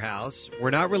thing in our house.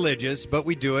 We're not religious, but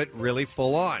we do it really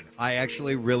full on. I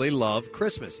actually really love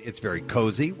Christmas. It's very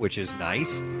cozy, which is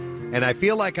nice. And I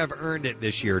feel like I've earned it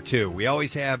this year, too. We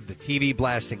always have the TV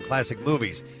blasting classic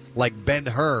movies like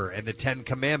Ben-Hur and the 10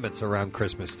 Commandments around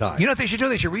Christmas time. You know what they should do?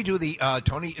 They should redo the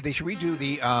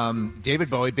David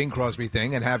Bowie, Bing Crosby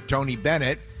thing and have Tony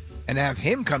Bennett and have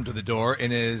him come to the door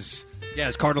in his... Yeah,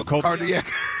 his Cardinal Copia. Yeah.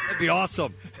 That'd be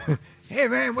awesome. Hey,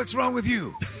 man, what's wrong with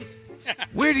you?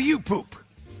 Where do you poop?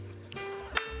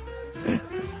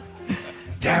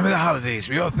 Time of the holidays.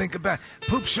 We all think about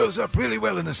poop shows up really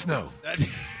well in the snow.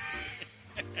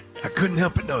 I couldn't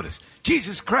help but notice.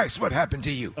 Jesus Christ, what happened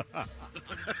to you?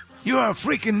 You are a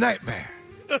freaking nightmare.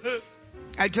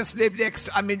 I just live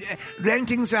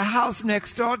renting's a house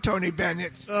next door, Tony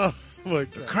Bennett. Oh, my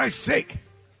God. For Christ's sake.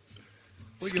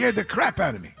 Scared the crap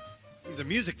out of me. He's a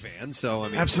music fan, so I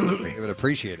mean, Absolutely. he would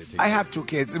appreciate it. I have 2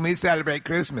 kids, and we celebrate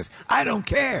Christmas. I don't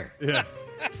care. Yeah.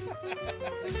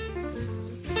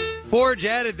 Forge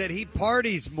added that he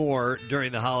parties more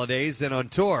during the holidays than on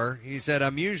tour. He said,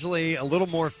 I'm usually a little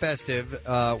more festive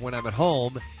when I'm at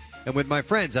home and with my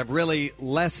friends. I've really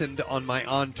lessened on my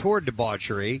on-tour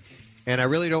debauchery, and I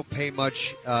really don't play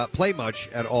much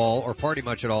at all or party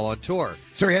much at all on tour.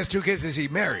 So he has 2 kids. Is he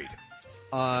married?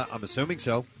 I'm assuming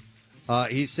so.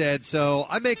 He said, so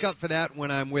I make up for that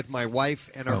when I'm with my wife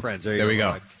and our friends. There we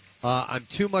go. I'm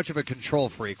too much of a control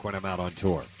freak when I'm out on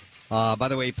tour. By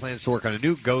the way, he plans to work on a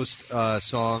new Ghost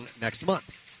song next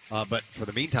month. But for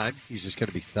the meantime, he's just going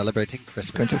to be celebrating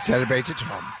Christmas. Going to celebrate at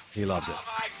home. He loves it.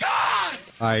 Oh, my God!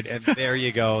 All right, and there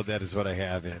you go. That is what I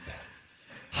have in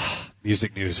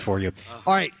music news for you.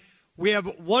 All right, we have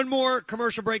one more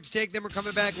commercial break to take. Then we're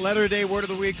coming back. Letter of the Day, Word of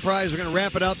the Week prize. We're going to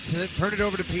wrap it up, turn it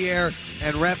over to Pierre,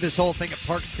 and wrap this whole thing at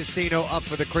Parks Casino up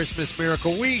for the Christmas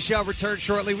miracle. We shall return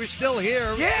shortly. We're still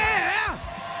here. Yeah!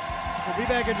 We'll be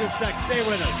back in just a sec. Stay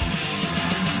with us.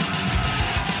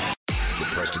 The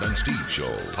Preston and Steve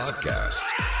Show podcast.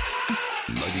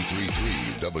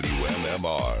 93.3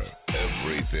 WMMR.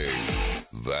 Everything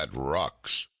that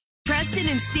rocks. Preston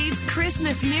and Steve's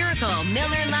Christmas Miracle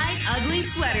Miller Lite Ugly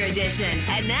Sweater Edition.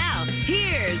 And now,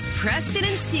 here's Preston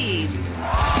and Steve.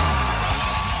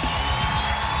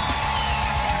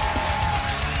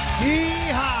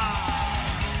 Yeehaw!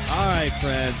 All right,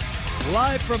 friends.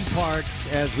 Live from Parks,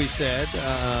 as we said,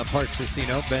 Parks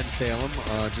Casino, Ben Salem,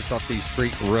 just off the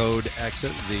Street Road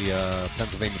exit. The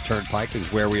Pennsylvania Turnpike is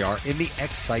where we are in the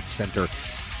Excite Center.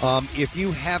 If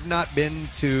you have not been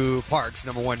to Parks,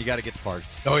 number one, you got to get to Parks.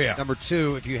 Oh, yeah. Number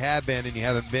two, if you have been and you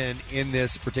haven't been in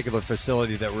this particular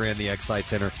facility that we're in, the Excite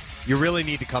Center, you really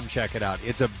need to come check it out.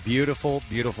 It's a beautiful,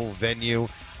 beautiful venue.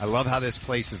 I love how this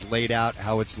place is laid out,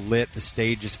 how it's lit. The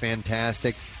stage is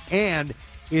fantastic. And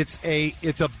it's a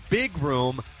big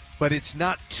room, but it's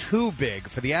not too big.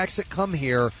 For the acts that come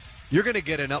here, you're going to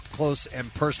get an up-close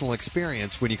and personal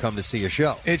experience when you come to see a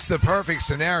show. It's the perfect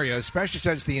scenario, especially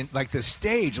since the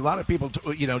stage. A lot of people,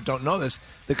 don't know this.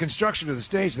 The construction of the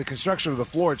stage, the construction of the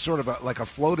floor, it's sort of like a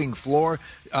floating floor.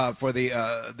 For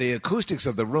the acoustics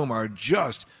of the room are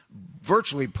just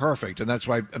virtually perfect, and that's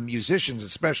why musicians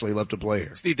especially love to play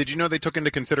here. Steve, did you know they took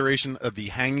into consideration of the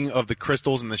hanging of the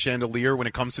crystals and the chandelier when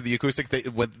it comes to the acoustics?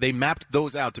 They mapped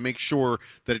those out to make sure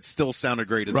that it still sounded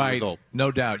great as a result.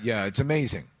 No doubt. Yeah, it's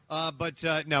amazing.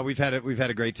 No, we've had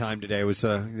a great time today. It was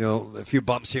a few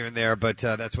bumps here and there, but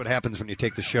that's what happens when you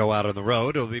take the show out on the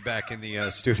road. We'll be back in the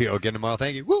studio again tomorrow.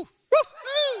 Thank you. Woo!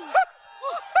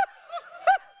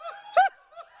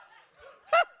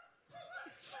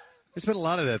 There's been a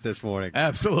lot of that this morning.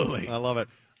 Absolutely. I love it.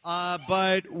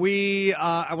 But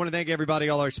I want to thank everybody,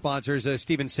 all our sponsors.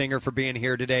 Steven Singer for being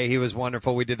here today. He was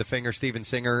wonderful. We did the Finger Steven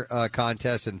Singer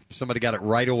contest, and somebody got it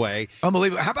right away.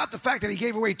 Unbelievable. How about the fact that he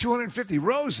gave away 250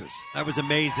 roses? That was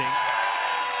amazing.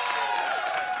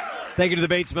 Thank you to the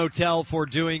Bates Motel for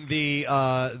doing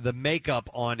the makeup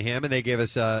on him, and they gave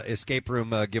us escape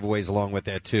room giveaways along with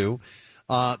that, too.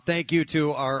 Thank you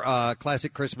to our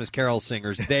classic Christmas Carol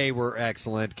singers. They were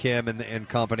excellent, Kim and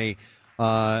company,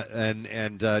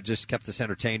 and just kept us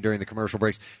entertained during the commercial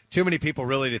breaks. Too many people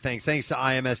really to thank. Thanks to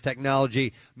IMS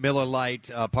Technology, Miller Lite,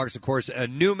 Parks, of course,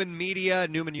 Newman Media,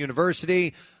 Newman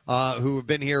University, who have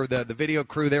been here, the video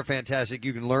crew. They're fantastic.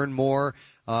 You can learn more.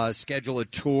 Schedule a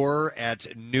tour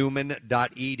at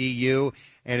newman.edu.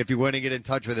 And if you want to get in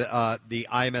touch with the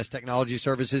IMS Technology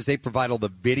Services, they provide all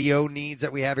the video needs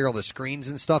that we have here, all the screens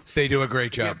and stuff. They do a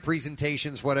great job. Yeah,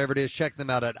 presentations, whatever it is. Check them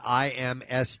out at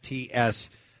imsts.com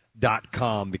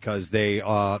because they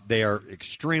are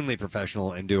extremely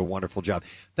professional and do a wonderful job.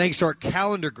 Thanks to our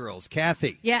calendar girls,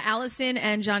 Kathy. Yeah, Allison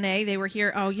and Janae, they were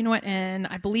here. Oh, you know what? And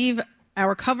I believe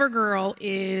our cover girl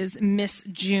is Miss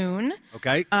June.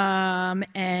 Okay. And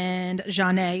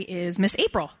Janae is Miss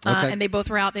April. Okay. And they both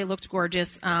were out. They looked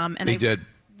gorgeous. And they did.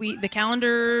 The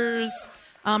calendars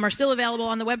are still available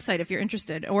on the website if you're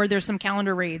interested. Or there's some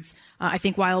calendar raids, I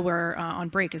think, while we're on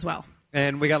break as well.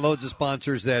 And we got loads of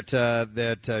sponsors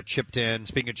that chipped in.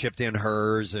 Speaking of chipped in,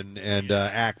 hers and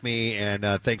Acme, and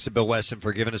thanks to Bill Weston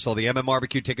for giving us all the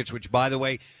Barbecue tickets. Which, by the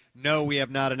way, no, we have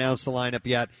not announced the lineup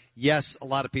yet. Yes, a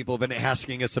lot of people have been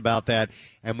asking us about that,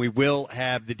 and we will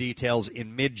have the details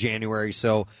in mid-January.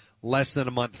 So less than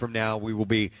a month from now, we will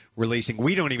be releasing.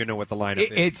 We don't even know what the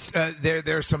lineup is. It's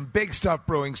there's some big stuff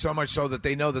brewing, so much so that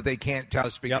they know that they can't tell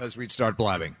us because we'd start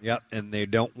blabbing. Yep, and they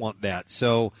don't want that.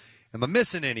 So, am I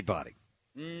missing anybody?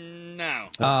 No.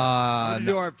 We're going to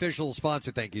do our official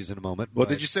sponsor thank yous in a moment. Well, but-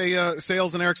 did you say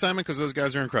Sales and Eric Simon? Because those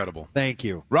guys are incredible. Thank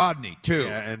you. Rodney, too.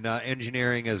 Yeah, and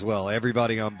engineering as well.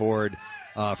 Everybody on board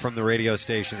from the radio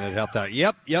station that helped out.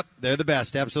 Yep, they're the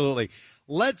best, absolutely.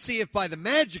 Let's see if by the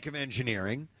magic of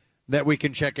engineering that we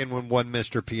can check in with one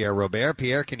Mr. Pierre Robert.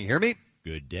 Pierre, can you hear me?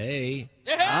 Good day.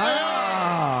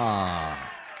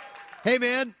 Hey,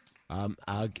 man.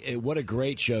 What a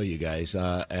great show, you guys.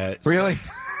 Really?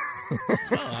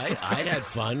 I had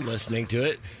fun listening to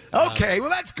it. Okay, well,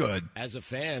 that's good. As a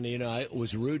fan, I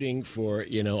was rooting for,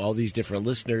 all these different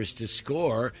listeners to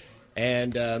score.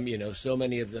 And, so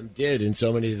many of them did, and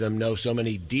so many of them know so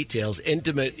many details,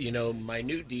 intimate,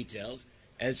 minute details.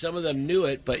 And some of them knew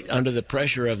it, but under the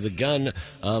pressure of the gun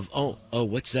of, oh,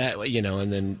 what's that?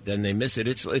 And then they miss it.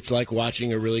 It's like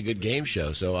watching a really good game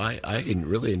show. So I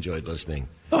really enjoyed listening.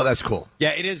 Oh, that's cool. Yeah,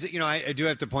 it is. I do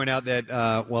have to point out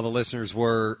that while the listeners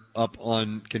were up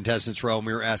on Contestants Row and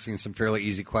we were asking some fairly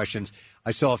easy questions,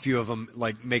 I saw a few of them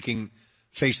making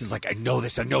faces like, I know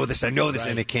this, right.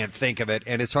 And they can't think of it.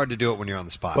 And it's hard to do it when you're on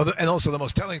the spot. Well, and also the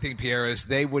most telling thing, Pierre, is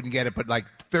they wouldn't get it, but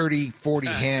 30, 40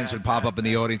 hands would pop up in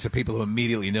the audience of people who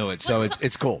immediately knew it. So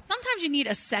it's cool. Sometimes you need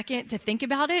a second to think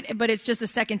about it, but it's just a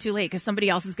second too late because somebody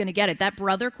else is going to get it. That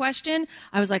brother question,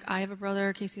 I was like, I have a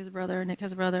brother, Casey has a brother, Nick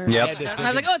has a brother. Yep. And I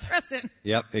was like, oh, it's Preston.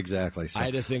 Yep, exactly. So. I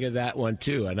had to think of that one,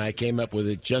 too, and I came up with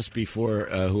it just before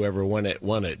whoever won it,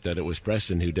 that it was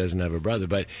Preston who doesn't have a brother.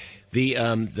 But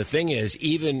the thing is,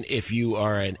 even if you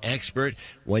are an expert,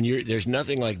 there's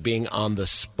nothing like being on the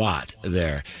spot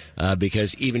there,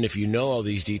 because even if you know all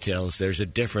these details, there's a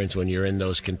difference when you're in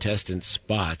those contestant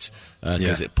spots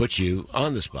because it puts you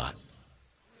on the spot.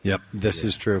 Yep, this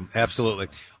is true. Absolutely.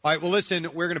 All right, well, listen,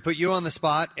 we're going to put you on the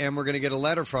spot, and we're going to get a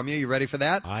letter from you. You ready for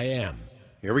that? I am.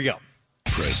 Here we go.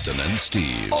 Preston and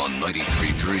Steve on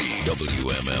 93.3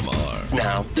 WMMR.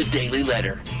 Now, the Daily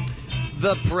Letter.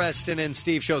 The Preston and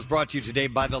Steve Show is brought to you today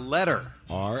by the letter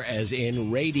R as in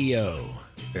radio.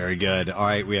 Very good. All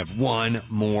right, we have one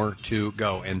more to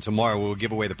go. And tomorrow we will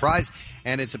give away the prize,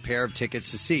 and it's a pair of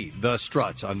tickets to see The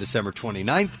Struts on December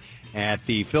 29th at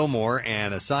the Fillmore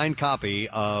and a signed copy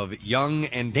of Young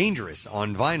and Dangerous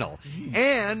on vinyl.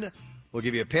 And we'll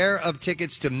give you a pair of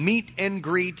tickets to Meet and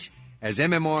Greet as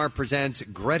MMR presents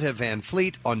Greta Van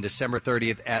Fleet on December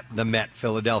 30th at the Met,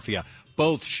 Philadelphia.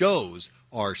 Both shows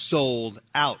are sold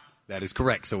out. That is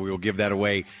correct. So we will give that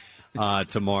away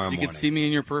tomorrow morning. You could see me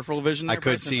in your peripheral vision there, I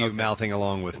could Preston? see you mouthing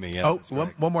along with me. Yes,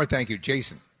 one more thank you.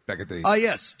 Jason, back at the...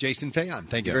 yes, Jason Fayon.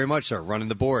 Thank you very much, sir. Running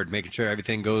the board, making sure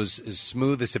everything goes as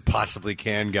smooth as it possibly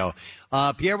can go.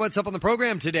 Pierre, what's up on the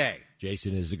program today?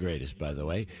 Jason is the greatest, by the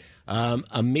way.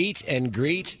 A meet and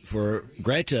greet for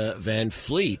Greta Van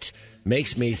Fleet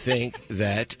makes me think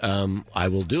that I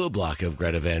will do a block of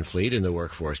Greta Van Fleet in the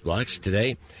workforce blocks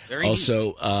today.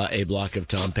 Also, a block of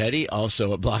Tom Petty.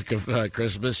 Also, a block of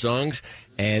Christmas songs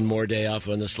and more Day Off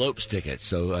on the Slopes tickets.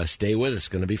 So stay with us. It's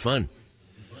going to be fun.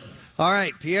 All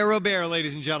right. Pierre Robert,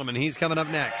 ladies and gentlemen. He's coming up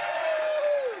next.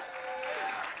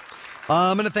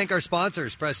 I'm going to thank our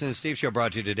sponsors. Preston and Steve Show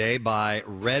brought to you today by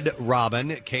Red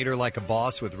Robin. Cater like a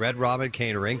boss with Red Robin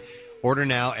Catering. Order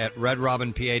now at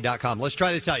redrobinpa.com. Let's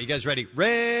try this out. You guys ready?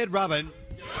 Red Robin.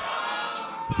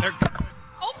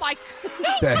 Oh, my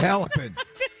God. The hell happened?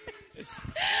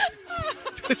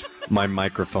 My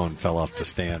microphone fell off the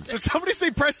stand. Did somebody say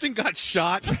Preston got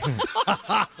shot?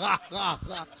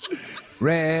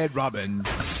 Red Robin.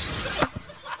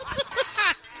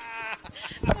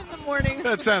 In the morning.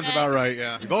 That sounds about right,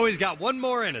 yeah. You've always got one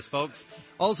more in us, folks.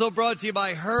 Also brought to you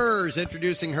by Hers,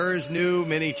 introducing Hers' new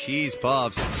mini cheese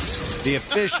puffs. The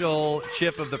official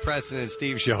chip of the Preston and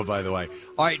Steve Show, by the way.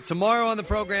 All right, tomorrow on the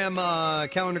program,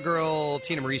 calendar girl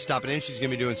Tina Marie stopping in. She's going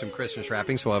to be doing some Christmas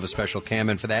wrapping, so we'll have a special cam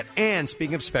in for that. And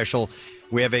speaking of special,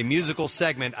 we have a musical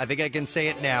segment. I think I can say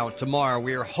it now. Tomorrow,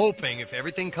 we are hoping, if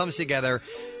everything comes together,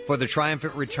 for the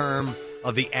triumphant return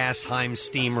of the Assheim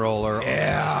Steamroller.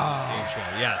 Yeah. Steve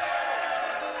Show. Yes.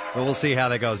 So we'll see how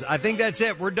that goes. I think that's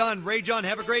it. We're done. Ray John,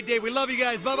 have a great day. We love you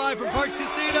guys. Bye-bye from Parks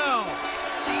Casino.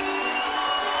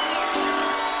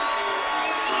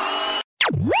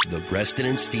 The Preston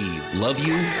and Steve love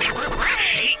you,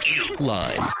 hate you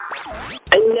line.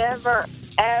 I never,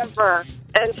 ever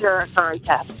enter a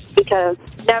contest because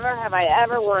never have I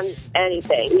ever won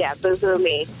anything. Yeah, boo-hoo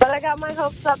me. But I got my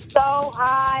hopes up so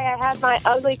high. I had my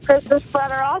ugly Christmas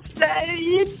sweater all set.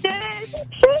 You did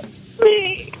kiss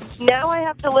me. Now I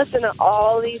have to listen to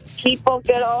all these people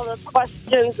get all the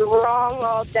questions wrong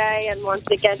all day and once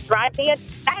again drive me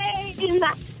insane.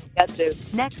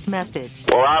 Next message.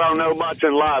 Well, I don't know much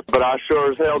in life, but I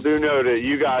sure as hell do know that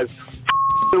you guys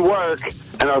work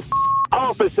in a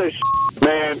office of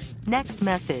Man. Next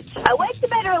message. I went to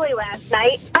bed early last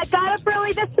night. I got up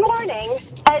early this morning.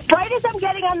 As right as I'm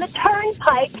getting on the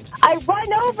turnpike, I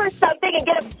run over something and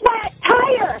get a flat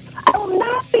tire. I will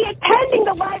not be attending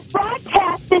the live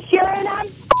broadcast this year, and I'm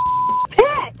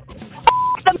pissed.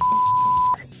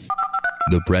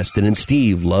 The Preston and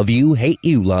Steve Love You, Hate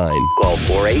You line. Call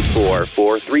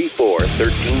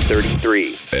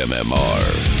 484-434-1333.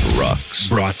 MMR rocks.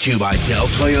 Brought to you by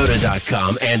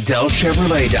DellToyota.com and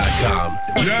DellChevrolet.com.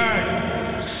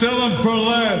 Jack, sell them for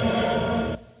less.